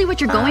seriously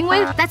what you're going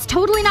with? That's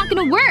totally not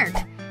gonna work.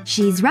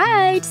 She's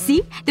right.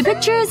 See? The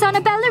picture is on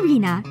a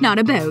ballerina, not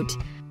a boat.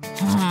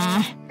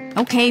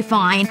 Okay,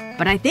 fine.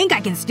 But I think I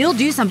can still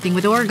do something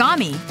with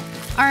origami.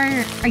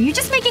 Are you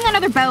just making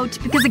another boat?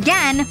 Because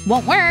again,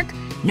 won't work.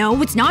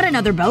 No, it's not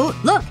another boat.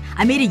 Look,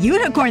 I made a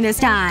unicorn this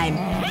time.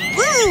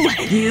 Woo!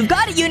 You've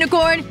got a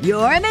unicorn!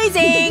 You're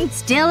amazing!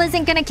 Still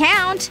isn't gonna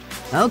count.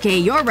 Okay,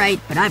 you're right,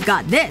 but I've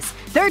got this.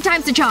 Third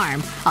time's the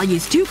charm. I'll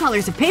use 2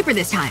 colors of paper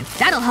this time.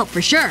 That'll help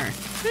for sure.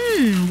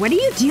 What are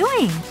you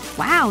doing?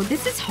 Wow,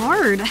 this is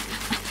hard.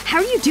 How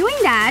are you doing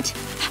that?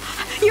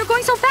 You're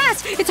going so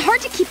fast! It's hard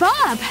to keep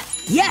up!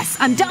 Yes,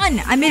 I'm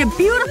done! I made a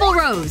beautiful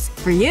rose.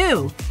 For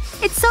you.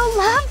 It's so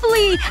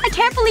lovely! I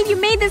can't believe you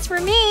made this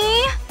for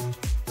me!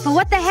 But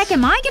what the heck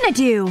am I gonna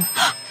do?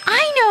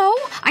 I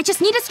know! I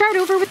just need to start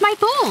over with my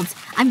folds.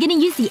 I'm gonna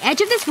use the edge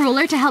of this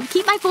ruler to help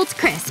keep my folds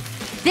crisp.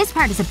 This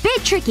part is a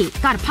bit tricky.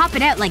 Gotta pop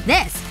it out like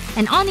this.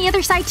 And on the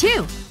other side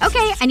too.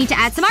 Okay, I need to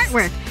add some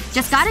artwork.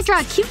 Just gotta draw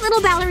a cute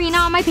little ballerina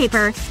on my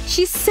paper.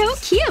 She's so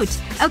cute!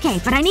 Okay,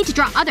 but I need to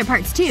draw other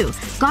parts too.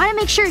 Gotta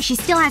make sure she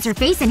still has her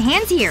face and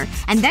hands here.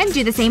 And then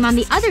do the same on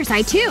the other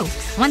side too.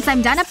 Once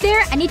I'm done up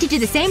there, I need to do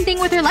the same thing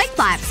with her leg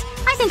flaps.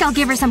 I think I'll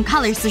give her some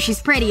colors so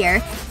she's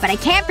prettier. But I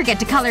can't forget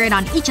to color it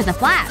on each of the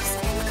flaps.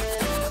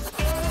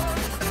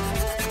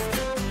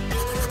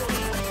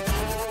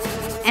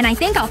 And I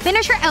think I'll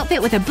finish her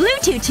outfit with a blue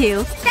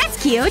tutu.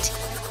 That's cute.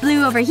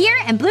 Blue over here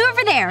and blue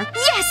over there.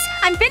 Yes!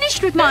 I'm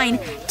finished with mine!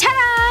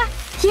 Ta-da!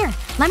 Here,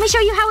 let me show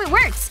you how it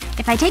works.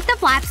 If I take the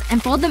flaps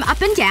and fold them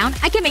up and down,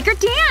 I can make her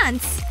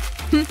dance!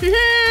 Look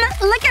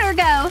at her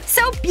go!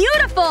 So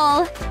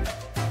beautiful!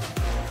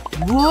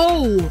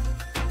 Whoa!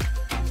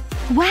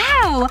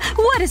 Wow!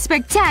 What a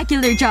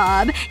spectacular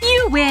job!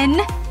 You win!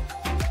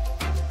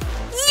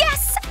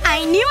 Yes!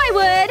 I knew I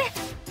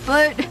would!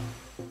 But…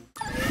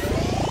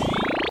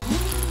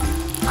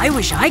 I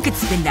wish I could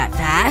spin that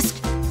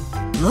fast.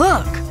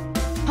 Look.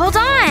 Hold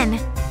on!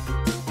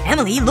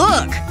 Emily,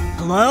 look!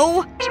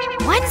 Hello?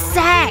 1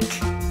 sec!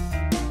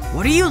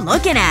 What are you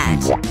looking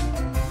at?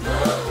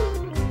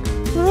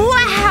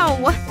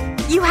 Wow!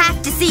 You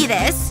have to see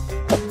this.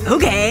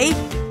 Okay.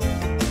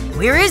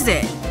 Where is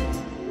it?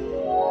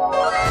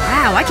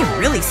 Wow, I can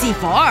really see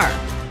far.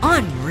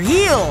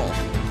 Unreal.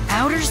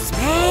 Outer space.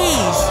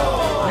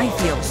 I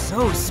feel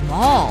so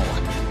small.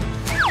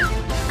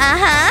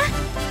 Uh-huh.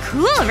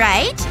 Cool,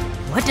 right?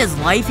 What does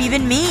life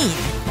even mean?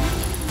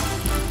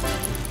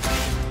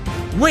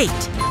 Wait.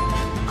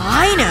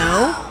 I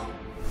know!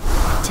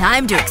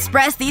 Time to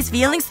express these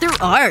feelings through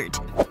art.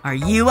 Are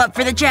you up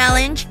for the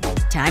challenge?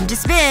 Time to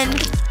spin.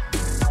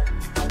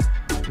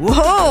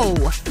 Whoa!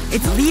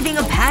 It's leaving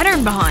a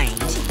pattern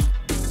behind.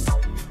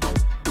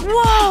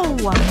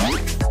 Whoa!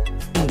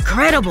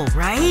 Incredible,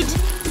 right?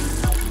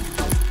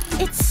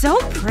 It's so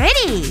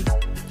pretty!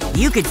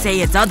 You could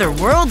say it's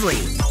otherworldly.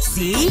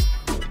 See?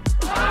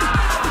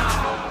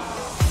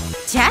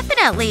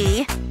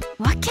 Definitely!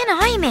 What can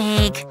I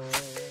make?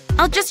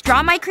 I'll just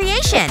draw my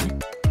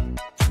creation.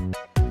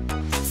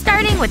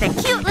 Starting with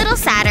a cute little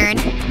Saturn,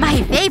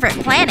 my favorite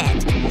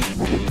planet.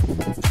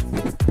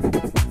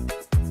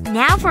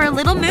 Now for a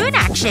little moon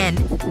action.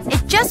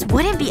 It just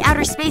wouldn't be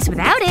outer space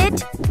without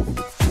it.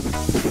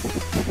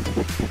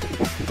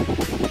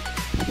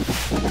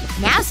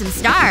 Now some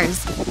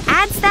stars.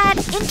 Adds that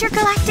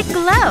intergalactic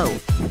glow.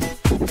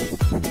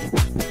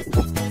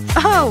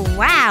 Oh,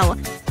 wow.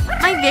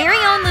 My very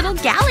own little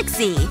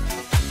galaxy.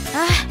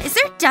 Is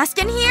there dust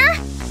in here?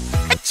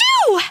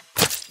 Achoo!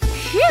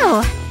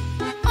 Phew.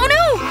 Oh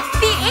no!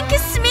 The ink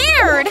is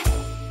smeared!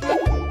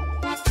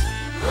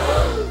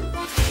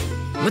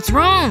 What's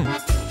wrong?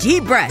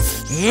 Deep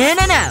breaths. In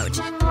and out.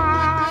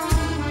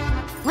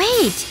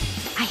 Wait.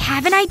 I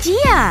have an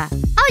idea.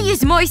 I'll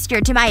use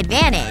moisture to my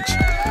advantage.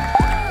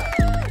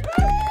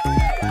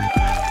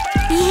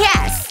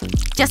 Yes!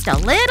 Just a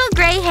little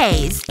gray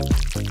haze.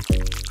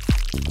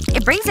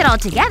 It brings it all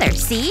together,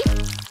 see?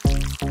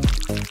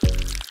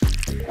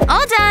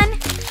 All done!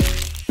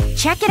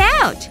 Check it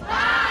out!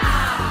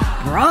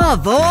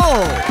 Bravo!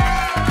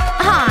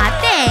 Aw,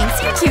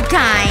 thanks. You're too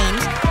kind.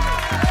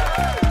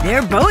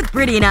 They're both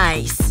pretty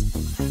nice.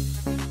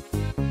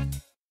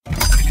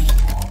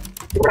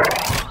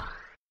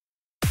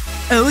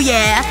 Oh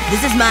yeah,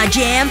 this is my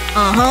jam.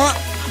 Uh-huh.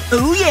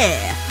 Oh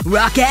yeah.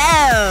 Rock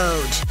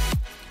out!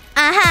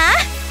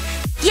 Uh-huh.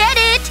 Get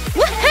it!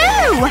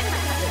 Woohoo!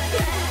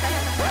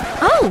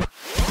 Oh.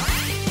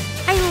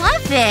 I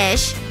love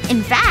fish.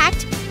 In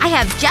fact, I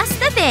have just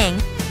the thing.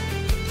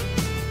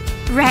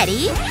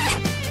 Ready?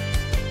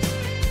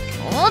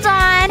 Hold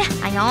on.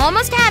 I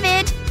almost have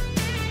it.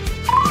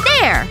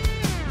 There!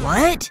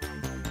 What?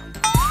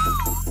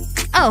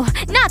 Oh,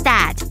 not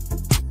that.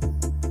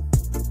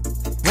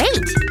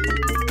 Wait.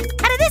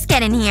 How did this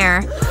get in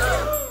here?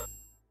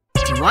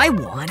 Do I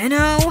wanna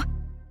know?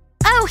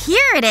 Oh,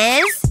 here it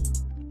is!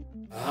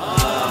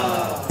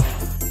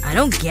 I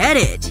don't get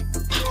it.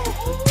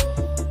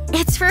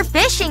 It's for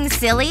fishing,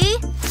 silly.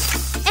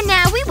 And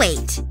now we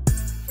wait.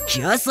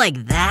 Just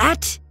like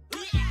that?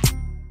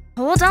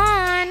 Hold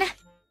on.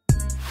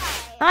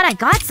 Thought I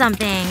got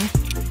something.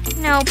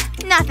 Nope.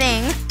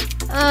 Nothing.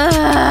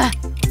 Ugh.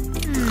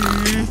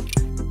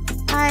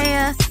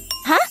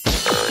 Huh?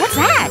 What's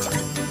that?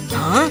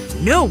 Huh?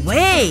 No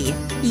way!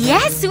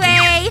 Yes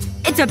way!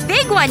 It's a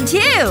big one,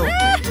 too!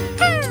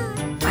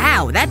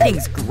 Wow, that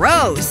thing's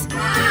gross.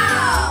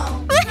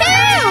 Woohoo!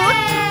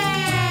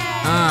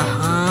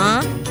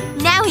 Uh-huh.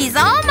 Now he's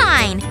all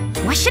mine!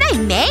 What should I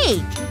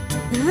make?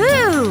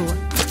 Ooh.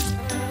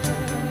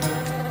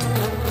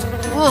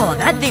 Oh,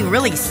 that thing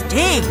really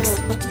stinks.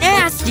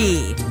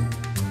 Nasty!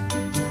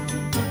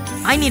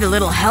 I need a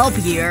little help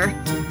here.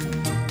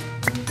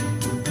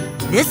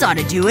 This ought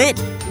to do it.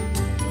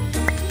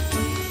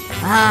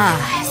 Ah,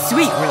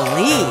 sweet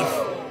relief.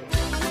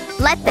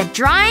 Let the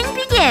drawing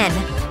begin.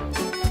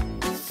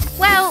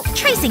 Well,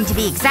 tracing to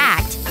be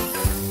exact.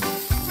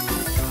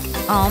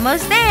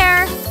 Almost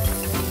there.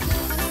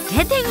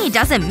 Good thing he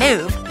doesn't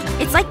move.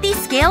 It's like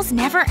these scales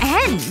never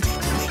end.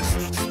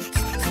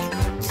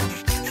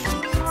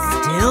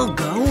 Still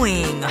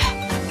going.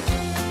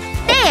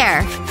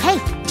 There! Hey,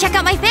 check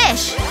out my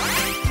fish!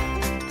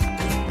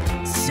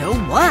 So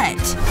what?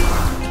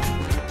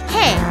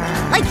 Hey,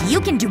 like you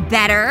can do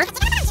better.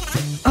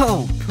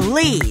 Oh,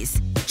 please.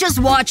 Just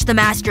watch the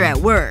master at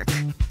work.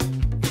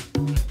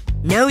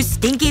 No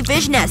stinky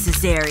fish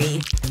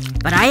necessary.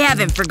 But I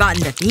haven't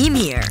forgotten the theme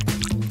here.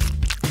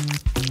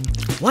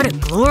 What a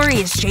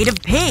glorious shade of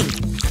pink.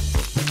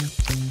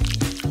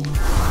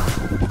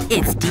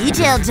 It's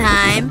detail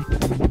time.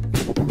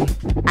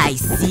 I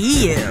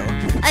see you.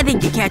 I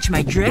think you catch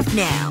my drift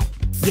now.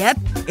 Yep,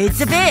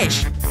 it's a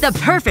fish. The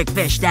perfect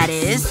fish, that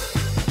is.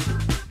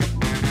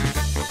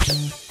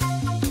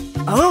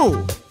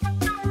 Oh.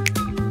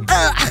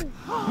 Ugh.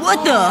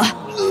 What the?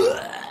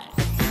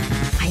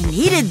 I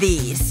needed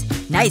these.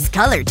 Nice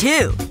color,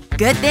 too.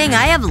 Good thing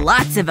I have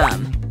lots of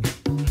them.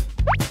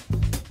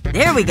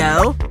 There we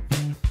go.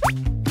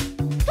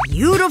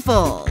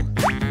 Beautiful.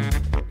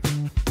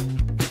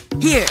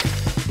 Here.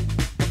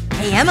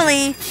 Hey,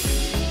 Emily.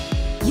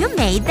 You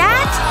made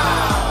that?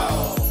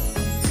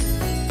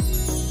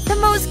 The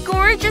most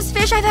gorgeous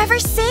fish I've ever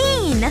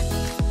seen!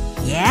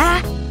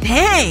 Yeah?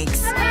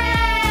 Thanks!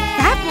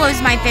 That blows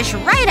my fish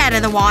right out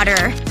of the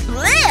water.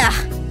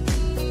 Blech!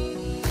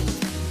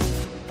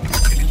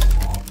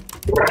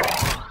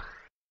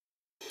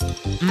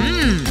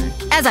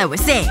 As I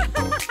was saying,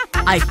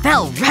 I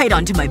fell right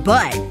onto my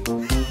butt.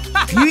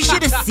 You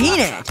should have seen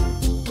it.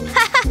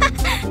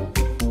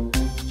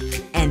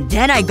 And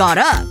then I got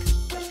up.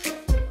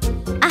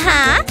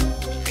 Uh-huh.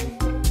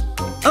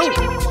 Oh,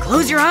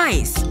 close your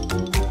eyes.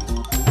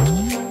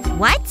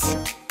 What?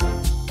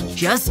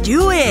 Just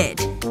do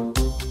it.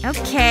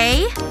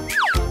 Okay.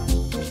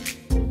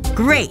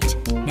 Great.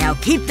 Now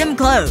keep them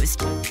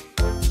closed.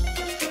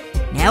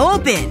 Now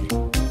open.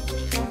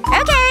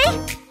 Okay.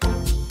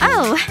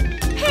 Oh.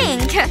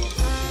 Pink.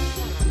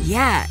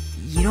 Yeah,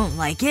 you don't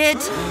like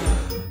it?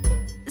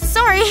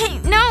 Sorry.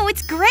 No,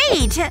 it's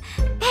great.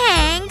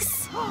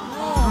 Thanks.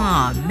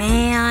 Aw,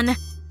 man.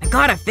 I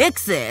gotta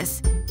fix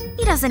this.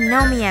 He doesn't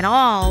know me at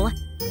all.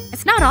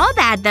 It's not all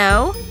bad,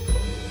 though.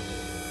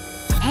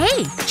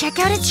 Hey, check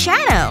out its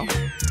shadow.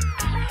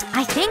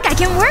 I think I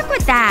can work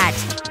with that.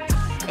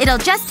 It'll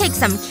just take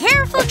some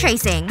careful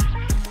tracing.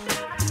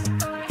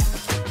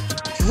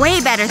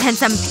 Way better than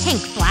some pink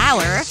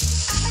flower.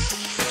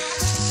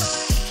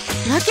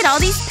 Look at all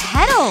these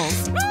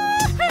petals.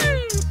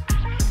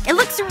 It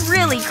looks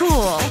really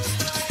cool.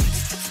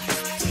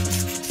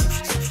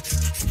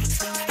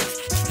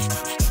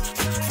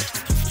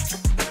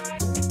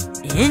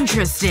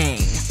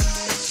 Interesting.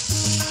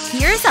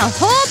 Here's a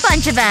whole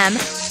bunch of them.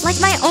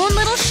 Like my own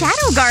little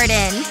shadow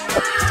garden.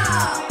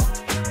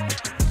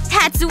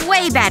 That's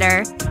way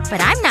better. But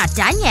I'm not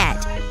done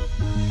yet.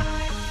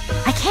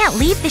 I can't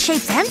leave the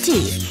shapes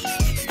empty.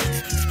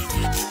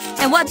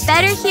 And what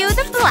better hue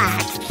than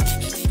black?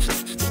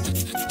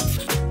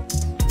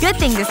 Good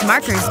thing this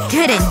marker's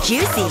good and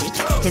juicy.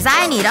 Cause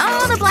I need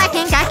all the black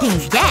ink I can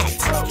get.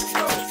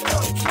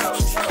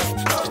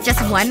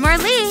 Just one more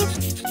leaf.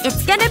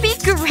 It's gonna be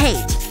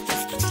great.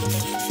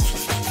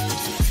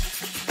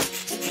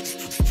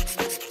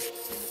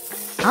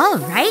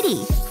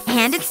 Alrighty.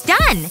 And it's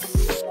done.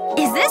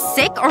 Is this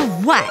sick or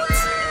what?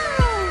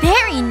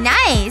 Very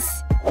nice.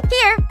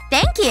 Here,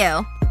 thank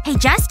you. Hey,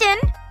 Justin.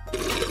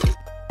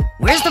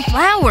 Where's the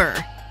flower?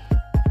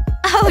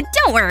 Oh,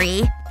 don't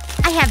worry.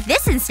 I have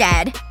this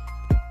instead.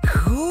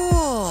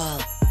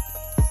 Cool.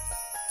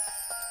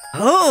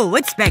 Oh,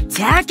 it's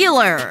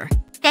spectacular!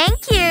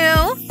 Thank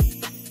you.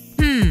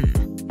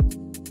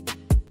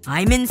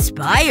 I'm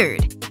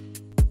inspired.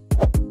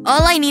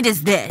 All I need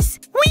is this.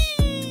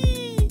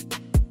 Whee!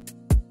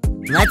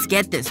 Let's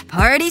get this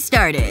party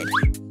started.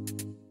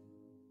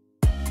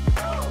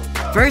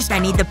 First, I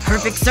need the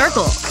perfect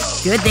circle.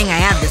 Good thing I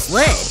have this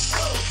lid.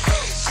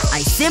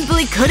 I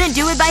simply couldn't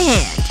do it by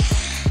hand.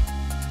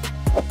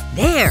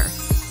 There.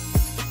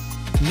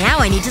 Now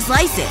I need to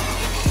slice it.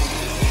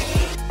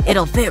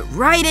 It'll fit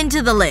right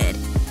into the lid.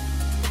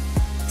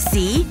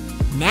 See?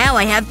 Now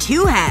I have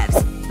 2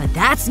 halves. But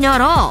that's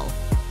not all.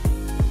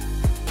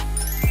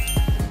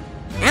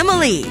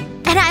 Emily!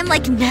 And I'm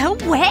like, no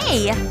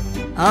way.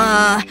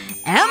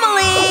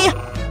 Emily!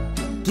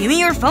 Give me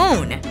your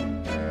phone.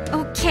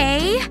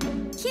 Okay.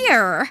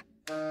 Here.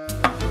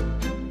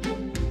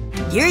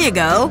 Here you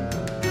go.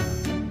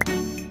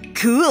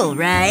 Cool,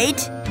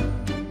 right?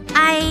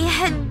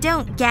 I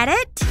don't get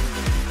it.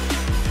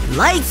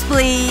 Lights,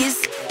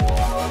 please.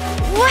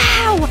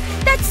 Wow!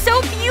 That's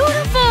so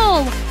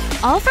beautiful!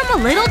 All from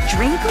a little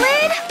drink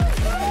lid?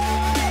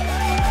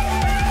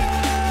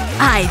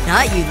 I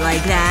thought you'd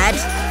like that.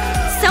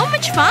 So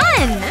much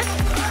fun!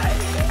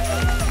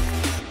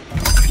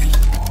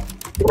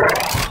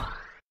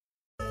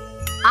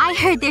 I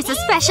heard there's a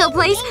special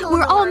place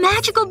where all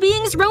magical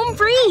beings roam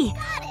free.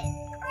 Got it.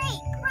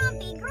 Great,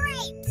 grumpy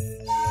grapes.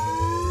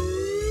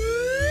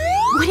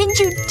 Wouldn't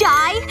you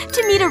die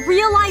to meet a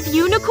real live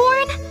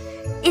unicorn?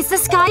 Is the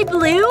sky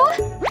blue?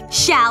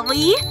 Shall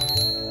we?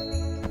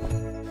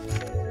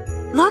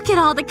 Look at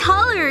all the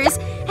colors!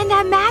 And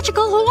that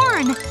magical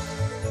horn!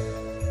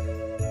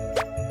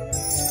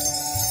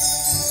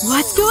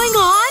 What's going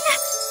on?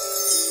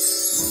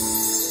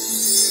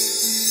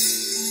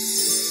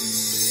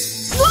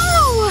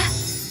 Whoa!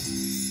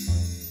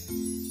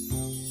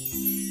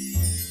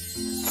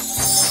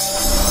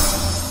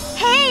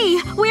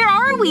 Hey! Where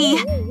are we?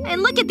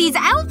 And look at these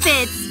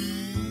outfits!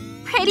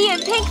 Pretty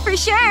and pink for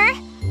sure.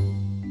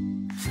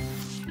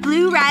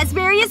 Blue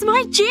raspberry is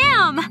my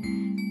jam!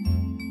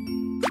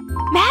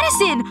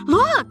 Madison,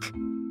 look!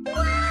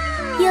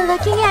 You're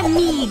looking at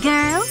me,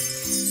 girl?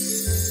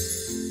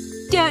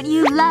 Don't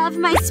you love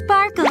my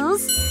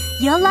sparkles?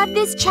 You'll love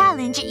this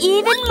challenge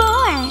even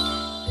more!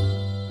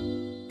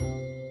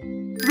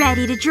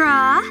 Ready to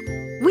draw?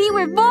 We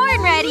were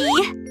born ready!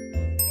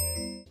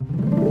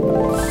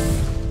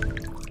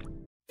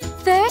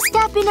 First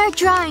up in our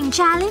drawing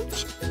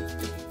challenge…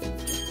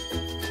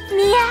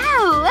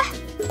 Meow!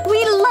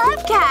 We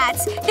love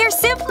cats! They're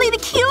simply the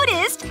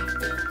cutest!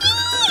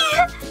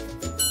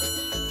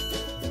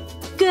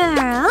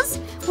 Girls,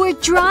 we're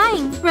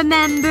drawing,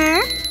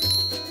 remember?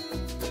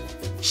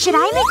 Should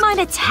I make mine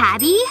a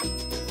tabby?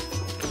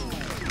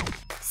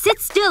 Sit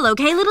still,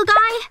 okay, little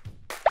guy?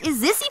 Is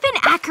this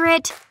even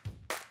accurate?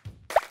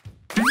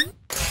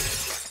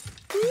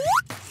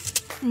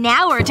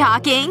 Now we're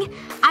talking.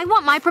 I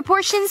want my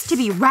proportions to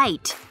be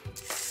right.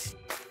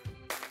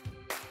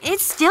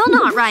 It's still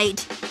not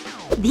right.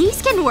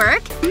 These can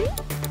work.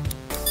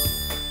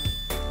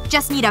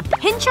 Just need a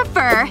pinch of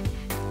fur.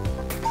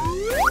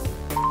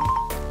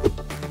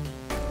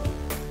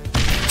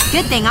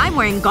 Good thing I'm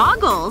wearing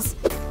goggles.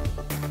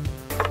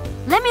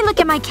 Let me look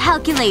at my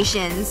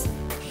calculations.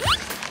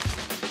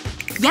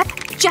 Yep,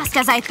 just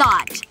as I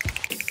thought.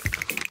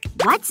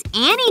 What's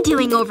Annie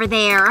doing over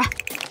there?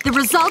 The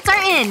results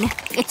are in.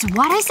 It's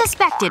what I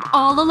suspected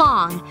all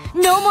along.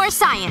 No more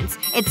science.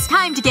 It's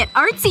time to get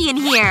artsy in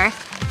here.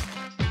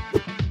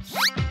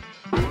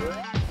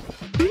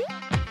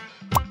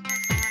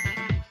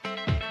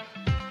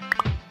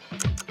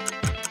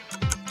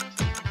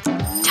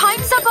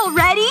 Time's up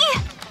already?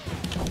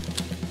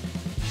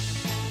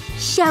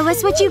 Show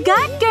us what you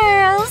got,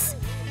 girls!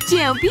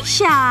 Don't be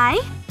shy.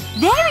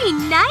 Very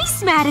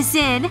nice,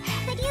 Madison!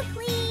 Could you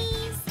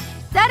please?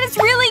 That is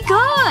really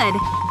good!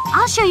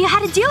 I'll show you how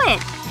to do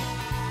it.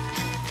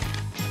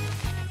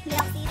 You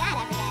don't see that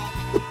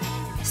every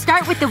day.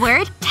 Start with the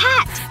word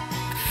cat.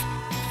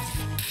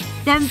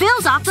 Then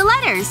build off the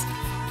letters.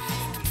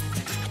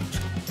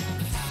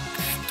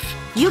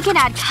 You can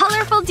add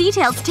colorful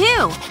details,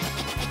 too.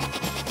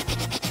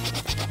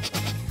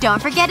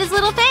 Don't forget his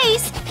little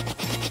face.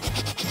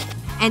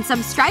 And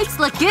some stripes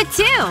look good,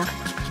 too.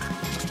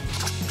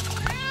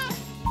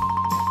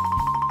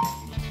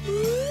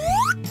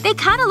 They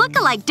kinda look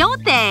alike,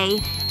 don't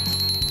they?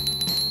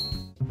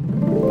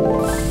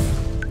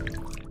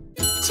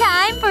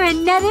 Time for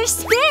another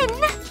spin!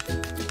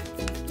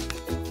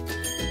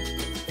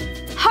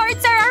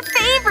 Hearts are our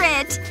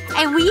favorite!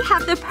 And we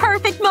have the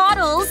perfect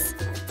models!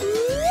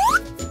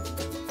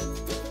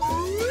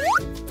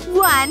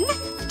 1,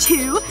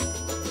 2,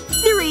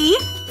 3,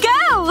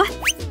 go!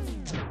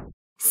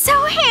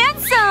 So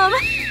handsome!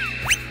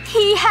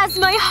 He has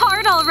my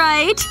heart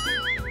alright!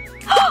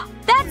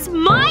 That's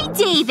my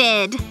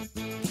David!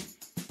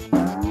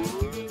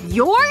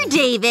 Your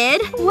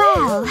David?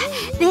 Well,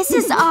 this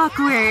is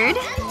awkward.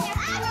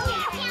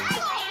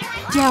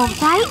 Don't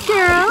fight,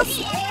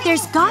 girls.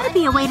 There's gotta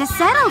be a way to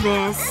settle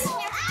this.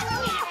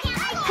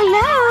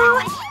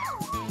 Hello?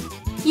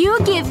 You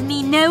give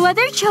me no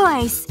other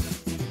choice.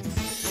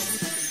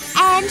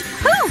 And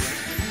poof!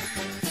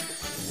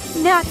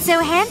 Not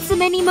so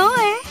handsome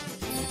anymore.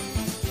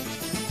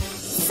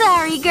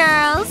 Sorry,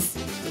 girls.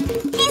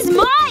 He's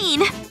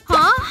mine!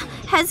 Huh?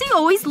 Has he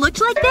always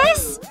looked like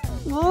this?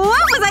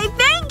 What was I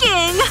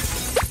thinking?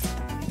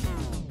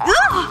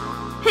 Ugh!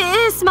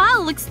 His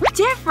smile looks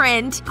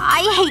different.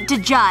 I hate to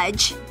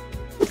judge.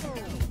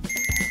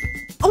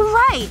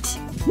 Alright.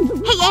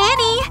 Hey,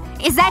 Annie!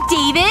 Is that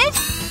David?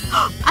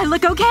 I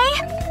look okay?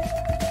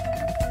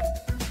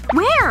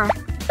 Where?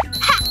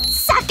 Ha!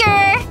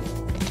 Sucker!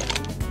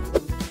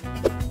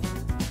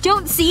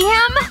 Don't see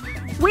him?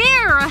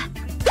 Where?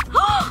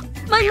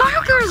 My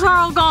markers are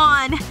all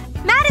gone!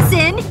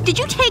 Madison, did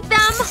you take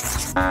them?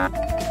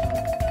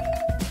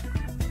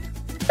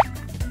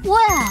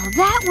 Well,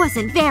 that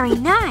wasn't very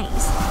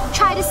nice.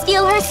 Try to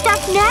steal her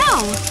stuff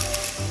now.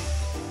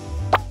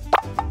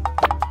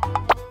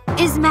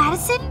 Is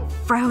Madison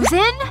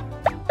frozen?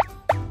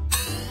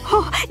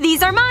 Oh,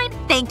 these are mine.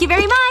 Thank you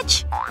very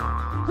much.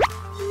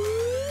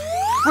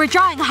 We're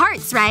drawing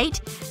hearts,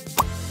 right?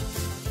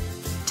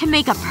 To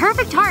make a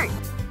perfect heart,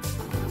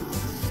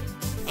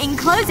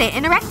 enclose it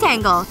in a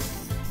rectangle.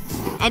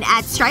 And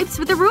add stripes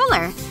with a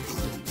ruler.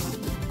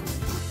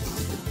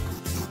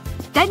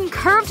 Then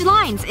curved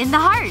lines in the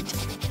heart.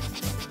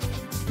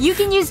 You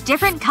can use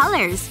different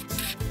colors.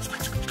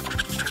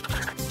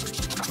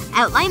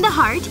 Outline the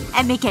heart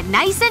and make it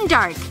nice and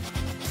dark.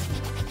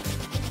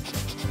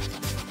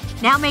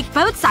 Now make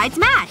both sides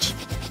match.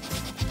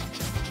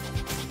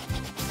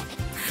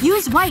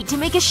 Use white to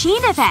make a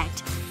sheen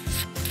effect.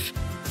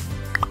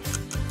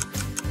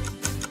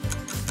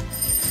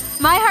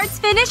 My heart's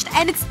finished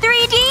and it's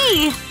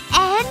 3D!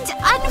 And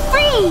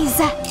unfreeze!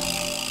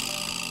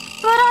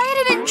 But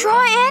I didn't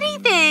draw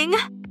anything!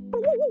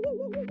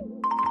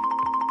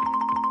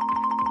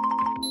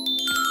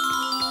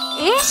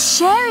 This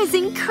chair is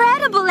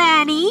incredible,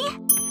 Annie!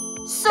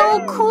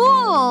 So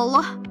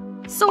cool!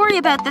 Sorry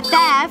about the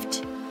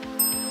theft.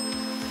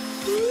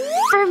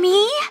 For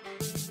me?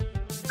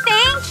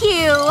 Thank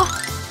you!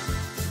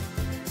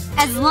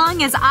 As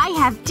long as I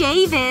have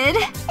David.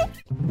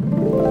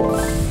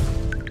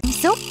 I'm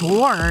so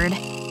bored.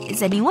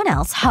 Is anyone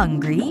else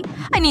hungry?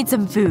 I need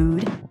some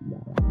food.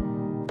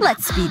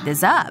 Let's speed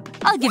this up.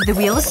 I'll give the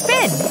wheel a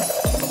spin.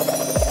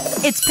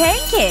 It's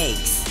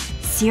pancakes!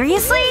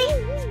 Seriously?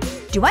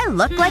 Do I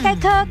look like I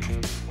cook?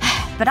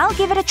 But I'll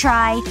give it a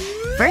try.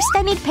 First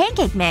I need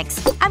pancake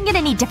mix. I'm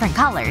gonna need different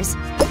colors.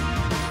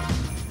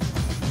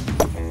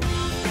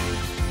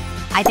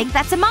 I think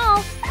that's them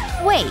all.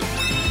 Wait.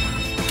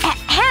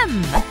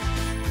 Ahem!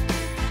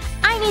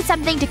 I need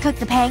something to cook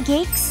the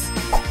pancakes.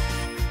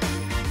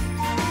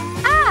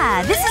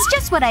 Ah, this is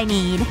just what I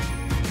need.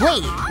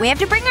 Wait, we have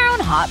to bring our own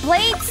hot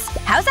plates?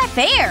 How's that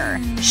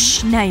fair?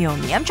 Shh,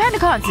 Naomi, I'm trying to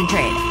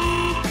concentrate.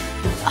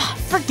 Ugh,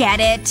 forget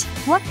it.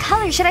 What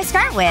color should I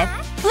start with?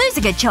 Blue's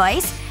a good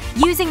choice.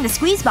 Using the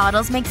squeeze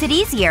bottles makes it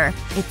easier.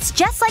 It's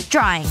just like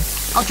drawing.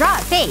 I'll draw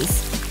a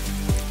face.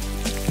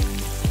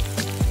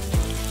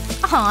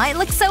 Aw, it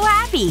looks so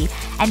happy.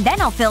 And then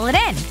I'll fill it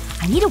in.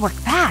 I need to work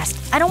fast.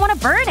 I don't want to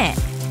burn it.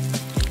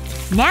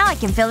 Now I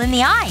can fill in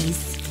the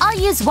eyes. I'll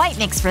use white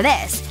mix for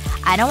this.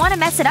 I don't want to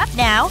mess it up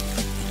now.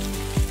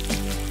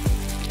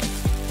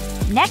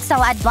 Next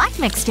I'll add black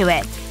mix to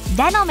it.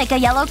 Then I'll make a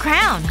yellow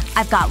crown.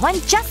 I've got one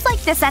just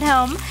like this at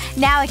home.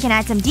 Now I can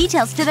add some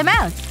details to the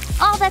mouth.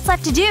 All that's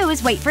left to do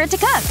is wait for it to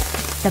cook.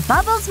 The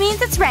bubbles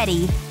means it's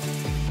ready.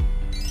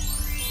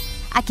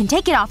 I can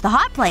take it off the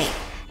hot plate.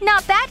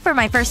 Not bad for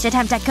my first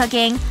attempt at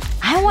cooking.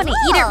 I want to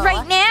eat it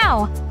right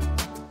now.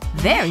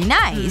 Very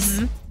nice.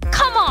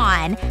 Come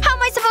on! How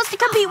am I supposed to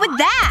compete with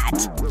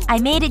that? I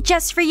made it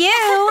just for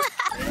you.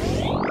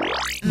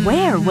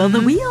 Where will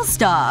the wheel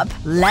stop?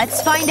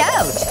 Let's find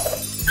out.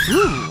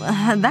 Ooh,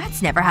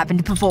 that's never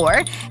happened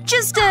before.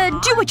 Just,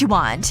 do what you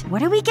want.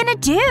 What are we gonna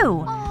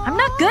do? I'm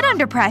not good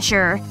under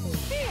pressure.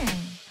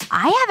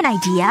 I have an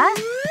idea.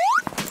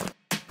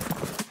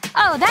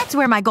 Oh, that's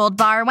where my gold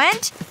bar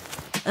went.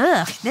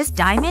 Ugh, this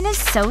diamond is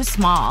so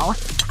small.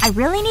 I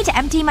really need to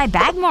empty my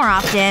bag more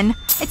often.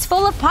 It's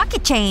full of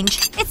pocket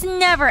change. It's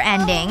never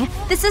ending.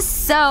 This is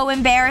so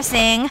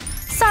embarrassing.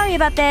 Sorry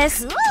about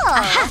this. Cool.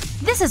 Aha!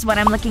 This is what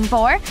I'm looking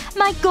for.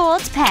 My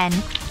gold pen.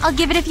 I'll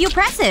give it a few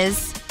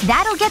presses.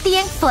 That'll get the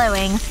ink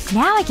flowing.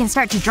 Now I can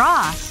start to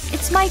draw.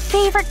 It's my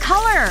favorite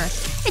color.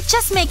 It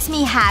just makes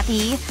me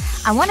happy.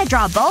 I want to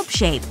draw a bulb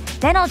shape.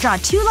 Then I'll draw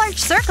 2 large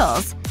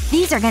circles.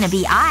 These are gonna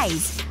be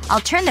eyes. I'll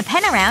turn the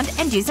pen around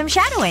and do some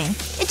shadowing.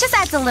 It just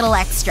adds a little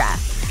extra.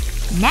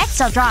 Next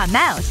I'll draw a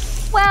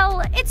mouth.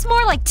 Well, it's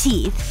more like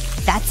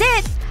teeth. That's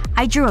it.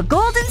 I drew a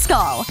golden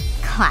skull.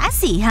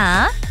 Classy,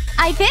 huh?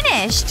 I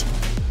finished.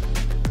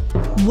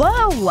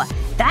 Whoa!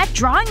 That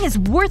drawing is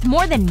worth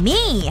more than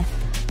me.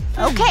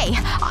 Okay,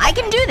 I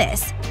can do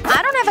this.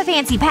 I don't have a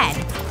fancy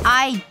pen.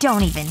 I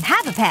don't even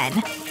have a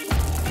pen.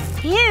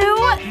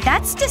 Ew,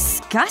 that's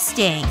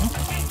disgusting.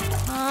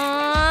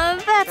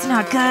 That's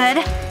not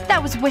good.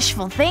 That was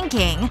wishful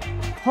thinking.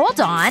 Hold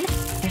on.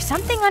 There's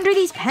something under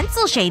these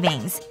pencil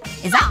shavings.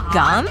 Is that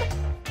gum?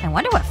 I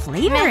wonder what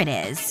flavor it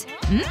is.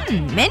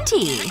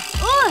 Minty.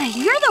 Ugh,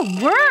 you're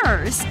the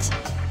worst.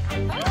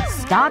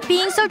 Stop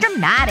being so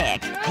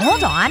dramatic.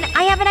 Hold on,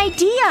 I have an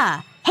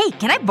idea. Hey,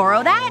 can I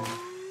borrow that?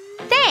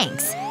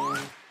 Thanks.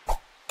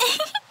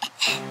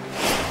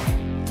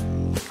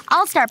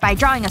 I'll start by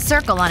drawing a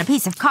circle on a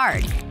piece of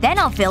card. Then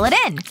I'll fill it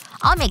in.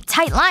 I'll make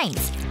tight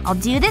lines. I'll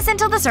do this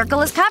until the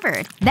circle is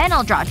covered. Then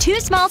I'll draw 2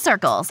 small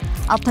circles.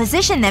 I'll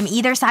position them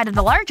either side of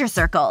the larger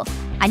circle.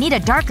 I need a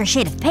darker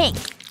shade of pink.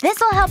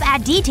 This'll help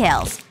add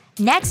details.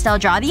 Next I'll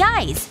draw the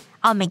eyes.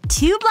 I'll make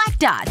 2 black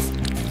dots.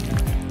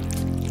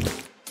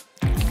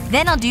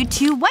 Then I'll do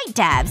 2 white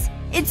dabs.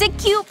 It's a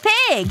cute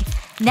pig!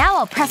 Now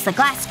I'll press the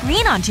glass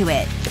screen onto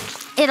it.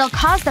 It'll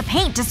cause the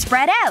paint to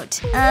spread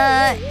out.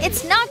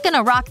 It's not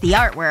gonna rock the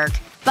artwork.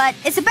 But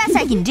it's the best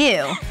I can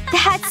do.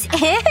 That's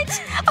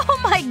it? Oh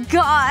my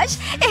gosh.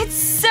 It's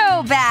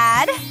so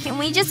bad. Can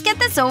we just get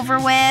this over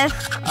with?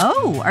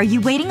 Oh, are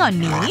you waiting on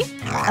me?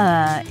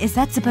 Is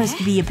that supposed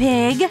to be a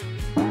pig?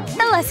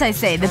 The less I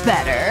say, the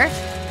better.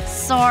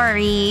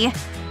 Sorry.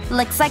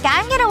 Looks like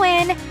I'm gonna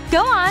win.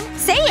 Go on,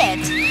 say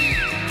it.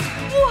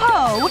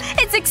 Whoa!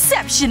 It's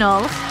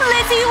exceptional!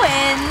 Lizzie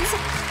wins!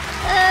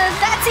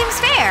 That seems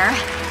fair.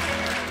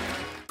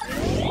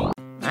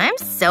 I'm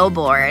so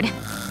bored.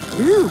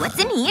 Ooh, what's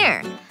in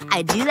here?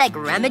 I do like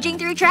rummaging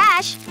through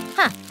trash.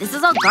 Huh, this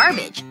is all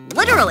garbage.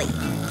 Literally.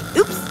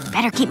 Oops,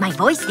 better keep my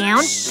voice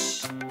down.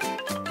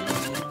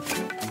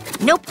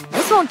 Nope,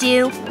 this won't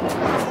do.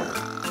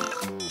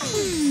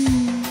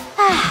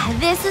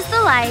 This is the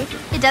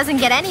life. It doesn't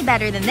get any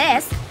better than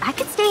this. I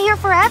could stay here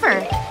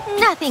forever.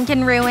 Nothing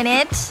can ruin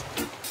it.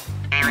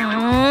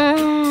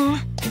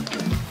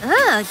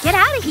 Ugh, get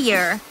out of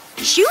here.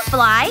 Shoot,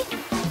 fly.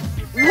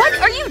 What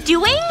are you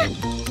doing?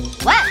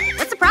 What?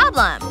 What's the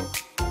problem?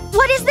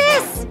 What is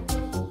this?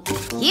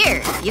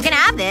 Here, you can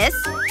have this.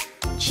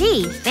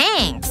 Gee,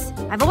 thanks.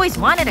 I've always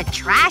wanted a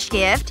trash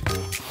gift.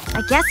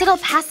 I guess it'll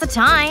pass the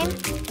time.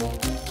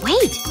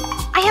 Wait,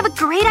 I have a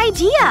great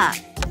idea.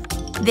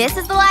 This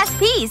is the last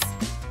piece.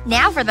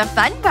 Now for the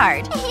fun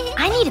part.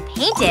 I need to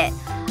paint it.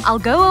 I'll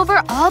go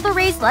over all the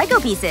raised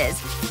Lego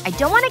pieces. I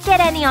don't want to get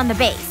any on the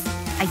base.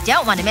 I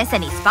don't want to miss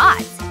any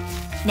spots.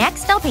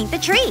 Next, I'll paint the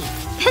tree.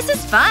 This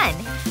is fun.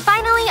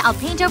 Finally, I'll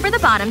paint over the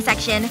bottom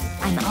section.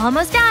 I'm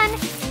almost done.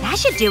 That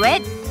should do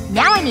it.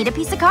 Now I need a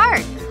piece of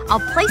card.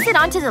 I'll place it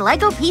onto the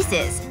Lego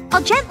pieces.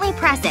 I'll gently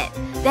press it.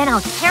 Then I'll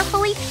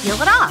carefully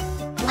peel it off.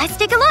 Let's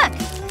take a look.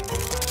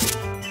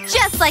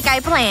 Just like I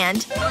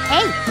planned.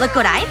 Hey, look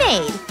what I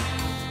made.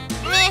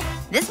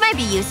 This might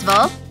be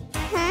useful.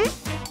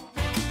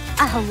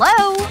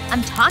 Hello?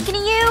 I'm talking to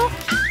you?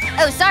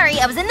 Oh, sorry,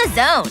 I was in the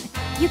zone.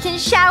 You can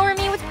shower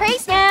me with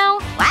praise now.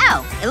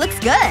 Wow, it looks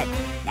good.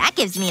 That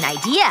gives me an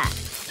idea.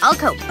 I'll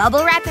coat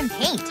bubble wrap and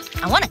paint.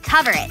 I want to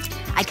cover it.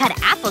 I cut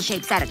apple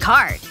shapes out of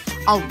card.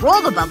 I'll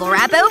roll the bubble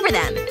wrap over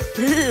them.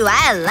 Ooh,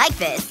 I like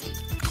this.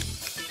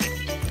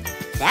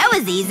 That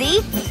was easy.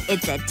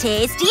 It's a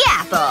tasty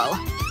apple.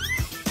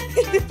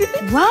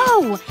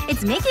 Whoa!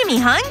 It's making me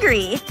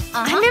hungry.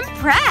 I'm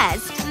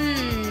impressed.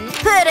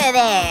 Put it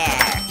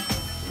there.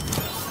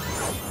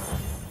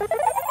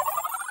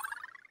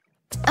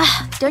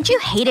 Ugh, don't you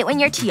hate it when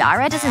your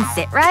tiara doesn't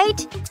sit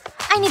right?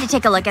 I need to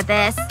take a look at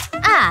this.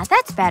 Ah,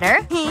 that's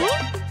better.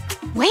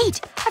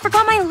 Wait, I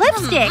forgot my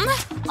lipstick.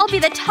 I'll be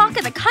the talk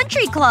of the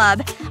country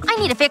club. I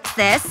need to fix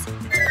this.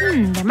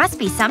 There must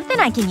be something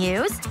I can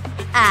use.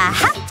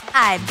 Aha!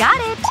 I've got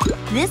it.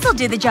 This'll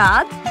do the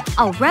job.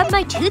 I'll rub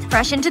my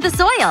toothbrush into the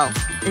soil.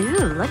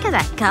 Ooh, look at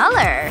that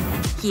color.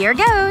 Here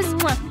goes.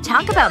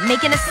 Talk about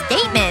making a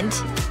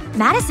statement.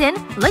 Madison,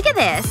 look at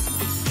this.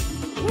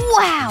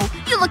 Wow!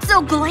 You look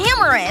so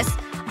glamorous!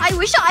 I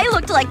wish I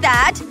looked like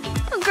that.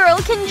 A girl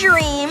can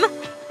dream.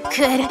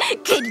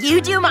 Could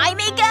you do my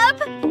makeup?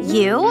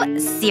 You?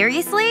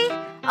 Seriously?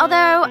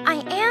 Although,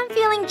 I am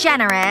feeling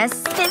generous.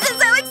 This is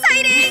so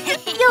exciting!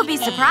 You'll be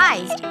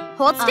surprised.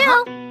 Hold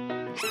still.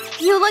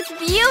 You look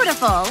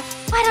beautiful.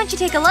 Why don't you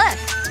take a look?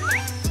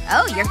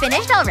 Oh, you're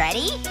finished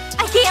already?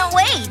 I can't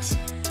wait!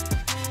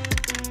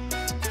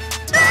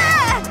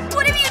 Ah!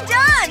 What have you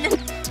done?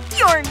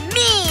 You're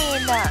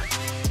mean!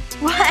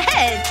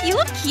 What? You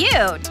look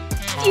cute.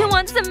 Do you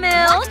want some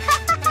milk?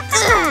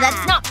 Ugh,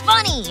 that's not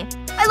funny.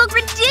 I look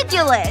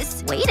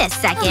ridiculous. Wait a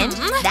second.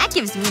 That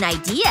gives me an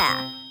idea.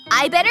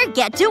 I better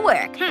get to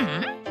work.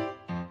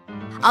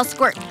 I'll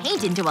squirt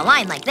paint into a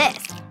line like this.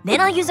 Then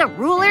I'll use a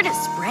ruler to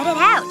spread it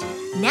out.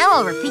 Now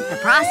I'll repeat the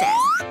process.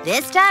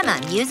 This time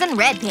I'm using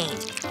red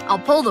paint. I'll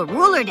pull the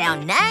ruler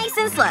down nice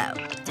and slow.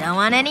 Don't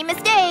want any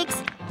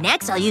mistakes.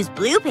 Next I'll use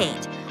blue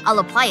paint. I'll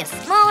apply a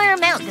smaller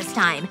amount this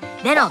time.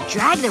 Then I'll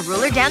drag the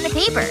ruler down the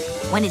paper.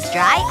 When it's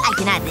dry, I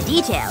can add the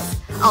details.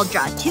 I'll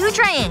draw 2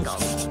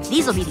 triangles.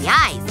 These will be the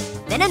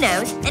eyes. Then a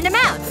nose and a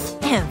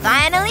mouth. And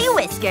finally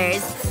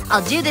whiskers.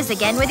 I'll do this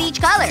again with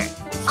each color.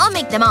 I'll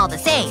make them all the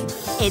same.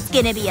 It's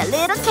gonna be a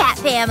little cat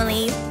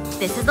family.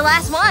 This is the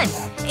last one.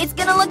 It's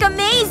gonna look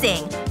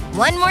amazing.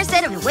 One more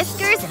set of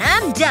whiskers and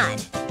I'm done.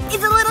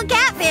 It's a little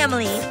cat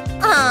family.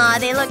 Aw,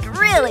 they look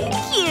really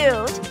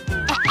cute.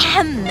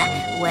 Ahem.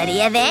 What do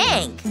you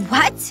think?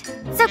 What?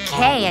 It's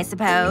okay, I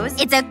suppose.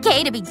 It's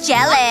okay to be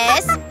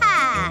jealous.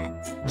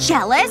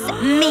 Jealous?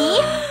 Me?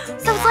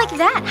 So it's like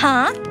that,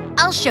 huh?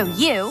 I'll show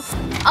you.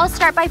 I'll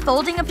start by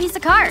folding a piece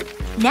of card.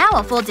 Now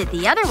I'll fold it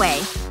the other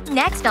way.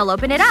 Next I'll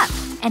open it up.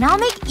 And I'll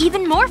make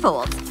even more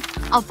folds.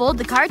 I'll fold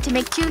the card to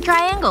make 2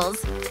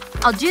 triangles.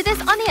 I'll do this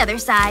on the other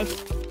side.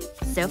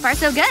 So far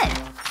so good.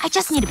 I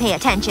just need to pay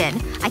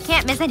attention. I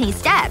can't miss any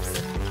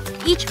steps.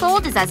 Each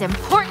fold is as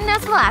important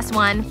as the last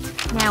one.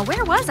 Now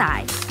where was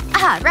I?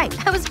 Ah, right.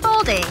 I was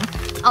folding.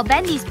 I'll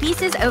bend these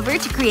pieces over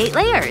to create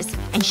layers.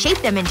 And shape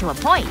them into a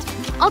point.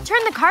 I'll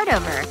turn the card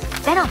over.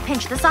 Then I'll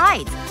pinch the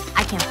sides.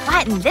 I can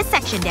flatten this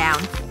section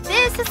down.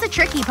 This is the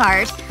tricky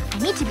part. I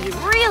need to be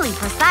really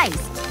precise.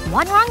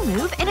 One wrong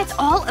move and it's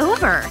all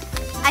over.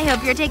 I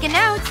hope you're taking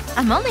notes.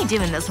 I'm only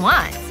doing this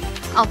once.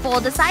 I'll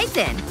fold the sides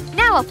in.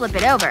 Now I'll flip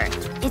it over.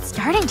 It's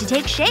starting to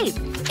take shape.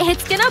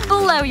 It's gonna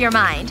blow your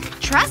mind.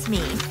 Trust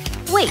me.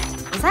 Wait,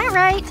 was that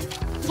right?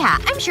 Yeah,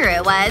 I'm sure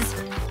it was.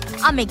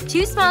 I'll make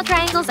 2 small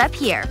triangles up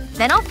here.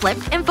 Then I'll flip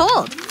and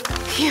fold.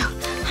 Phew.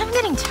 I'm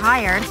getting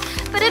tired.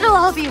 But it'll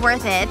all be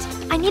worth it.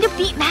 I need to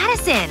beat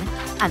Madison.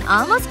 I'm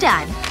almost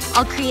done.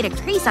 I'll create a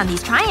crease on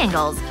these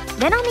triangles.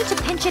 Then I'll need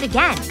to pinch it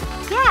again.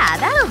 Yeah,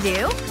 that'll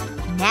do.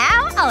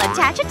 Now I'll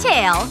attach a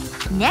tail.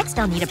 Next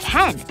I'll need a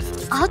pen.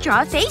 I'll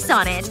draw a face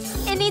on it.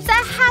 It needs a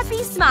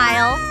happy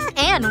smile.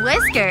 And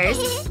whiskers.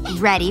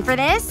 Ready for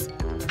this?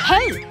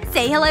 Hey,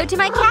 say hello to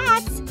my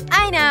cats.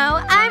 I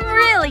know, I'm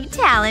really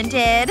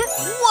talented.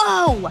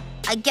 Whoa!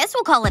 I guess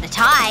we'll call it a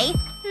tie.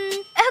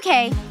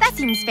 Okay, that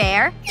seems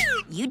fair.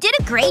 You did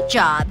a great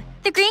job.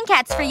 The green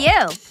cat's for you.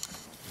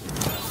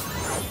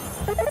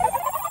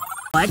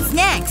 What's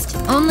next?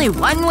 Only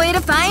one way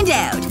to find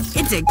out.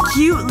 It's a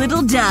cute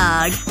little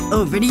dog.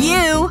 Over to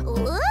you.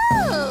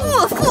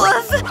 Woof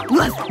woof!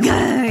 Woof!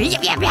 Grr,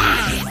 yip, yip,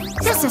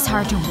 yip. This is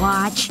hard to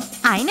watch.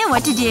 I know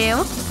what to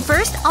do.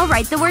 First, I'll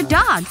write the word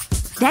dog.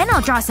 Then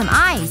I'll draw some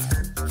eyes.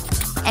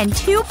 And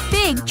 2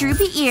 big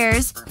droopy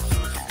ears.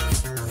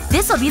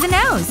 This'll be the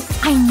nose.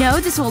 I know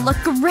this will look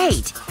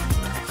great.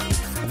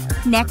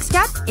 Next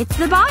up, it's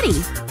the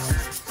body.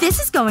 This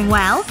is going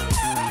well.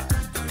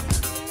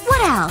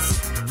 What else?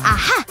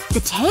 Aha! The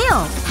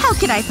tail! How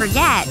could I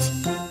forget?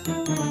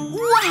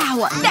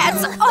 Wow!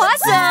 That's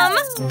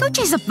awesome! Go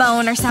chase a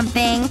bone or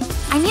something.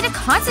 I need to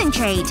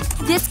concentrate.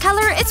 This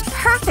color is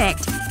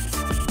perfect.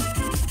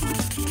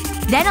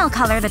 Then I'll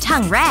color the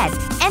tongue red.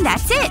 And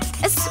that's it!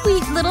 A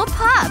sweet little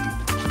pup.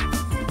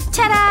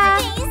 Ta-da!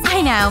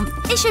 I know.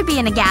 It should be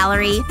in a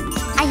gallery.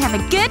 I have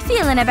a good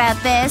feeling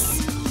about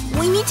this.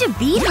 We need to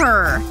beat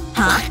her.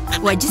 Huh?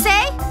 What'd you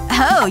say?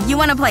 Oh, you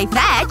wanna play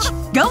fetch?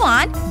 Go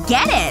on.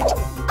 Get it.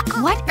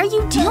 What are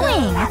you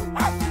doing?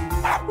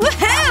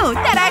 Woohoo!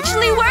 That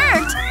actually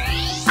worked!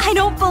 I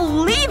don't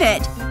believe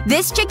it!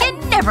 This chicken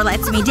never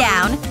lets me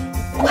down.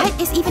 What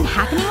is even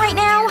happening right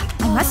now?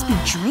 I must be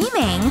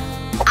dreaming.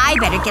 I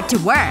better get to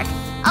work.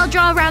 I'll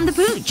draw around the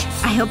pooch.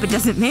 I hope it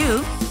doesn't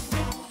move.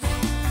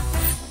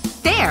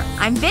 There.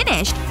 I'm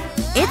finished.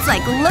 It's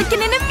like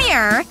looking in a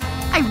mirror.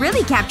 I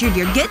really captured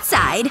your good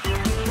side.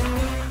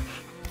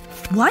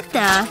 What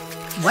the…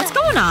 What's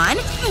going on?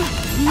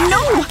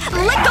 No!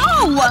 Let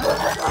go!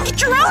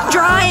 Get your own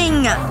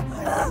drawing!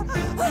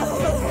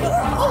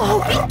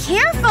 Oh, be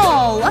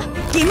careful!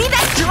 Give me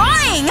that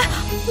drawing!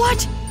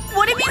 What?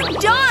 What have you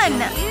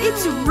done?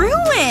 It's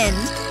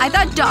ruined! I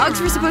thought dogs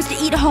were supposed to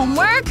eat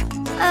homework?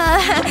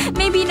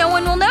 Maybe no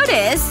one will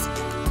notice.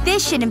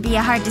 This shouldn't be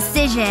a hard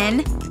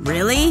decision.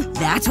 Really?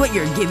 That's what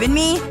you're giving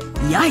me?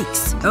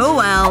 Yikes. Oh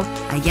well.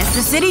 I guess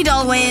the city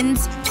doll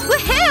wins.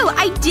 Woohoo!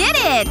 I did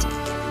it!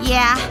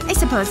 Yeah, I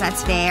suppose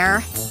that's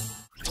fair.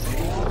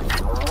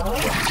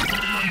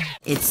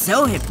 It's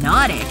so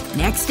hypnotic.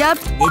 Next up,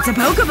 it's a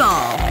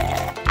Pokeball.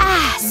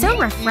 Ah, so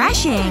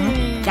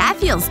refreshing. That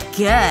feels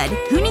good.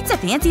 Who needs a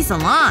fancy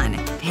salon?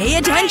 Pay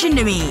attention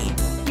to me.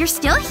 You're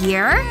still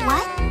here?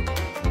 What?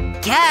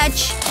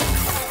 Catch!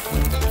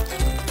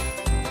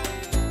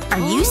 Are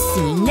you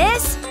seeing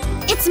this?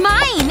 It's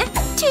mine!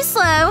 Too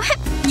slow.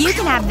 You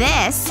can have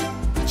this.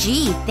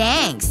 Gee,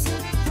 thanks.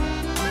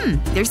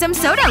 There's some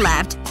soda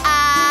left.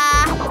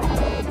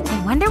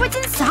 I wonder what's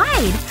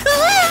inside.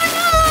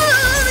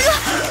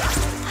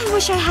 I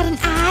wish I hadn't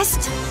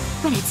asked.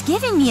 But it's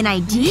giving me an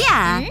idea.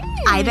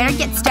 I better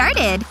get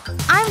started.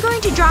 I'm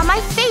going to draw my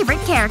favorite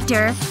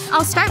character.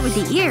 I'll start with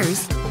the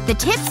ears. The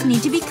tips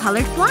need to be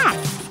colored black.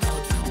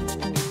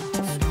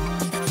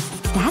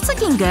 That's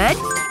looking good.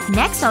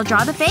 Next I'll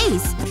draw the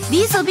face.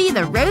 These'll be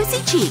the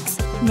rosy cheeks.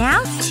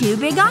 Now 2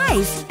 big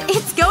eyes.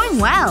 It's going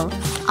well.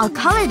 I'll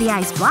color the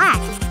eyes black.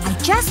 I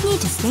just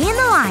need to stay in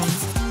the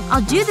lines.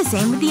 I'll do the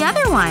same with the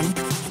other one.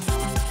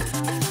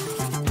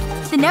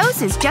 The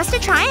nose is just a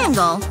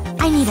triangle.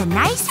 I need a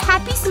nice,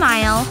 happy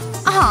smile.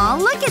 Aw,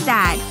 look at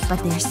that.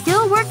 But there's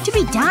still work to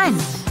be done.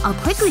 I'll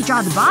quickly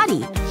draw the body.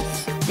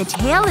 The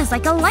tail is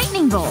like a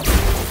lightning bolt.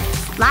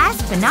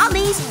 Last but not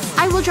least,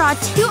 I will draw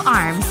 2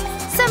 arms.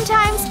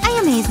 Sometimes I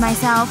amaze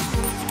myself.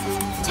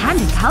 Time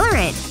to color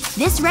it.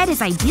 This red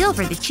is ideal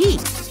for the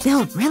cheeks.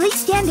 They'll really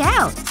stand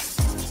out.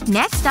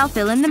 Next, I'll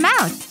fill in the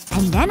mouth.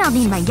 And then I'll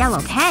need my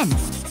yellow pen.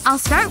 I'll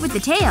start with the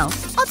tail.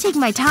 I'll take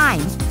my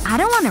time. I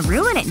don't want to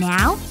ruin it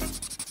now.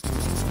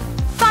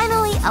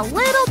 Finally, a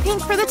little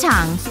pink for the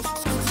tongue.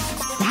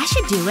 That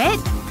should do it.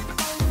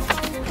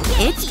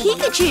 It's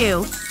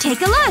Pikachu!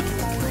 Take a look!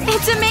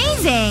 It's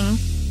amazing!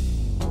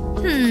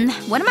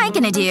 What am I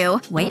gonna do?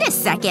 Wait a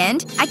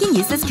second. I can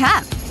use this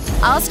cup.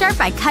 I'll start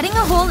by cutting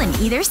a hole in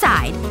either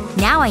side.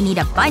 Now I need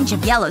a bunch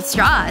of yellow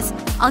straws.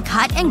 I'll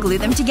cut and glue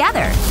them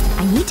together.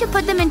 I need to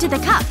put them into the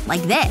cup,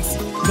 like this.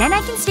 Then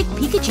I can stick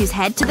Pikachu's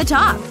head to the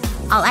top.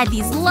 I'll add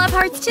these love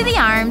hearts to the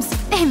arms.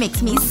 It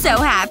makes me so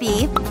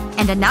happy.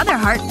 And another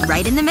heart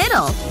right in the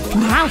middle.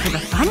 Now for the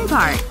fun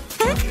part.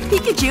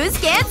 Pikachu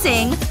is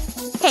dancing.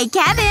 Hey,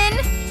 Kevin!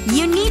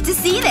 You need to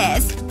see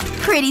this.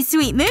 Pretty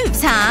sweet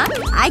moves, huh?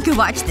 I could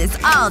watch this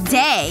all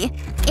day.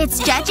 It's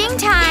judging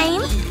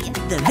time.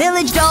 The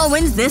village doll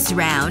wins this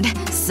round.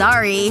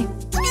 Sorry.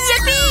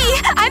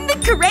 Yippee! I'm the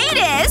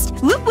greatest!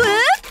 Whoop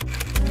whoop!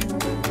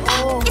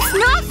 It's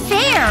not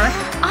fair!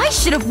 I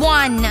should have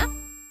won!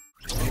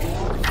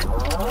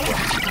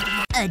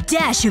 A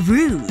dash of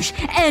rouge.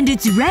 And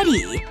it's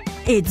ready.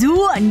 It's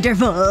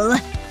wonderful.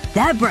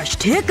 That brush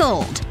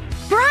tickled.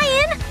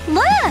 Brian!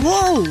 Look!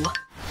 Whoa!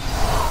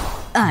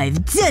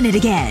 I've done it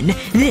again.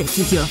 This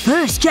is your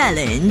first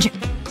challenge.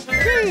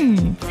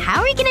 How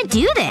are we gonna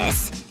do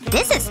this?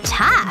 This is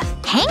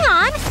tough. Hang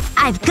on.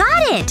 I've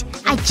got it!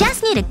 I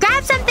just need to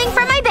grab something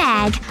from my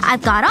bag.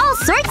 I've got all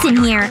sorts in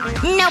here.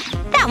 Nope.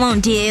 That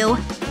won't do.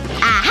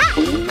 Aha!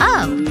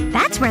 Oh.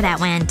 That's where that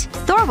went.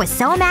 Thor was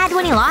so mad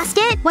when he lost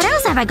it. What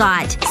else have I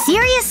got?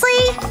 Seriously?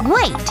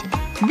 Wait.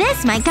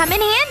 This might come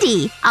in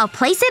handy. I'll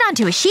place it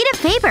onto a sheet of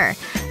paper.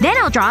 Then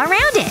I'll draw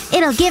around it.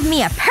 It'll give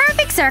me a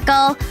perfect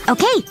circle.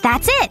 Okay,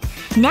 that's it.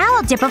 Now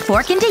I'll dip a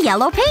fork into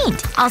yellow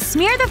paint. I'll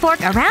smear the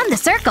fork around the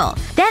circle.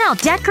 Then I'll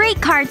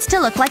decorate cards to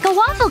look like a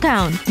waffle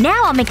cone.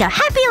 Now I'll make a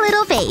happy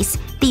little face.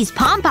 These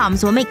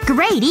pom-poms will make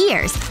great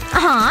ears.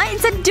 Aw,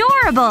 it's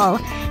adorable.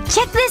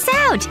 Check this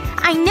out.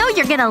 I know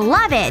you're gonna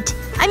love it.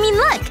 I mean,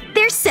 look.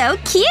 They're so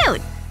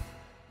cute.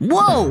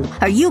 Whoa!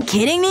 Are you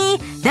kidding me?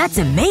 That's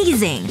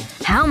amazing!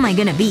 How am I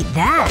gonna beat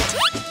that?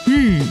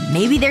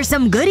 Maybe there's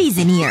some goodies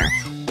in here.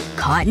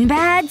 Cotton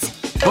pads?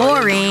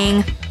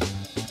 Boring.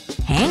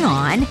 Hang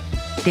on.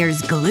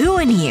 There's glue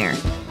in here.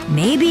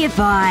 Maybe if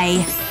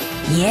I…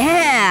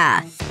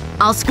 Yeah!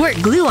 I'll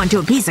squirt glue onto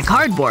a piece of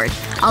cardboard.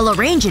 I'll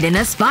arrange it in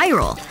a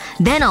spiral.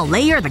 Then I'll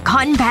layer the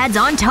cotton pads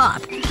on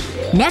top.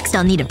 Next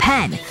I'll need a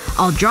pen.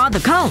 I'll draw the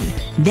cone.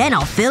 Then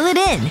I'll fill it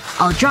in.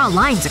 I'll draw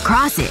lines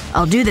across it.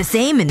 I'll do the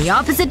same in the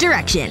opposite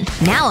direction.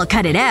 Now I'll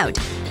cut it out.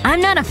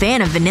 I'm not a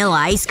fan of vanilla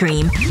ice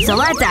cream, so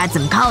let's add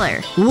some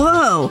color.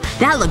 Whoa!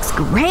 That looks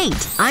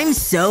great! I'm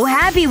so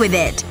happy with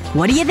it!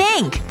 What do you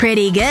think?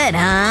 Pretty good,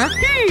 huh?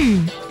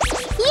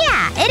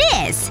 Yeah,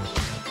 it is.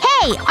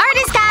 Hey,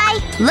 artist guy!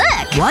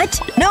 Look!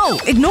 What? No!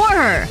 Ignore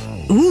her!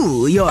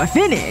 Ooh, you're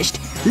finished.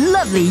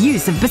 Lovely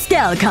use of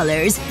pastel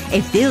colors.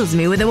 It fills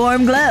me with a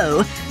warm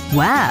glow.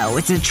 Wow,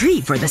 it's a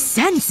treat for the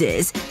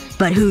senses.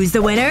 But who's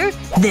the winner?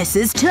 This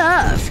is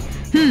tough.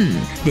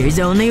 There's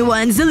only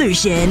one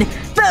solution.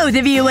 Both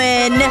of you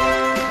win!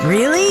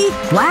 Really?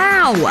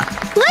 Wow!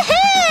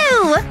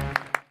 Woohoo!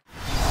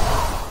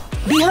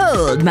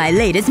 Behold my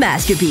latest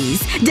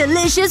masterpiece.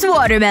 Delicious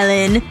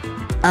watermelon.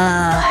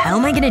 How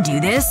am I gonna do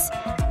this?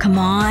 Come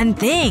on,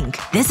 think.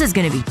 This is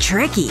gonna be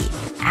tricky.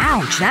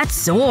 Ouch, that's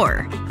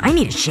sore. I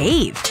need a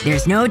shave.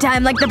 There's no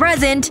time like the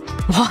present.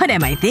 What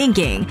am I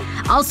thinking?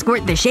 I'll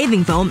squirt the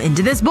shaving foam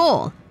into this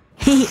bowl.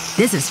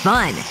 This is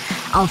fun.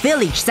 I'll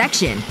fill each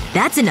section.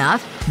 That's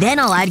enough. Then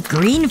I'll add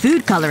green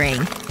food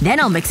coloring. Then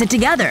I'll mix it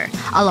together.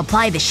 I'll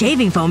apply the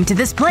shaving foam to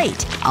this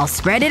plate. I'll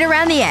spread it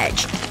around the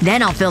edge.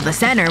 Then I'll fill the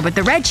center with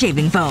the red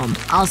shaving foam.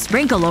 I'll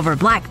sprinkle over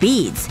black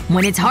beads.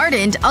 When it's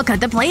hardened, I'll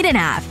cut the plate in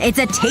half. It's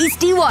a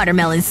tasty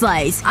watermelon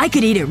slice. I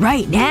could eat it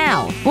right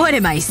now. What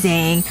am I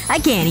saying? I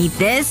can't eat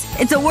this.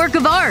 It's a work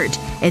of art.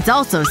 It's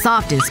also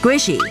soft and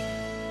squishy.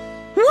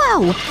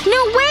 Whoa!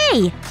 No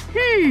way!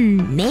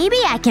 Maybe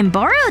I can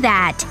borrow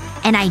that.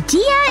 An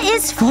idea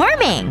is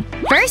forming!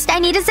 First, I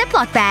need a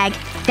Ziploc bag.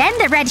 Then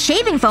the red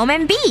shaving foam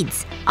and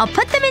beads. I'll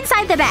put them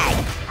inside the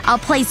bag. I'll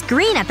place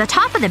green at the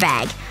top of the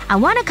bag. I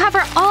want to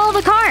cover all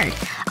the card.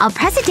 I'll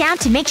press it down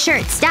to make sure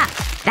it's stuck.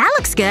 That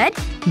looks good.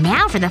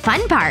 Now for the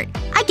fun part.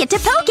 I get to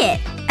poke it.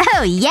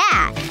 Oh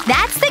yeah!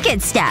 That's the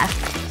good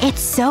stuff.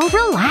 It's so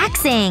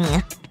relaxing.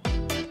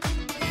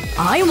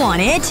 I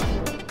want it.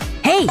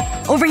 Hey,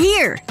 over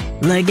here.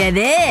 Look at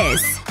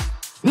this.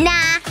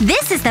 Nah,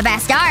 this is the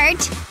best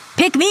art.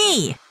 Pick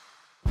me!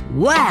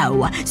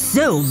 Wow,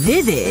 so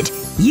vivid.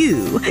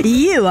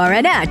 You are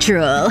a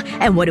natural.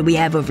 And what do we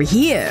have over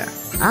here?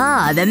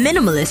 Ah, the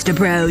minimalist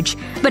approach.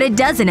 But it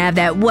doesn't have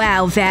that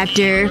wow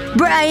factor.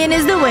 Brian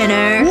is the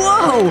winner.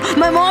 Whoa!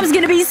 My mom's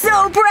gonna be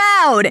so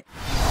proud!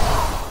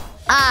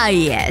 Ah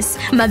yes,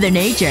 Mother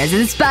Nature has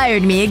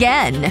inspired me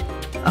again.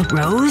 A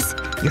rose?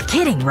 You're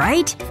kidding,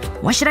 right?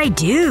 What should I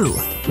do?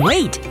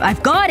 Wait,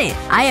 I've got it!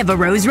 I have a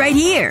rose right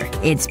here.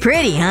 It's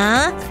pretty,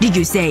 huh? Did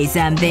you say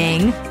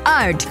something?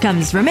 Art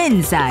comes from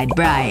inside,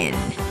 Brian.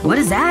 What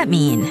does that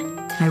mean?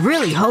 I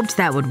really hoped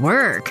that would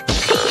work.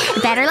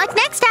 Better luck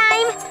next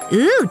time!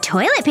 Ooh,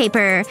 toilet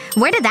paper.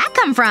 Where did that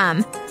come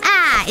from?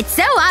 Ah, it's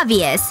so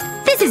obvious.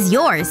 This is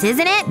yours,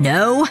 isn't it?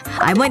 No.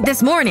 I went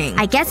this morning.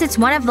 I guess it's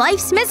one of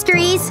life's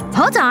mysteries.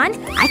 Hold on.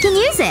 I can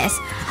use this.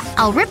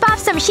 I'll rip off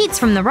some sheets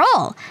from the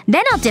roll.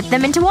 Then I'll dip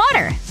them into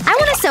water. I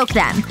want to soak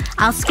them.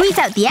 I'll squeeze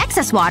out the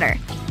excess water.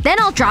 Then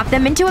I'll drop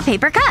them into a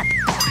paper cup.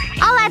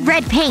 I'll add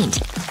red paint.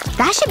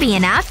 That should be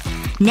enough.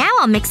 Now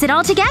I'll mix it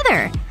all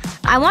together.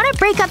 I want to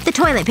break up the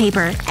toilet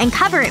paper and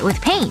cover it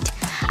with paint.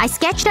 I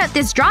sketched out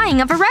this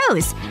drawing of a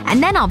rose.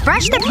 And then I'll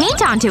brush the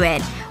paint onto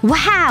it.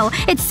 Wow!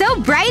 It's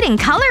so bright and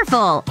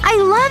colorful! I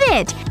love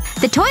it!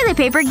 The toilet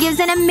paper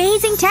gives an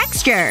amazing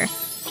texture.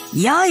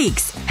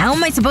 Yikes! How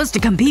am I supposed to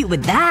compete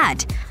with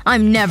that?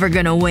 I'm never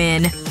gonna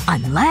win.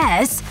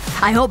 Unless…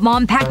 I hope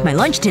Mom packed my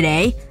lunch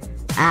today.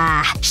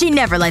 Ah, she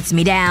never lets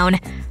me down.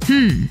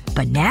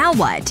 But now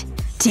what?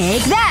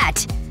 Take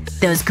that!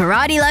 Those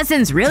karate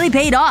lessons really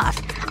paid off.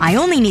 I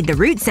only need the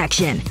root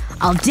section.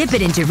 I'll dip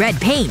it into red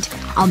paint.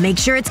 I'll make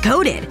sure it's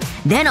coated.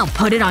 Then I'll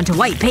put it onto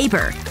white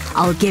paper.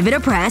 I'll give it a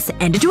press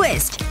and a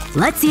twist.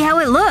 Let's see how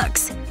it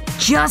looks.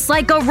 Just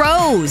like a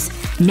rose!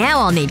 Now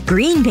I'll need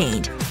green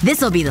paint.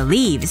 This'll be the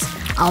leaves.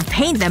 I'll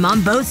paint them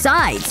on both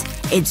sides.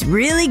 It's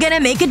really gonna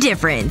make a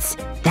difference.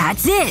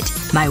 That's it!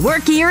 My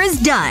work here is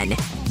done.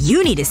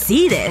 You need to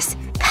see this.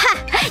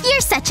 Ha!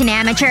 You're such an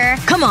amateur.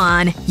 Come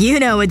on. You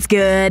know it's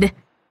good.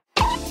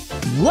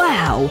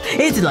 Wow!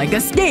 It's like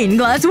a stained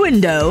glass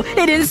window.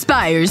 It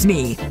inspires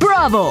me.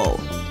 Bravo!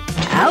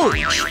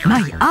 Ouch!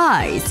 My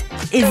eyes.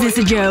 Is this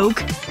a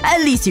joke?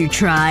 At least you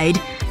tried.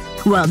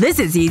 Well, this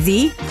is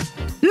easy.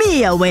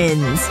 Mia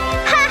wins.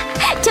 Ha!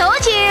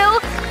 Told you!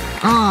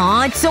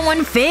 Aw, it's so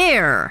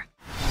unfair.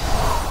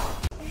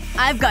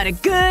 I've got a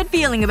good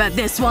feeling about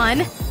this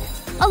one.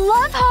 A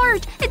love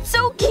heart! It's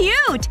so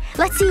cute!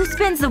 Let's see who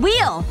spins the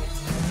wheel.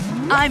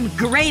 I'm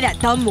great at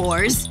thumb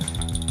wars.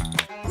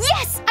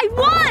 Yes! I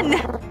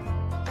won!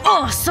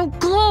 Oh, so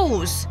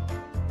close!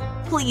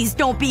 Please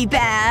don't be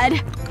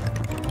bad.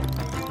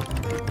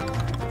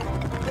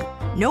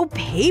 No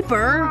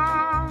paper?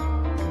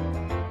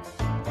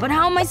 But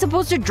how am I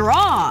supposed to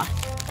draw?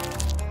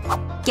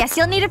 Guess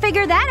you'll need to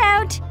figure that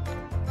out.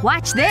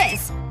 Watch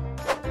this.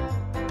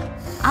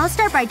 I'll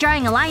start by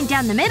drawing a line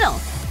down the middle.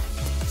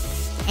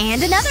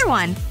 And another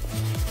one.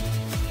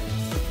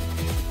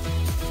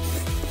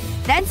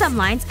 Then some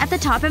lines at the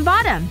top and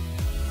bottom.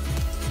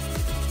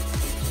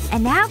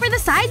 And now for the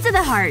sides of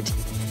the heart.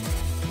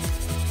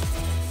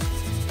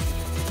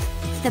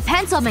 The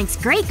pencil makes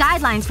great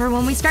guidelines for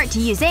when we start to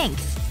use ink.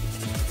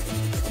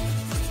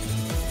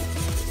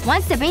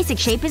 Once the basic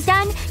shape is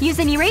done, use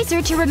an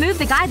eraser to remove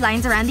the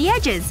guidelines around the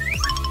edges.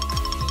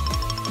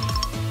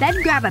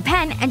 Then grab a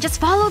pen and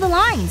just follow the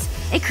lines.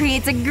 It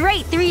creates a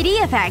great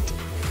 3D effect.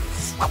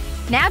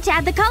 Now to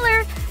add the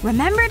color,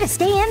 remember to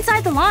stay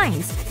inside the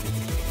lines.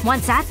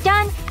 Once that's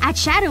done, add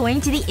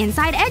shadowing to the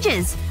inside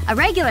edges. A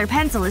regular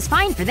pencil is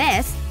fine for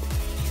this.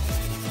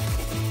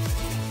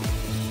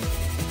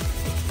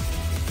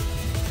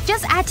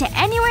 Just add to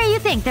anywhere you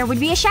think there would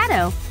be a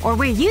shadow, or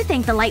where you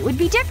think the light would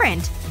be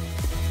different.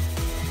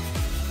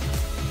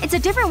 It's a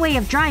different way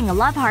of drawing a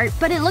love heart,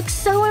 but it looks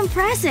so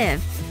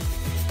impressive.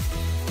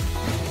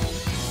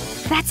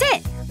 That's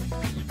it!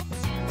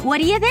 What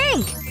do you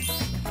think?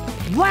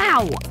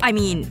 Wow! I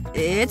mean,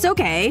 it's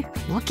okay.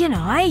 What can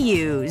I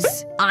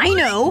use? I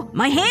know!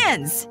 My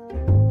hands!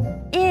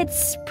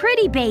 It's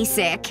pretty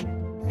basic.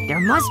 There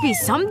must be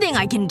something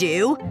I can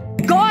do.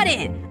 Got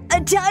it!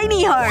 A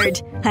tiny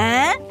heart!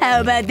 Huh?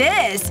 How about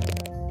this?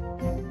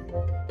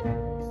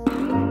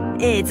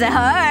 It's a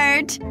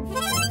heart!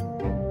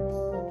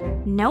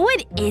 No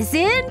it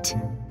isn't.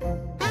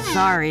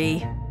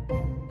 Sorry.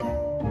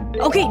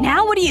 Okay,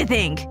 now what do you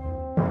think?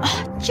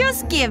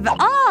 Just give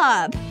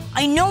up.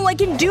 I know I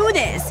can do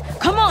this!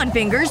 Come on,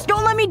 fingers,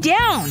 don't let me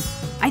down!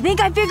 I think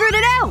I figured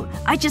it out!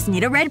 I just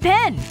need a red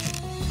pen.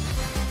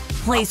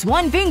 Place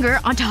one finger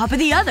on top of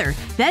the other,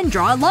 then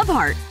draw a love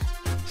heart.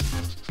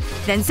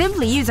 Then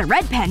simply use a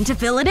red pen to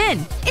fill it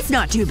in. It's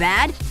not too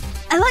bad.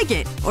 I like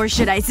it. Or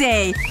should I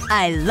say,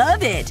 I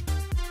love it.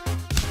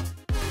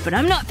 But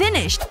I'm not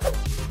finished.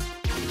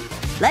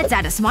 Let's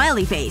add a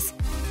smiley face.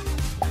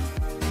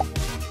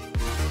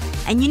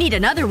 And you need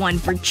another one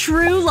for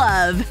true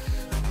love.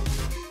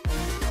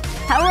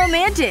 How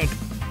romantic.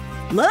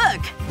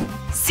 Look.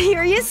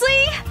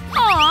 Seriously?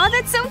 Aw,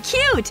 that's so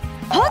cute.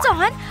 Hold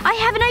on. I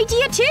have an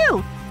idea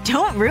too.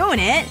 Don't ruin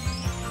it.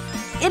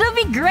 It'll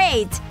be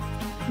great.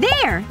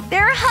 There!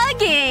 They're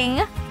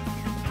hugging!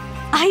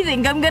 I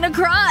think I'm gonna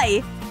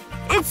cry.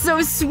 It's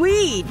so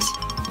sweet.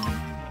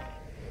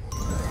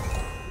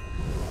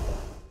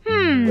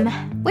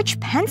 Which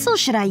pencil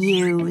should I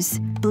use?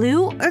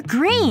 Blue or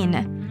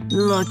green?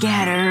 Look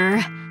at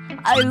her.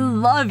 I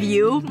love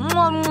you.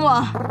 Mwah,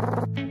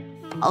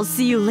 mwah. I'll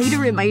see you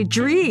later in my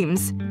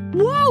dreams.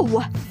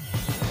 Whoa!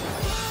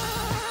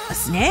 A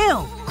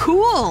snail.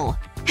 Cool.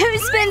 Who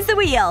spins the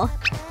wheel?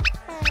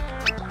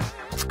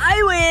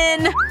 I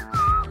win!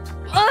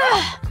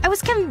 Ugh! I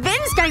was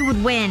convinced I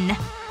would win.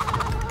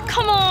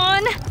 Come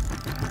on.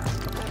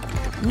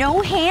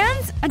 No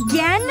hands?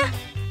 Again?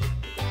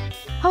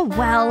 Oh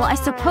well, I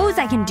suppose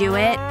I can do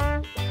it.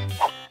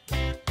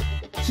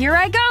 Here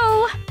I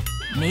go!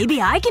 Maybe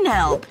I can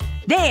help.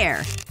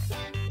 There.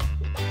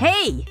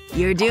 Hey,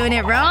 you're doing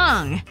it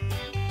wrong.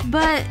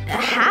 But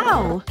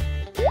how?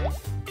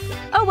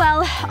 Oh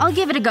well, I'll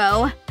give it a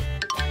go.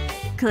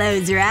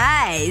 Close your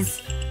eyes.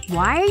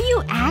 Why are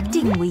you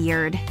acting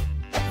weird?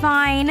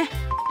 Fine.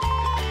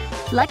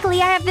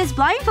 Luckily I have this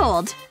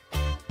blindfold.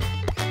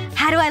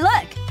 How do I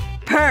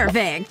look?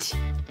 Perfect.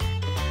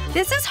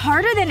 This is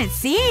harder than it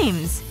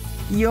seems.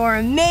 You're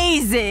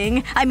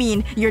amazing! I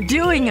mean, you're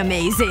doing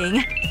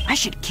amazing. I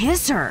should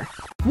kiss her.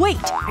 Wait,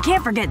 I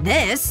can't forget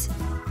this.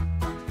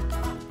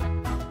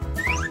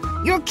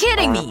 You're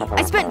kidding me!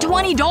 I spent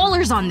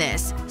 $20 on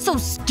this! So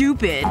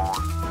stupid.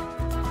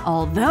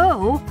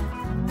 Although…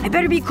 I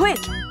better be quick.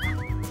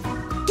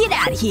 Get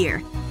out of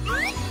here!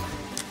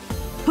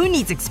 Who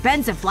needs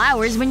expensive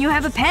flowers when you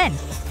have a pen?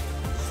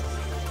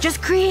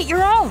 Just create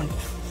your own.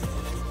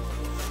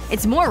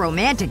 It's more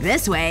romantic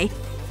this way.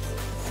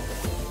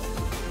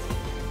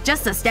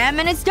 Just a stem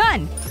and it's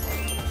done.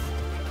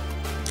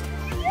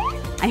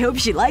 I hope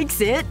she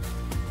likes it.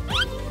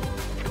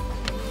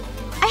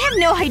 I have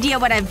no idea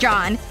what I've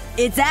drawn.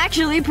 It's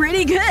actually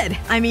pretty good.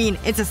 I mean,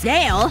 it's a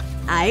snail.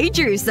 I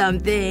drew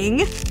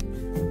something.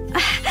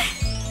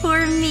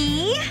 For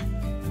me?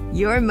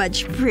 You're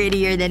much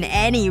prettier than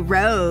any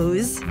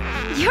rose.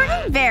 You're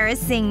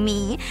embarrassing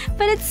me.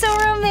 But it's so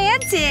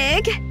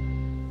romantic.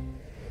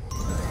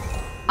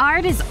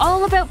 Art is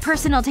all about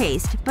personal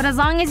taste, but as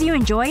long as you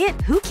enjoy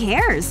it, who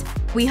cares?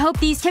 We hope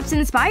these tips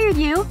inspired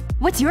you.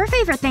 What's your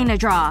favorite thing to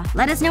draw?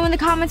 Let us know in the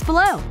comments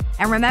below.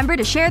 And remember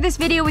to share this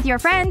video with your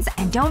friends,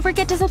 and don't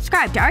forget to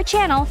subscribe to our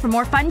channel for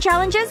more fun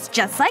challenges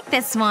just like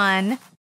this one.